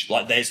huge.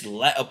 Like there's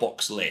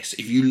letterbox lists.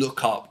 If you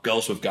look up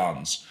Girls with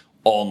Guns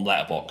on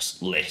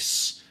letterbox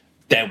lists,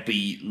 there'll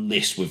be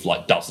lists with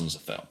like dozens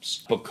of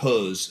films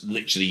because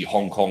literally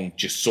Hong Kong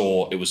just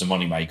saw it was a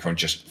moneymaker and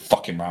just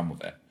fucking ran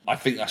with it. I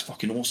think that's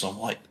fucking awesome.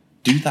 Like,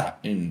 do that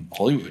in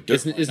Hollywood.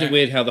 Isn't it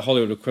weird how the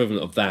Hollywood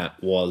equivalent of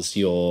that was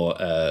your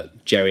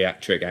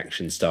geriatric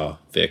action star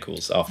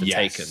vehicles after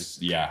Taken?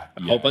 Yeah.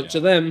 A whole bunch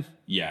of them.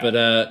 Yeah. But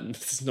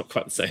it's not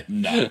quite the same.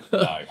 No,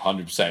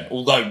 100%.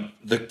 Although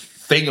the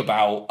thing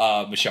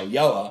about Michelle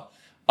Yeoh,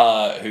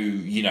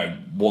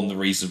 who, one of the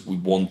reasons we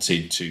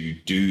wanted to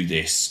do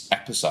this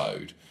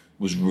episode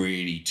was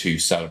really to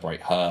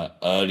celebrate her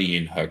early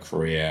in her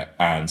career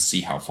and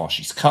see how far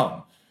she's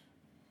come.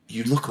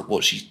 You look at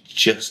what she's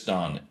just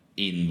done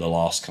in the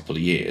last couple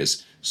of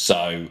years.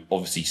 So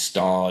obviously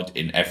starred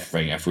in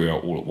Everything Everywhere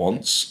All at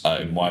Once,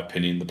 in my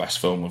opinion, the best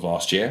film of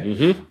last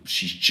year.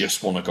 She's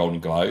just won a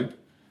Golden Globe.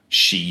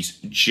 She's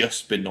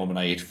just been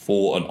nominated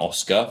for an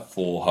Oscar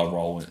for her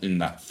role in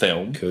that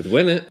film. Could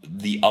win it.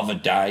 The other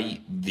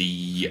day,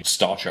 the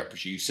Star Trek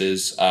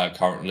producers,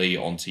 currently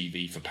on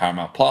TV for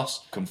Paramount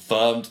Plus,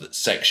 confirmed that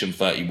Section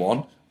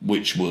 31,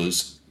 which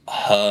was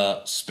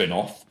her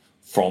spin-off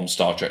from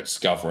Star Trek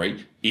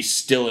Discovery, is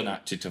still in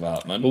active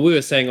development. Well, we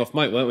were saying off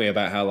mic, weren't we,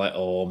 about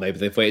how maybe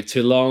they've waited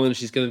too long and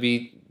she's going to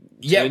be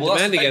in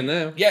demand again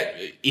now. Yeah,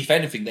 if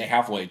anything, they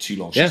have waited too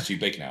long. She's too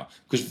big now.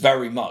 Because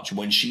very much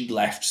when she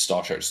left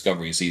Star Trek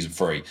Discovery in season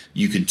 3,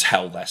 you can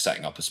tell they're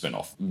setting up a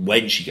spin-off.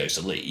 When she goes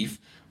to leave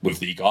with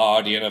the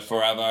Guardian of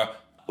Forever,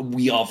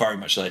 we are very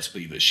much led to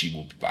believe that she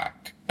will be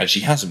back. And she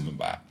hasn't been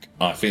back.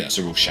 And I think that's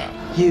a real shame.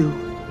 You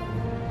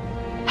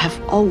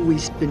have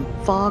always been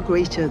far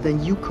greater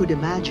than you could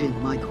imagine,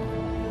 Michael.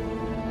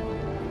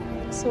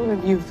 So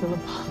have you,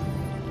 Philippa.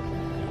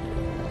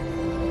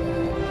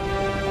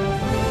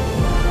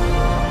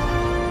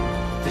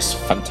 This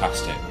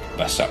fantastic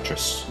Best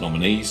Actress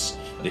nominees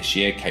this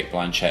year, Cate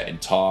Blanchett in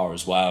Tar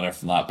as well and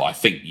everything like that. But I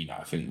think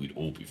we'd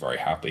all be very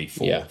happy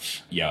for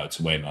Yeoh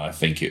to win. I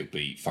think it would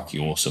be fucking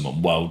awesome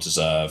and well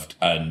deserved.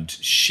 And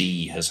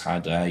she has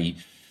had a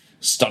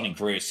stunning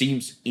career. It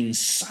seems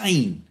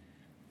insane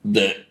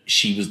that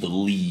she was the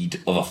lead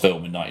of a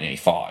film in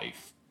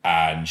 1985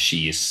 and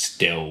she is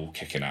still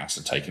kicking ass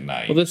and taking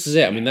names. Well, this is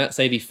it. I mean, that's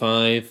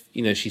 85.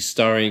 She's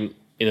starring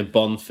in a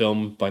Bond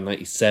film by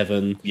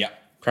 97. Yeah.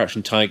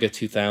 Crouching Tiger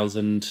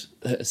 2000,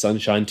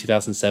 Sunshine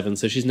 2007.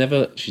 So she's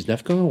never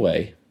gone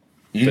away.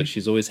 But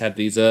she's always had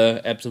these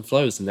ebbs and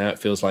flows, and now it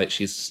feels like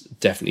she's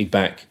definitely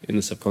back in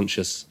the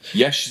subconscious.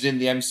 Yeah, she's in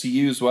the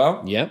MCU as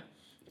well. Yep.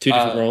 2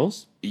 different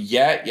roles.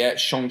 Yeah,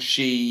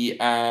 Shang-Chi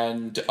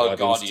and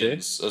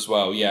Guardians as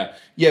well, yeah.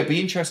 Yeah, it'd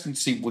be interesting to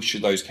see which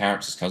of those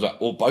characters comes back,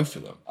 or both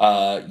of them.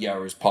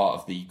 As part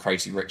of the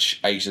Crazy Rich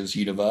Asians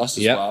universe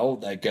as well.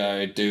 They're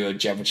going to do a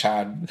Gemma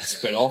Chan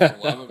spin-off or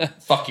whatever.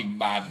 Fucking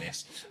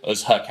madness.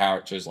 As her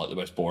character is like the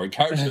most boring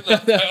character in the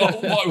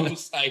film, I will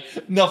say.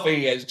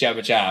 Nothing against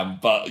Gemma Chan,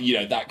 but,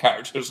 that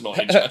character is not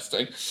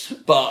interesting.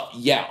 But,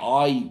 yeah,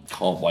 I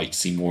can't wait to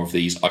see more of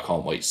these. I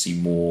can't wait to see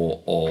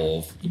more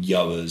of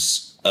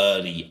Yeoh's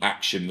early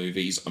action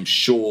movies. I'm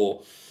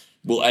sure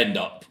we'll end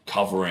up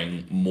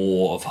covering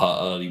more of her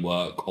early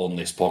work on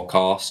this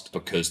podcast,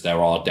 because there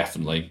are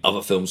definitely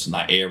other films from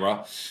that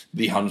era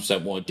we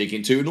 100% want to dig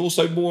into, and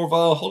also more of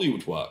her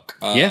Hollywood work.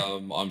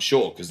 I'm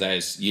sure, because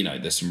there's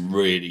some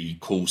really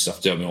cool stuff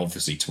to do. I mean,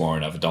 obviously Tomorrow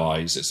Never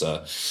Dies, it's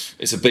a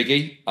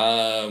biggie.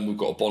 We've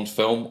got a Bond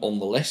film on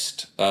the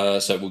list,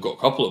 so we've got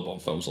a couple of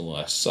Bond films on the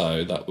list,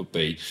 so that would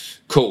be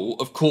cool.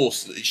 Of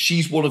course,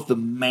 she's one of the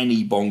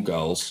many Bond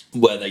girls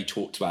where they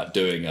talked about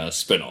doing a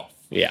spin-off,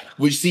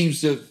 which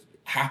seems to have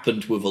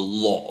happened with a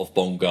lot of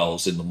Bond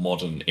girls in the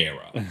modern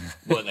era,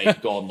 where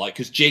they've gone like,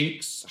 because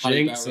Jinx,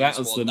 that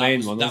was the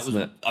main one, wasn't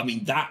it? I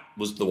mean, that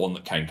was the one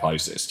that came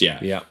closest,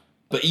 yeah.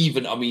 But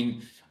even, I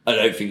mean, I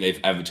don't think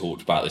they've ever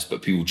talked about this,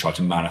 but people tried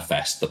to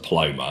manifest the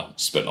Paloma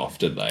spin-off,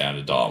 didn't they,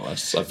 Ana de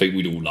Armas? I think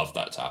we'd all love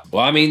that to happen.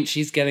 Well, I mean,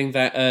 she's getting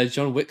that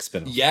John Wick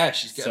spin-off. Yeah,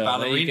 she's getting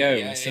ballerina. There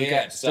you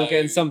go. Still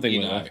getting something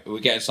with her. We're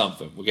getting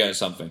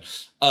something.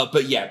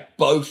 But yeah,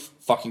 both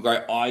fucking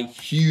great. I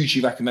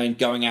hugely recommend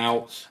going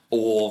out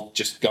or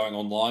just going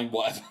online,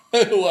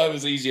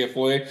 whatever's easier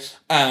for you,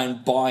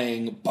 and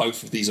buying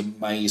both of these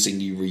amazing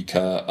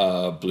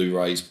Eureka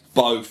Blu-rays.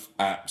 Both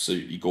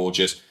absolutely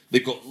gorgeous.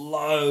 They've got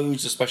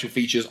loads of special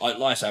features. Like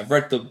I said, I've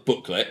read the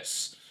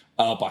booklets,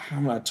 but I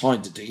haven't had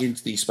time to dig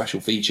into these special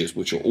features,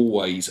 which are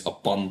always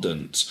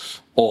abundant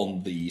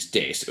on these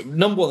discs.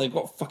 Number one, they've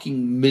got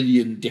fucking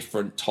million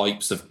different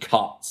types of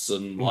cuts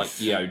and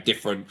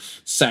different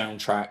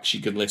soundtracks you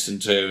can listen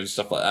to and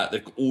stuff like that.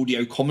 They've got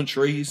audio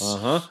commentaries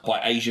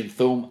by Asian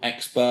film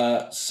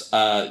experts.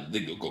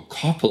 They've got a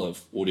couple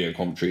of audio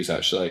commentaries,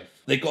 actually.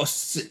 They've got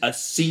a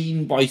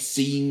scene by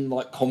scene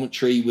like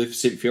commentary with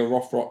Cynthia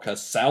Rothrock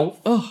herself,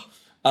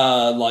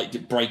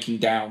 like breaking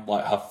down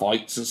like her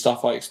fights and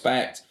stuff. I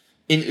expect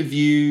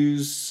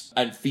interviews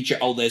and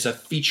there's a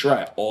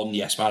featurette on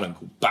Yes Madam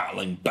called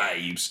Battling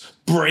Babes.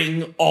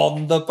 Bring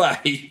on the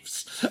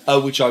babes,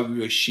 which I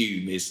would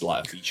assume is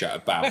like a featurette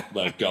about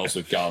the girls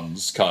with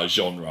guns kind of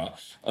genre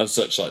and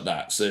such like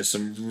that. So there's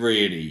some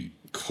really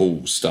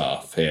cool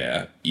stuff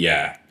here.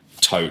 Yeah.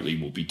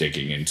 Totally will be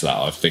digging into that.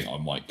 I think I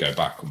might go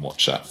back and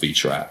watch that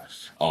featurette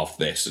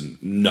after this, and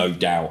no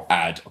doubt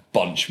add a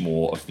bunch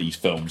more of these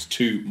films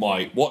to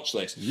my watch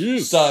list.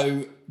 Yes.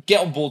 So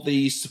get on board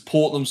these,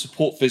 support them,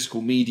 support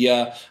physical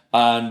media,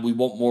 and we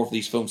want more of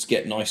these films to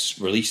get nice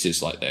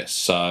releases like this.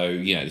 So,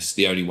 this is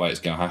the only way it's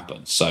going to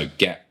happen. So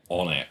get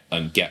on it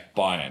and get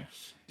buying.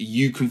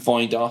 You can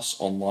find us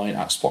online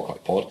at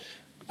Spotlight Pod,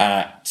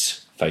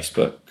 at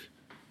Facebook,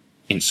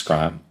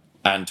 Instagram,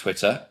 and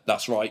Twitter.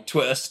 That's right,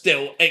 Twitter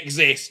still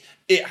exists.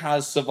 It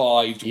has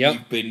survived. Yep.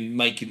 We've been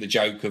making the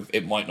joke of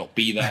it might not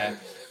be there.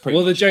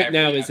 Well, the joke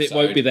now is it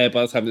won't be there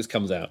by the time this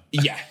comes out.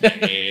 Yeah,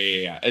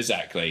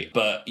 exactly.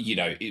 But,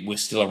 we're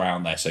still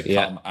around there, so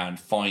come and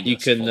find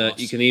us.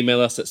 You can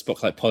email us at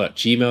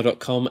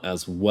spotlightpod@gmail.com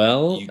as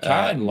well. You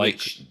can,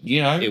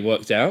 it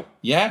worked out.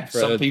 Yeah,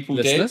 some people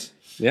did.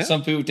 Yeah.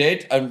 Some people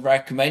did, and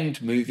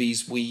recommend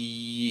movies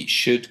we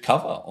should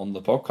cover on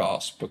the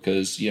podcast,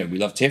 because, we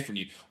love to hear from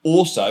you.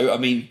 Also, I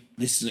mean,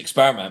 this is an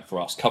experiment for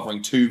us,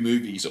 covering two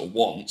movies at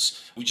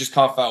once. We just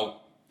kind of felt,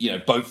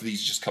 both of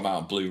these just come out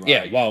on Blu-ray.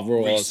 Yeah, while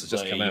Raw has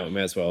just come out, we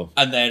may as well.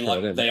 And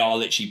then, they are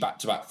literally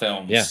back-to-back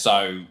films. Yeah.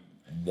 So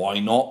why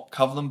not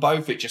cover them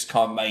both? It just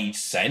kind of made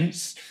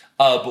sense.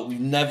 But we've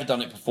never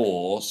done it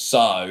before,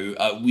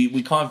 so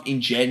we kind of,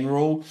 in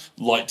general,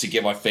 like to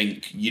give, I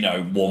think,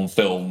 one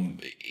film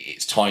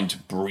its time to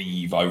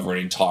breathe over an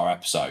entire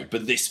episode.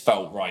 But this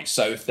felt right.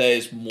 So if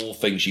there's more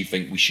things you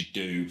think we should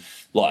do,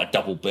 like a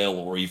double bill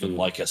or even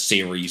like a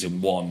series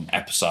in one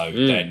episode,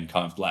 then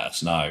kind of let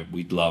us know.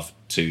 We'd love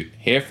to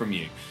hear from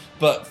you.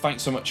 But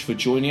thanks so much for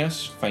joining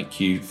us. Thank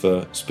you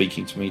for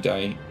speaking to me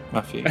today,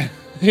 Matthew.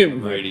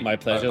 Really, my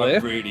pleasure. I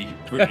really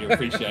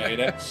appreciate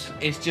it.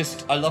 It's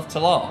just, I love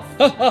to laugh,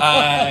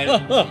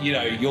 and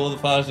you're the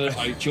person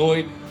I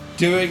enjoy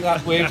doing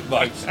that with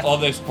most on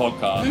this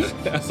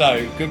podcast.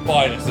 So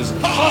goodbye,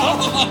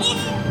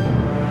 listeners.